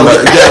 Something that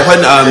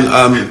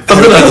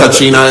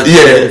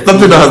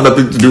has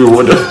nothing to do with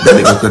what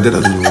that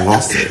doesn't even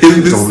lost it.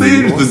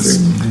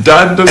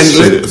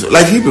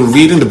 Like he's been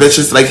reading the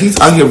bitches. Like he's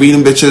out here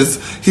reading bitches.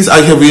 He's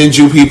out here reading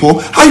Jew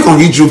people. How you gonna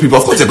read Jew people?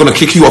 Of course they're gonna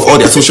kick you off all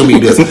their social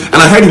medias. And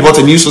I heard he bought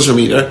a new social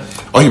media,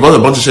 or he bought a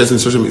bunch of shares in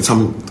social media,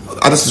 some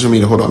other social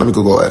media. Hold on, let me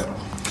Google it.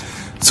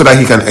 So that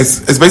he can,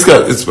 it's basically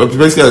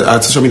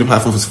a social media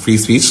platform for free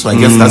speech. So I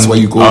guess that's where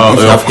you go if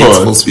you have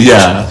hateful speech.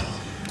 Yeah.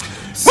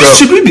 So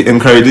should we be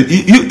encouraged?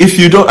 If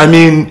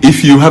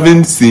you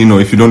haven't seen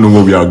or if you don't know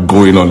what we are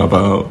going on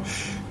about,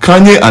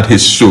 Kanye at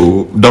his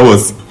show,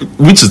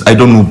 I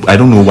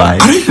don't know why.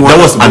 That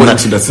was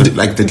into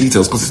the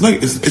details, because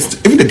it's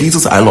even the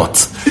details are a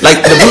lot.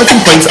 Like the bulletin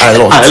points are a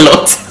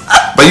lot.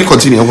 But you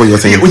continue what you're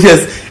saying.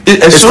 Yes,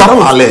 it's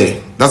called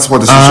Parlay. That's what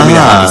the social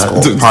media app is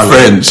called.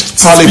 French.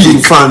 Parley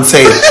being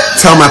français.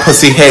 Tell my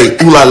pussy, hey,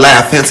 ooh la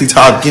la, fancy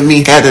talk, give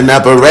me head in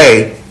that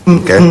beret.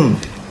 Okay.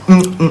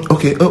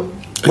 Okay. Oh,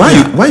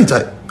 why you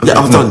type? Yeah,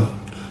 I'm done.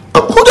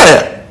 Who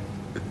that?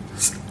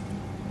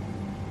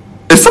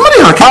 Is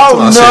somebody on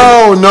camera?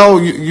 Oh no!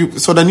 You.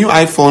 So the new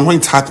iPhone, when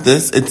you tap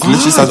this, it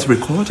literally starts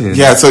recording.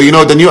 Yeah. So you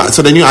know the new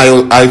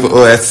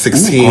iOS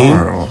 16.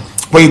 Ooh,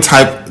 when you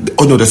type,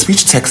 the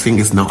speech texting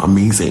is now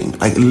amazing.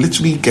 Like, it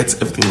literally gets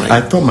everything right.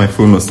 I thought my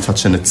phone was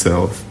touching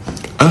itself.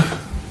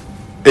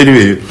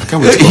 Anyway, I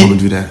can't wait to go home and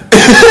do that.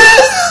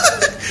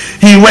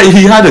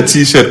 He had a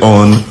T-shirt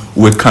on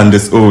with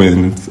Candace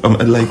Owens. I'm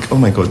like, oh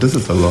my god, this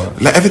is a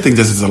lot. Like everything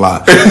just is a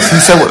lot. He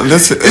said,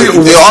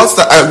 it all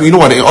started. You know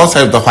what? It all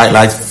started with the White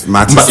Lives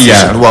Matter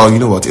T-shirt. Well, you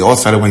know what? It all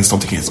started when he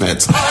stopped taking his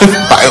meds.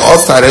 But it all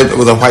started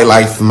with a White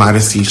Lives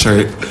Matter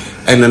T-shirt,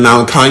 and then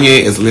now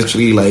Kanye is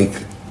literally like.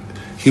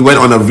 He went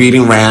on a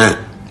reading rant,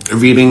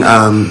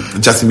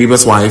 Justin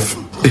Bieber's wife,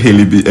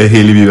 Hailey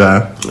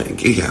Bieber.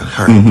 Like, yeah,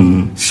 her.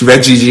 Mm-hmm. She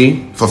read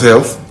Gigi for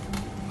filth.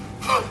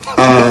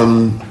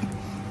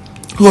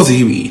 Who else did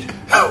he read?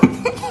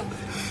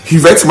 He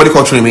read somebody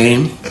called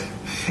Tremaine.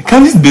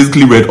 Kanye's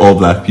basically read all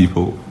black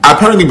people.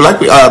 Apparently,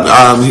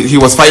 he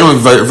was fighting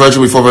with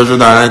Virgil before Virgil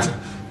died.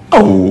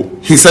 Oh,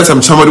 he said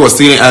somebody was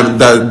stealing.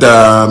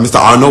 The Mr.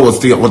 Arnold was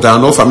stealing. The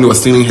Arnold family was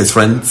stealing his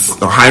friends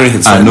or hiring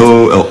his friends.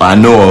 I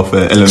know of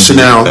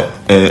Chanel.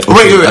 Wait.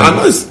 I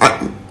know it's. I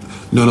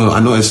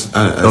know it's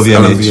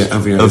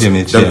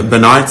LVMH. The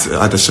Bernard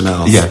at the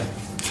Chanel.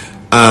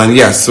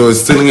 Yeah. So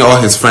it's stealing all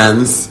his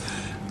friends.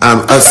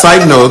 A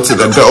side note: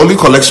 the only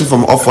collection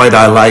from Off-White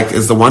I like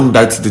is the one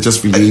that they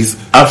just released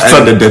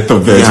after the death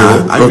of Virgil.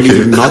 Yeah, I really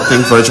did not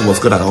think Virgil was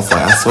good at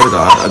Off-White. I swear to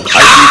God, I really thought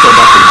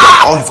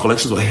that all his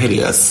collections were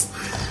hideous.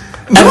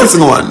 Every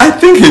single one. I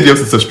think hideous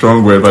is a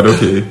strong word, but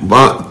okay.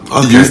 But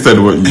you said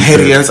what you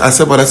hideous. I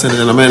said what I said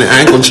in a minute.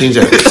 I ain't gonna change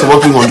it. So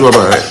what we gonna do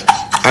about it?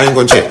 I ain't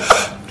gonna change.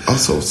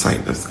 Also,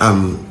 side note.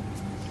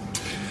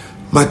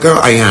 My girl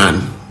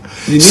Ayan.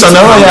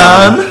 Chanel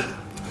Ayan.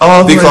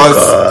 Oh, because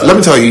let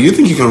me tell you, you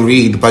think you can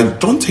read,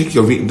 but don't take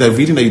the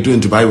reading that you do in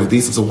Dubai with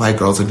these little white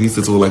girls and these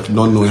little like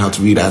not knowing how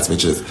to read ass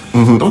bitches.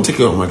 Mm-hmm. Don't take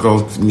it on my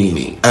girl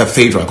Nini,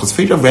 Phaedra, because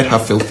Phaedra read her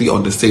filthy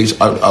on the stage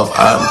of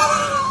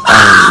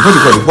what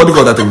do you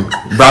call that thing?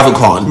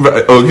 BravoCon.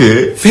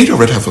 Okay. Phaedra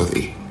read her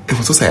filthy. It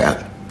was so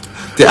sad.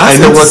 I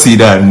need to see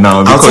that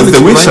now because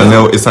the way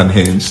Chanel is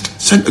unhinged.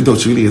 No,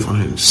 she really is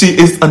unhinged. She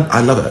is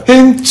I love it.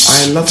 Hinged.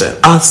 I love it.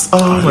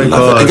 Oh my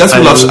god. And guess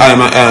who loves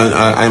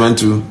Iman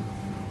too?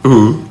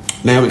 Who?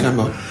 Naomi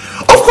Campbell.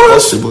 Of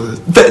course.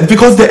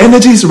 Because the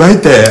energy is right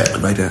there.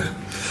 Right there.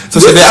 So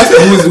they asked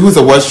me who's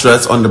the worst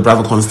dressed on the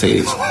BravoCon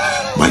stage.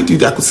 Mind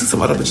you, I could see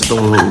some other bitches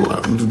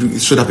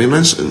that should have been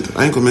mentioned.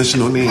 I ain't gonna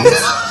mention no names.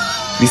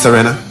 Lisa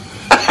Rinna.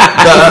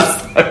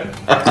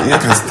 I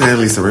can't stand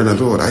Lisa Rinna,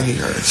 dude. I hate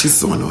her. She's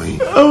so annoying.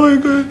 Oh my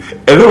god.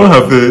 I don't know what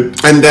happened.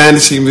 And then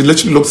she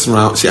literally looks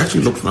around. She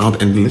actually looked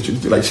around and literally,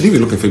 like, she didn't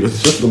even look at Phaedra.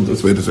 She just looked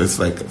this way. It's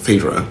like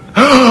Phaedra.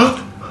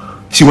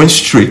 She went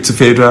straight to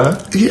Phaedra?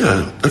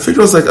 Yeah. And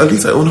Phaedra was like, at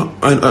least I own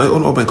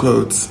all my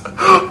clothes.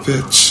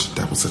 Bitch,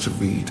 that was such a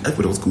read.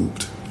 Everybody was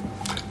gooped.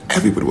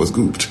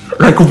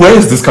 Like, where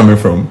is this coming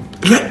from?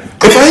 Like,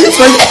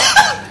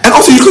 and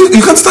also,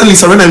 you can't stand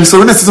Lisa Rinna. Lisa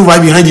Rinna sitting right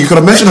behind you. You could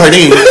have mentioned her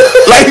name.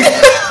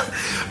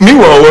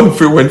 Meanwhile,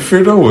 when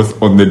Phaedra was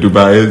on the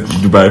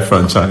Dubai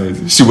franchise,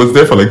 she was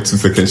there for like 2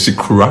 seconds. She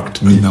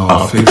cracked me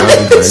up. Phaedra,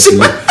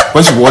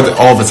 when she wore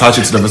all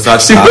Versace to the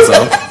Versace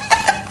plaza.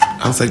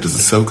 I was like, this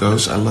is so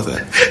gauche. I love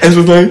it. And she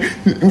was like,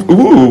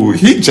 ooh,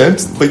 he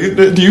gents. Like,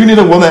 do you need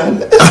a woman?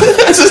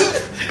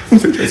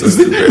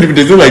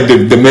 They do like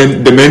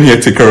the men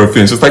here take care of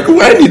things. She's like,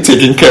 why are you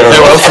taking care of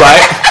us,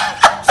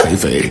 right?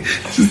 Ivy.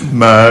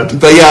 Mad.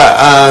 But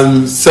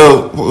yeah,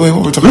 so wait,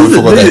 what were we talking about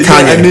before that?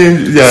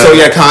 Kanye. So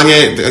yeah,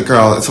 Kanye, the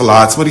girl, it's a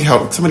lot. Somebody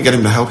get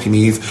him the help he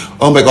needs.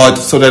 Oh my God.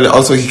 So then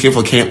also he came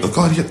for camp. Oh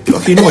God,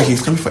 okay, you know what?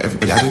 He's coming for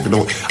everybody. I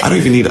don't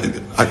even need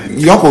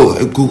y'all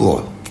go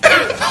Google.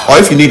 Or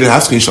if you need it, I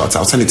have screenshots.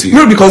 I'll send it to you.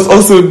 No, because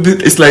also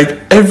it's like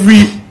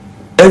every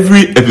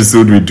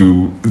episode we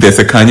do, there's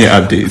a Kanye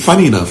update.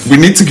 Funny enough, we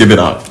need to give it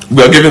up.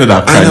 We are giving it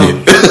up,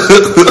 Kanye.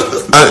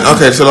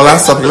 Okay, so the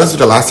last topic. Let's do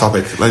the last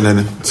topic.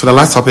 So the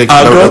last topic.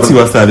 Our girl to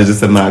us is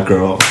just a mad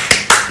girl.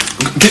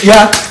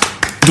 Yeah.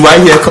 Do I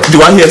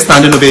hear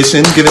standing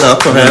ovation? Give it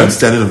up for her.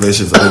 Standing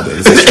ovations all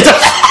day.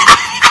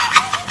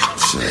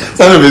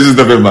 Standing ovations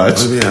not very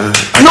much. Yeah.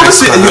 No,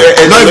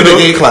 not even a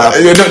gay clap.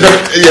 Yeah,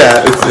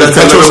 the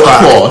hetero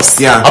clap. Applause.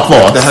 Yeah,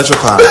 applause. The hetero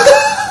clap.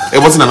 It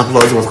wasn't an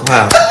applause. It was a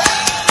clap.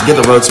 Get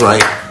the words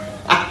right.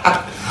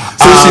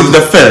 So she's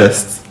the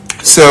first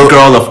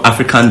girl of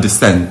African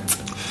descent.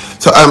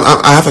 So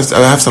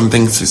I have some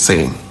things to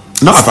say.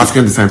 Not of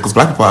African descent, because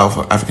black people are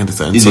of African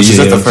descent. So she's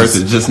just the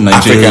first, just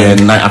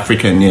Nigerian,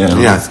 African,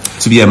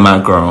 to be a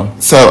mad girl.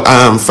 So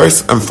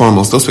first and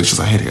foremost, those pictures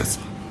are hideous.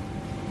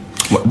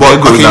 What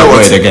goes that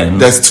word again?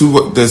 There's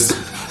two. There's.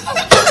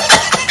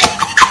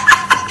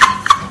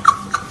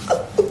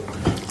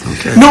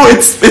 Okay. No,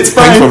 it's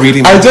fine. For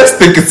reading. I just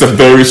think it's a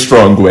very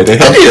strong word.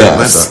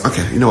 Yes.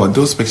 Okay, you know what?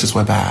 Those pictures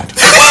were bad.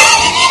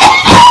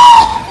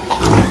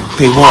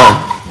 They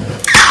were.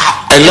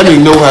 And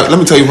let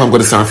me tell you who I'm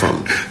going to start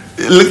from.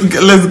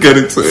 Let's get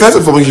into it. First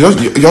and foremost,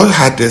 y'all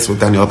had this with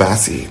Daniel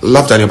Bassi.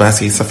 Love Daniel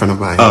Bassi. He's a friend of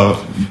mine.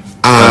 Oh,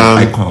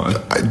 icon.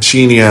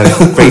 Genius,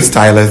 great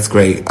stylist,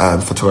 great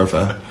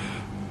photographer.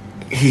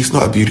 He's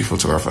not a beauty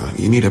photographer.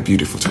 You need a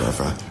beauty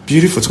photographer.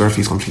 Beauty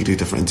photography is completely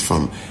different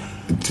from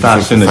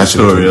fashion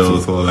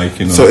editorials or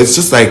So it's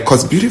just like,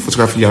 because beauty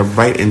photography, you're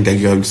right in there.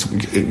 You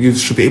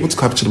should be able to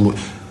capture the mood.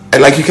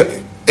 And like you can,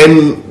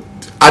 in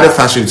other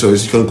fashion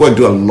shows, you can go and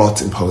do a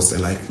lot in post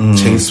and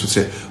change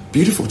shit.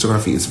 Beauty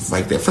photography is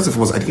right there. First and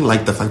foremost, I didn't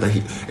like the fact that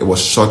it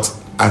was shot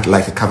at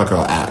like a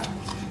CoverGirl ad.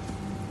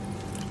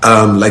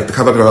 Like the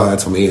CoverGirl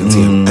ads from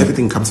A&TM.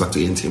 Everything comes back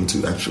to A&TM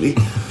too, actually.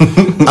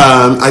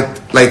 I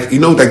like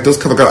those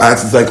CoverGirl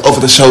ads. It's like over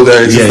the shoulder.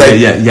 It's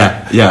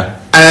yeah.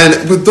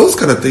 And with those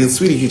kind of things,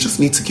 really, you just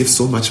need to give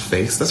so much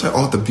face. That's why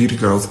all the beauty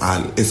girls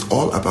are. It's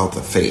all about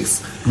the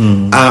face.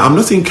 I'm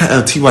not saying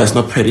T.Y. is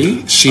not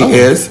pretty. She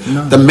is.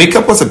 No. The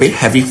makeup was a bit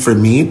heavy for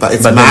me, but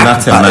it's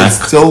MAC.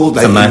 It's still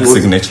like it's a MAC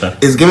signature.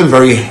 It's given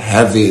very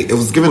heavy. It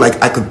was given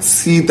like I could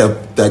see the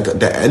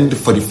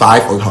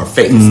N45 on her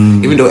face,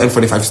 even though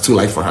N45 is too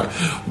light for her.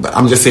 But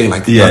I'm just saying,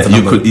 like, that's a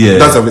number.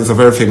 It's a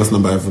very famous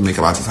number of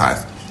makeup artist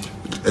has.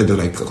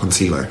 Like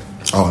concealer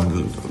or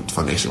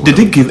foundation. Did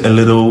it give a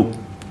little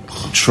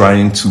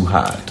trying too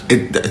hard?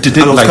 Did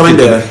it like coming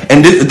there?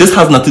 And this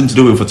has nothing to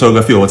do with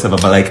photography or whatever,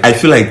 but like I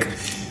feel like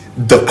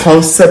the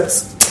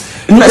concept,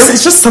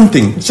 it's just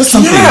something. It's just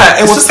something. Yeah,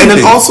 it was. Just and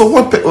something. then also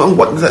what the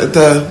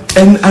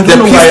and I don't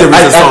know why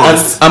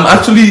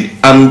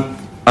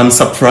I'm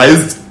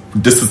surprised.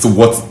 This is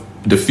what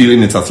the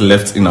feeling it has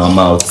left in our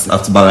mouths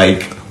after, but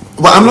like.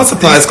 Well, I'm not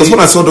surprised because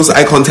when I saw those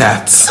eye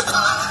contacts.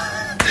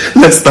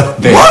 Let's start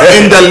there. What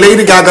in the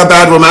Lady Gaga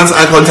Bad Romance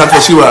eye contact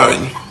was she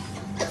wearing?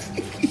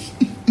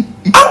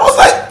 I was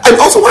like, and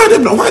also why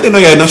didn't know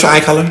your natural eye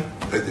color?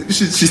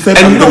 She said,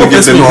 and I'm you know what give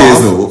pissed them me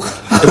hazel.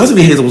 It wasn't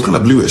even hazel. It was kind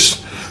of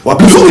bluish. What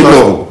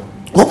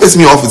pissed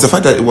me off is the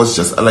fact that it was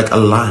just like a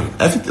line.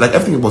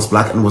 Everything was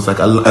black and was like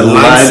a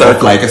line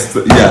circle. I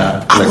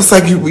was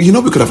like, we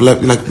could have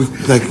left.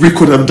 We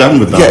could have done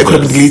with that. Yeah, it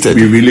could have been deleted.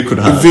 We really could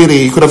have.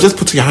 Really, you could have just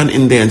put your hand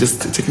in there and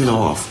just taken it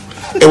off.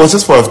 It was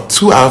just for a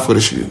 2-hour photo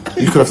shoot.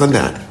 You could have done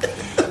that.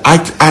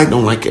 I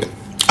don't like it.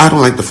 I don't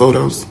like the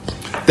photos.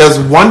 There's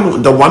the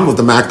one with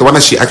the Mac, the one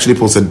that she actually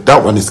posted.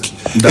 That one is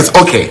it's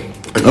okay.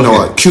 You know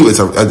what? Cute is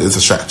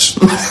a stretch.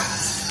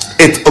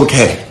 It's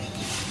okay.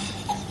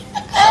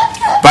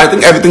 But I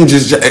think everything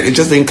just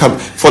didn't come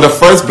for the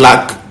first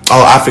black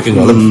or African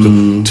girl.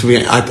 To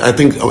me, I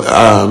think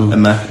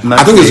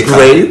it's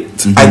great.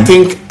 Mm-hmm.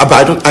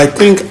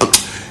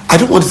 I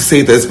don't want to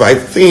say this, but I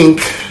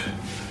think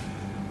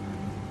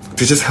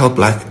they just held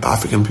black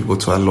African people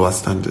to a lower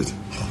standard.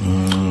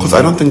 Because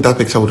I don't think that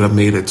picture would have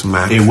made it to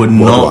MAC. It would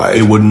not.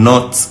 It would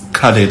not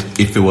cut it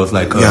if it was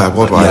like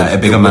a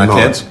bigger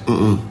market.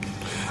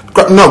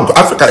 No,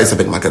 Africa is a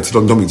big market.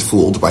 So don't be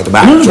fooled by the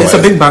back. No, it's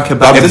a big market,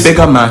 but a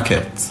bigger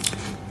market.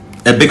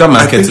 A bigger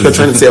market. I think you're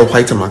trying to say a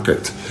whiter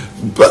market,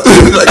 but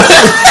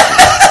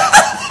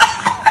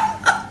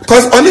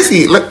because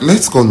honestly,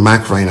 let's go on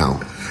MAC right now.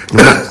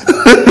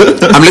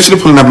 I'm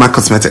literally pulling up MAC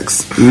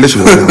Cosmetics.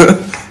 Literally,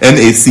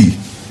 NAC.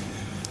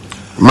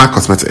 MAC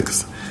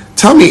Cosmetics.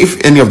 Tell me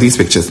if any of these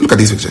pictures. Look at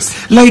these pictures.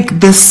 Like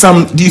there's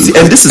some. Do you see?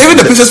 And this is even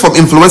the pictures from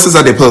influencers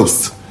that they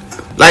post.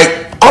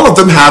 Like all of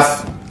them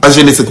have a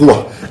je ne sais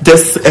quoi.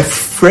 There's a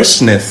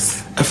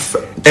freshness.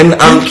 And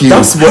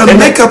that's what her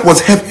makeup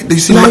was heavy. Do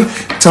you see? Like,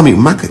 tell me,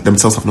 MAC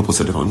themselves have not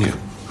posted it on here.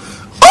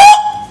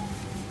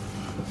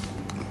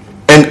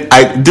 And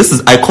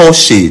I call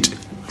shade.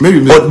 Maybe.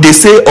 But they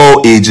say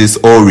all ages,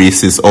 all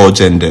races, all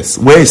genders.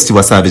 Where is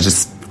Tiwa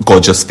Savage's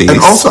gorgeous face? And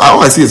also,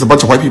 all I see is a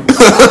bunch of white people.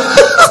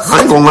 I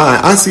ain't gonna lie.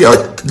 I see a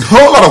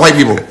whole lot of white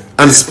people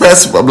and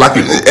sparse black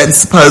people and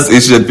sparse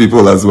Asian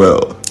people as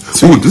well.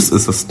 Oh, this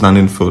is a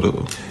stunning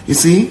photo. You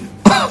see,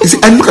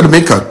 and look at the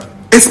makeup.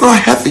 It's not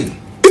heavy.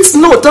 It's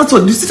not. That's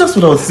what I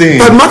was saying.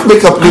 But MAC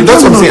makeup.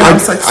 That's what I'm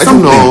saying. I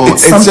don't know.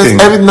 It's something.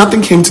 Just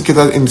nothing came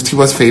together in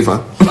Tiwa's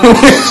favor.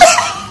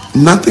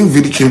 Nothing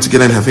really came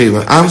together in her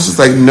favor. I was just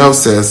like, no,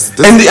 sis.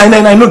 And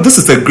I know this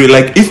is a great,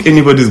 like, if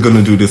anybody's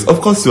gonna do this, of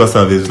course Tiwa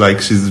Savage,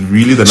 like, she's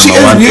really the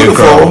number one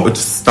girl.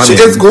 She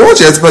is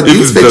gorgeous, but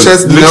these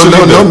pictures,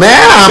 no,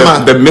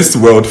 ma'am. The Miss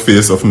World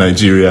face of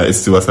Nigeria is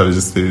Tiwa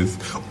Savage's face.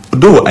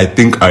 Though I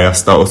think Arya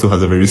Star also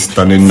has a very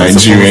stunning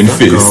Nigerian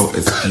face. Girl,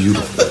 it's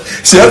beautiful.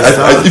 If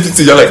you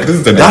see, you're like, this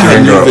is the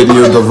Nigerian girl.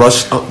 Video, the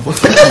Rush. What's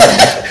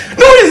that?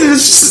 No,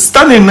 it's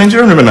stunning.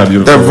 Nigerian women are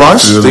beautiful. The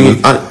Rush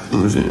thing.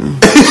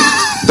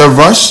 The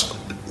Rush.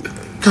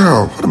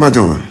 Girl, what am I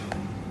doing?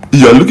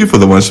 You're looking for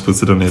the one she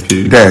posted on her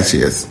page. There she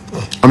is.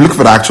 I'm looking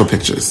for the actual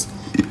pictures.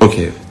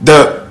 Okay.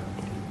 No,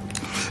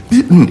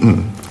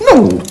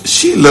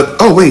 she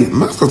looked. Oh wait,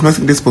 my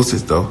cosmetic this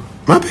posted though.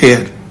 My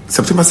head,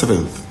 September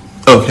 7th.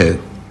 Okay.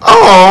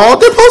 Oh,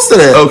 they posted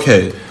it.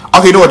 Okay.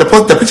 Okay, you know what? The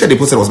picture they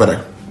posted was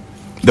better.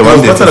 The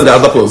one better than the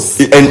other post.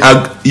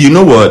 And you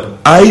know what?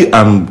 I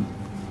am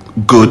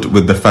good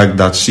with the fact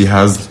that she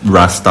has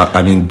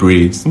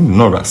braids.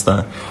 Not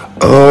Rasta.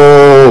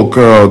 Oh,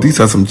 girl,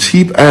 these are some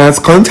cheap ass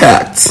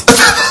contacts.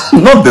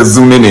 Not the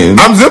zooming in.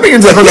 I'm zooming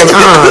into the contacts.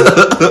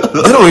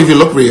 They don't even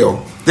look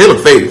real. They look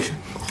fake.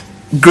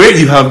 Great,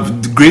 you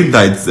have great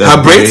dyes.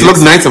 Her braids look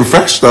nice and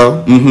fresh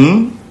though.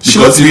 Mm-hmm. She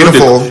looks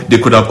beautiful. They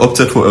could have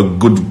opted for a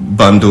good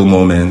bundle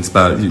moment,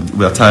 but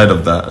we're tired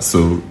of that.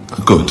 So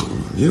good.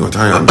 You are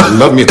tired. I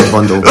love me a good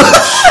bundle. You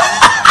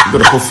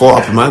gotta put 4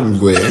 up in my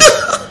way.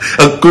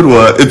 A good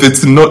one. If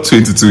it's not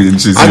 22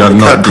 inches, you are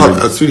not doing.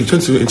 Sweetie,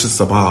 22 inches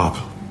is a bob.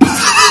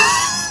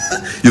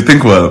 You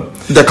think well?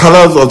 The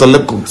colors of the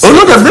lip gloss. Oh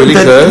no, that's really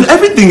good.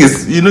 Everything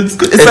is, it's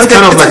good. It's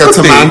kind of like a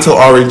tomato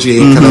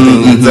orangey kind of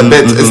thing. It's a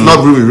bit. It's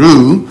not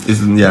roo,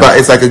 but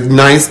it's like a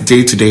nice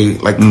day to day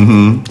like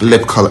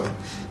lip color.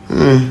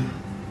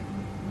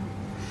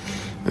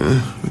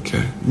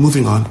 Okay,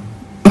 moving on.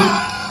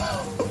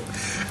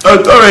 All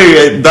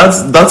right,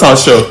 that's our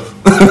show.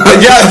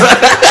 Yes,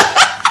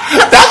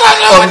 that's our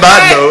show. On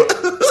that note,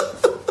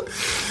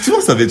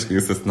 Tiwa Savage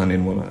is a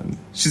stunning woman.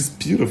 She's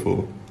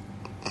beautiful.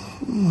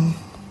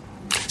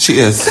 She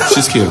is.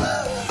 She's cute.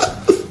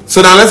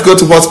 So now let's go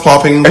to what's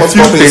popping. What's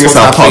popping is what's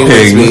happening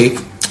this week.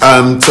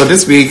 So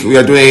this week we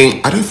are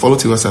doing. I don't follow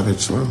Tiwa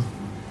Savage. Well,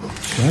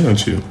 why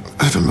don't you?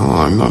 I don't know.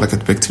 I'm not like a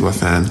big Tiwa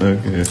fan.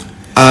 Okay.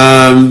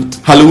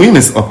 Halloween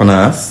is up on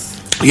us.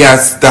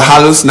 Yes, the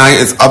Hallows night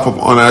is up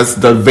on us.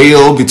 The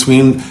veil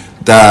between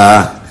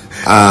the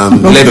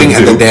living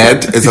and the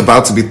dead is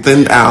about to be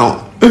thinned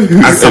out.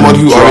 As someone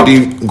who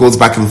already goes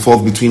back and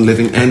forth between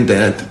living and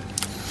dead,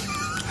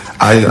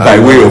 by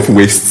way of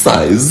waist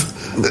size.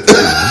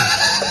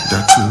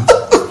 That too.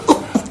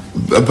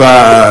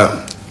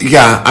 But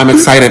yeah, I'm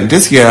excited.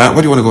 This year,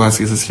 what do you want to go as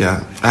this year?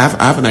 I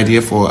have an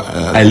idea for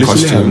I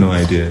literally have no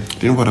idea.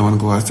 Do you know what I want to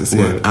go as this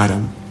year?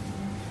 Adam.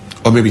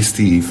 Or maybe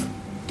Steve.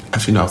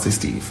 Actually, no, I'll say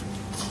Steve.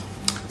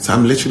 So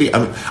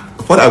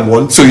what I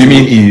want. So you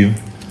mean Eve?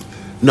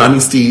 No, I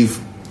mean Steve.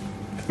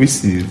 We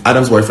Steve.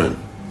 Adam's boyfriend.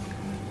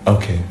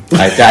 Okay.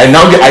 I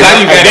now get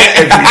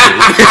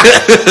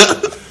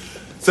everything.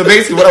 So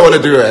basically, what I want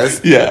to do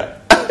is,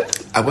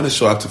 I want to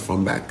show up to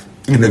front back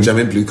in the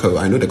German blue coat.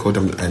 I know the coat,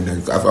 and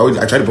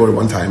I tried to borrow it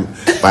one time,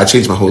 but I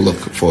changed my whole look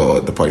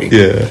for the party.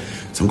 Yeah.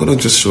 So I'm gonna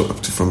just show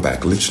up to front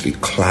back, literally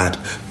clad.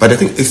 But I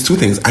think it's 2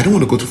 things. I don't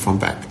want to go to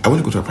front back. I want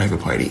to go to a private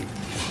party.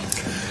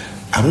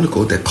 I want to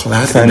go there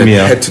clad in the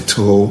head to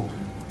toe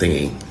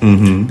thingy,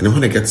 and then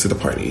when I get to the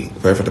party,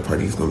 wherever the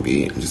party is gonna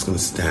be, I'm just gonna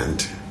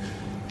stand,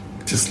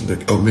 just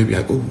look. Oh, maybe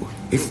if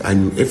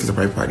it's a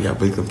private party, I'm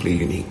gonna play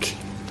Unique.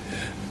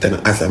 Then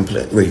as I'm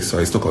playing, it's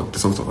not called, the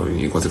song's not called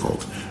Unique, what's it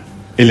called?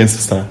 Alien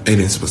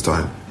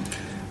Superstar.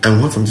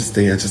 And once I'm just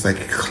there, just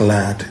like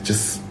clad, I'm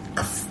just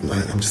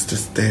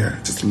there,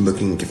 just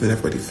looking, giving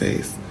everybody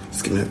face.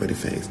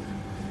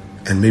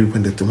 And maybe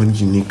when the one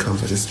Unique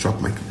comes, I just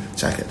drop my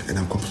jacket and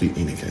I'm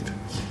completely naked.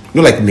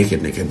 Not like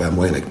naked, but I'm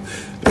wearing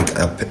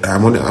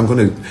I'm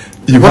gonna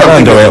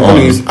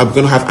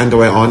have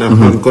underwear on.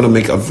 I'm gonna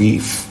make a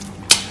wreath.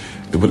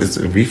 What is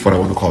a wreath? What I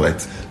want to call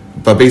it?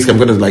 But basically, I'm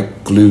gonna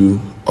like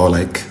glue or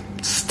like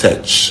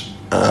stitch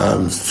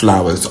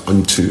flowers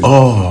onto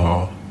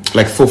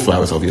like full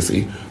flowers,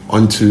 obviously,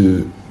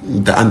 onto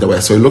the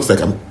underwear, so it looks like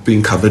I'm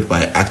being covered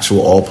by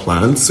actual all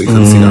plants, so you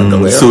can see the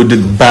underwear. So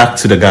back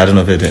to the Garden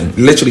of Eden.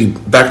 Literally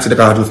back to the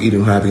Garden of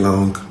Eden where I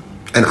belong.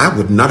 And I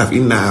would not have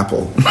eaten that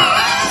apple.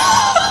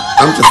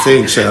 I'm just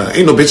saying,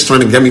 ain't no bitch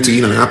trying to get me to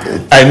eat an apple.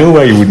 I know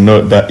why you would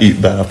not eat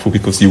that apple,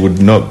 because you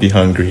would not be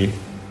hungry.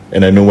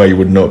 And I know why you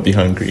would not be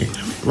hungry.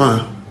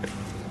 Why?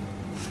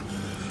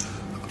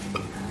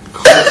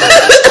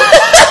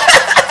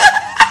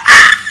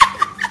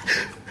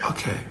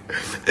 Okay.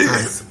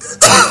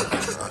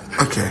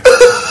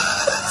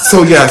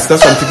 So yes,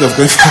 that's what I'm thinking of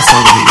going for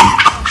Halloween.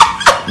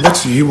 What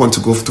do you want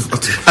to go for?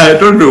 I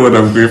don't know what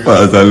I'm going for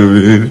as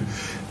Halloween.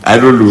 I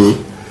don't know.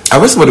 I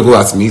wish somebody would go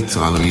ask me to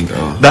Halloween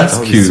though. That's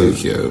that cute. So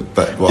cute.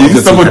 But well,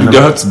 if somebody they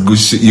have to go,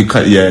 you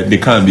can't. Yeah, they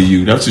can't be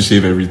you. They have to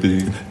shave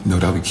everything. No,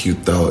 that'd be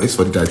cute though. It's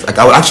what it does. Like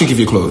I would actually give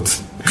you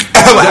clothes.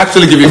 I would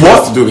actually give you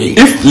clothes to do it.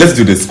 Let's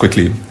do this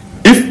quickly.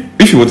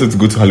 If you wanted to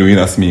go to Halloween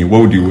as me,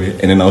 what would you wear?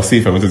 And then I'll see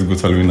if I wanted to go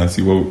to Halloween as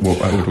you,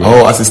 what I would wear.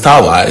 Oh, as a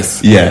style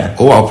wise, yeah.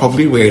 Oh, I'll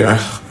probably wear.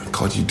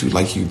 God, you do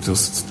like you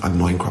those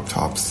annoying crop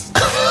tops.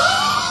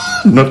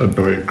 Not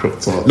annoying crop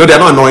tops. No, they're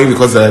not annoying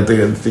because they're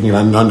thinking they're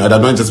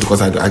annoying just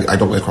because I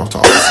don't wear crop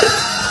tops.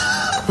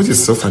 Which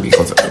is so funny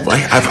because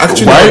I've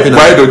actually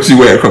why don't you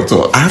wear a crop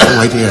top? I have no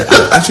idea.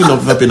 I've actually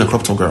never been a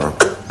crop top girl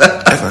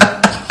ever.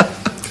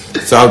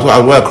 So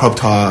I'll wear a crop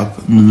top,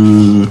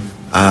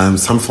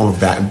 some form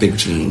of big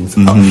jeans.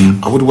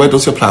 I would wear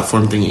those your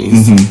platform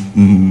thingies.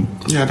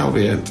 Yeah, that'll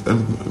be it.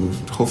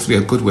 Hopefully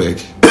a good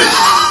wig.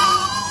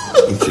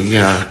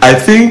 Yeah, I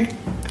think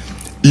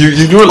you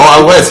know. Oh,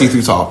 I'll wear a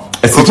see-through top.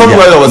 I'll probably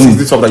wear a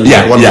see-through top that you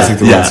want to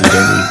see-through ones.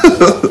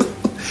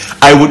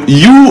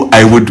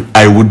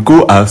 I would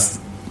go as.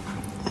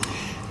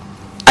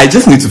 I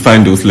just need to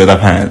find those leather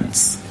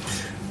pants.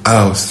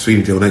 Oh,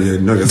 sweetie, they're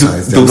not your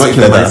size. They're Those not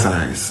even my leather.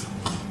 size.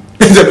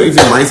 They're not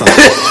even my size.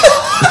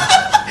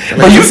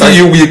 But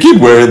you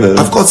keep wearing them.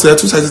 Of course, they're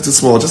 2 sizes too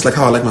small, just like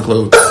how I like my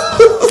clothes.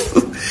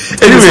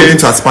 Anyway, something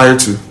to aspire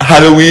to.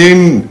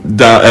 Halloween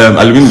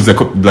is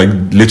like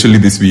literally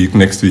this week,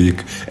 next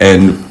week,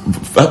 and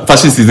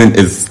fashion season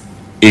is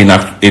in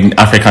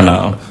Africa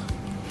now.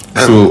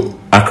 So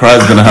Accra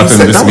is gonna happen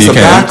this weekend.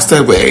 That was a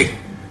backstay way.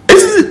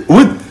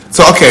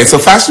 So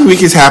Fashion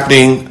Week is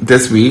happening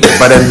this week,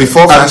 but then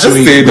before Fashion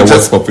Week,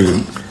 what's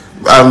popping.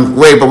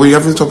 Wait, but we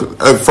haven't talked.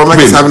 From like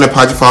us having a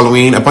party for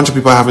Halloween, a bunch of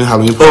people are having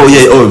Halloween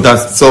parties.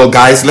 That's so.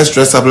 Guys, let's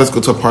dress up. Let's go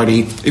to a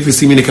party. If you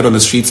see me naked on the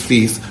streets,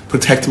 please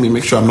protect me.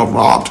 Make sure I'm not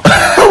robbed.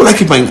 How would I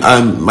keep my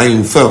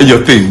film?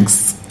 Your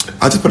things.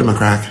 I'll just put it in my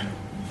crack.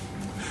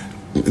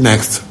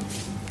 Next.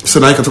 So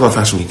now you can talk about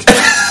Fashion Week.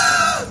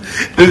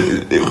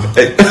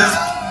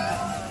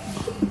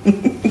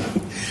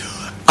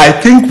 I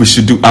think we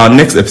should do our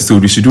next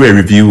episode. We should do a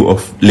review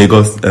of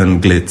Lagos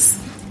and Glitz.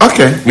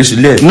 Okay. We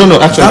should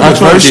actually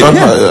very short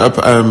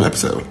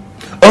episode.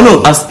 Oh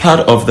no, as part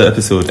of the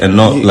episode and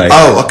not like.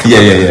 Oh,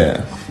 okay.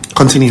 Yeah.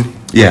 Continue.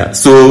 Yeah.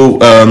 So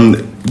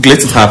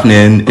Glitz is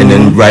happening, and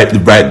then right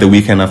the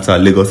weekend after,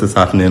 Lagos is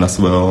happening as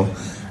well.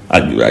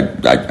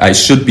 I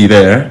should be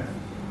there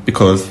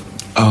because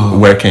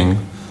working.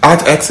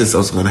 Art X is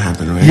also going to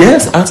happen, right?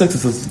 Yes, Art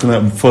X is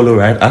going to follow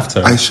right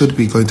after. I should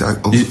be going to.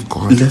 Oh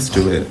God. Let's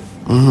do it.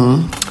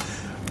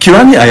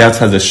 Kirani Ayat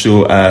has a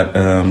show at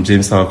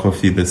Jamestown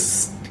Coffee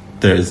this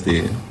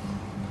Thursday.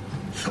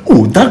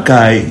 Oh, that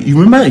guy! You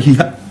remember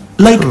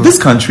this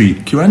country,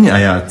 Kirani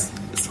Ayat.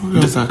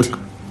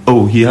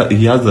 He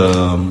has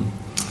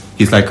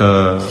he's like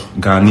a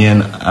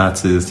Ghanaian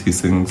artist. He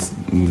sings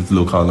in his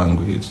local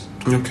language.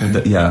 Okay.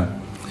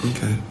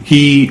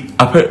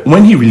 Okay.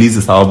 When he released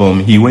this album,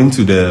 he went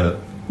to the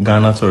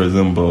Ghana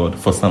Tourism Board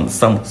for some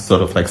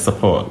sort of like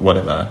support,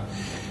 whatever,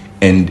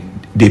 and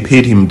they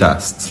paid him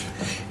dust.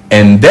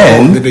 And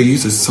then they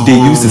used the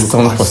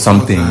song. For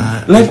something.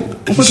 Like,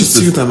 what should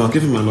sue them? I'll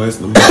give him my lawyer's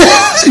number.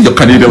 Your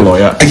Canadian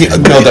lawyer?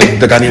 No,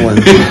 the Ghanaian one.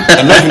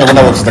 I'm not even the one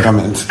that works with the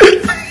government.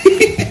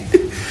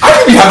 I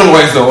think we have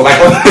lawyers though.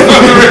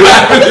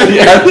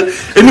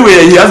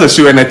 Anyway, he has a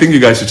show, and I think you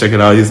guys should check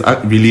it out. He's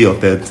really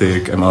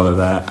authentic and all of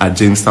that at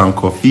Jamestown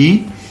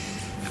Coffee.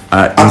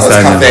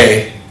 Inside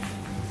cafe.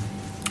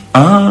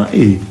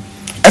 Hey.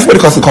 Everybody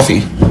calls it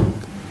coffee.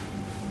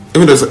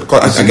 Even though I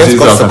guess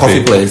it's a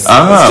coffee place.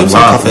 Wow.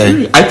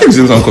 Cafe. I think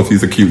Jamestown Coffee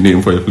is a cute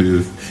name for a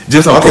place.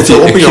 Jamestown Coffee.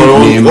 So open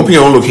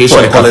your own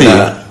location. Call it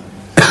that.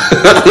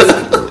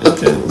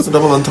 Okay, it's a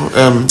double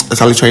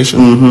alliteration.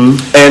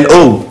 And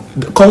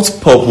Cult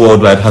Pop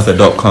Worldwide has a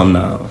 .com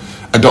now.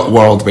 A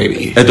 .world,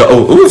 baby.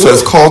 So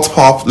it's Cult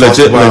Pop.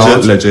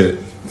 Legit.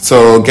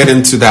 So get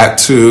into that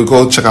too.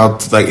 Go check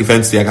out like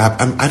events. I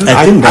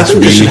think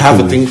they should have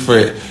a thing for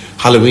it.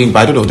 Halloween, but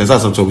I don't know. There's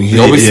also something. He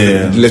always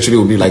literally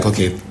will be like,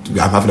 okay,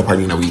 I'm having a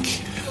party in a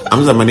week.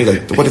 I'm just like, my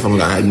nigga, what if I'm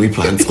like, I make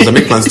plans? Because I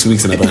make plans 2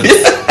 weeks in advance.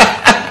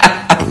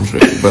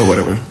 But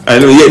whatever. I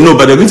know,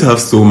 but they're going to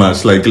have so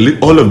much. Like,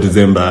 all of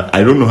December,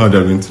 I don't know how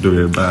they're going to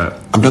do it, but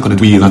I'm not going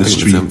to do nothing in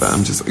December.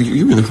 I'm just,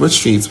 you in the which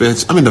streets,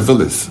 bitch? I'm in the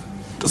villas.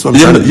 That's what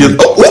I'm trying to do.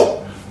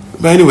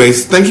 But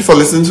anyways, thank you for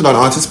listening to our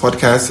artist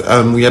podcast.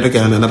 We had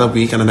again another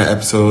week and another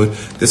episode.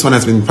 This one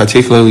has been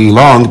particularly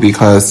long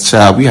because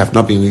we have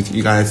not been with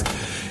you guys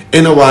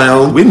in a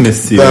while. We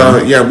miss you.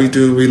 Yeah, we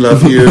do. We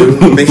love you.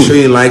 Make sure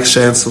you like,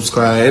 share, and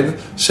subscribe.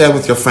 Share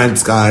with your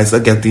friends, guys.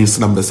 Let's get these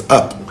numbers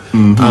up.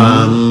 And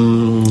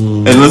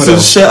also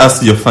share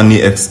us your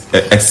funny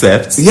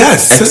excerpts.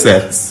 Yes.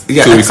 Excerpts.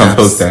 Yeah, so we can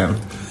post them.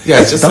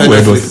 Yeah, it's just that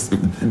word was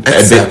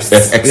excerpts.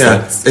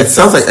 Yeah. It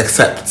sounds like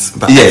accepts.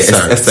 But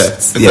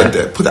excerpts. Yeah.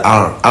 Put the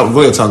R.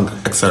 Roll your tongue.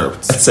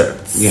 Excerpts.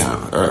 Excerpts.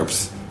 Yeah.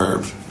 Herbs.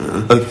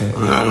 Okay.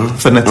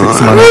 Phonetics.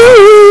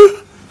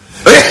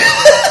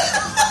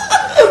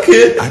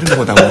 I don't know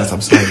what that was.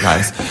 I'm sorry,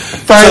 guys.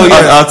 Find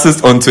an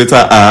artist on Twitter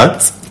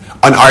at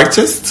an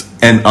artist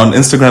and on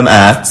Instagram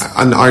at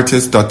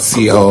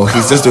anartist.co.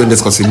 He's just doing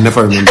this because he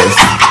never remembers.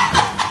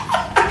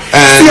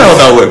 See how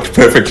that worked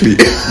perfectly.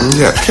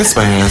 Yeah, kiss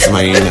my ass,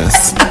 my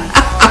anus.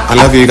 I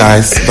love you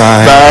guys.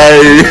 Bye.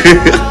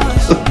 Bye.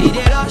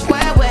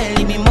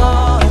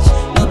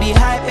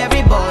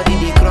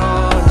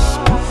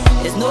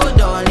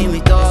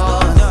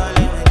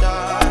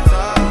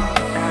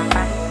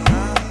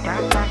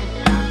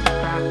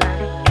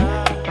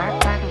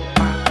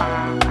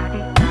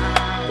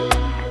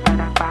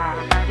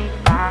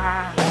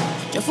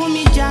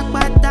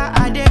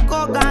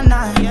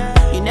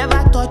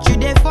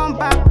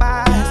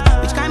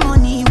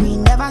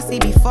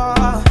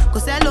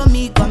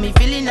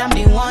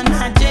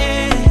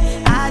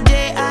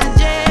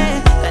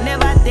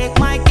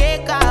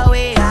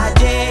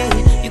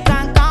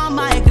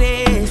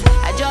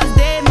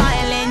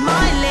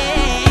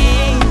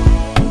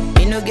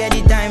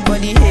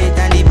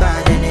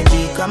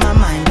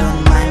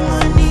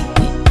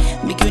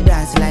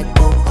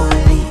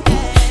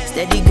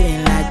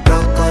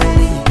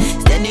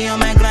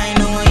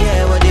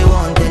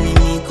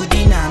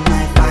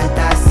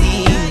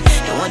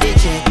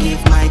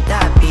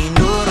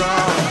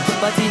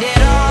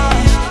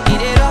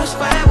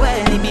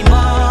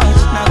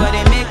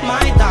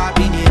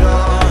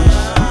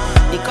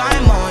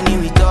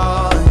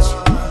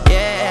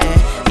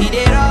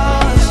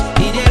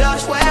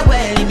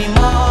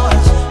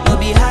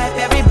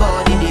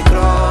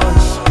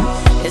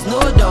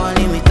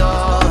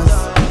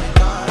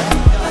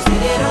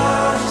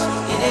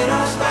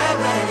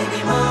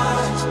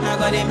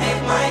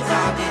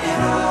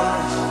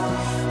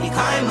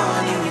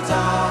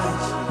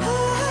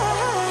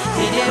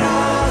 He did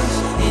all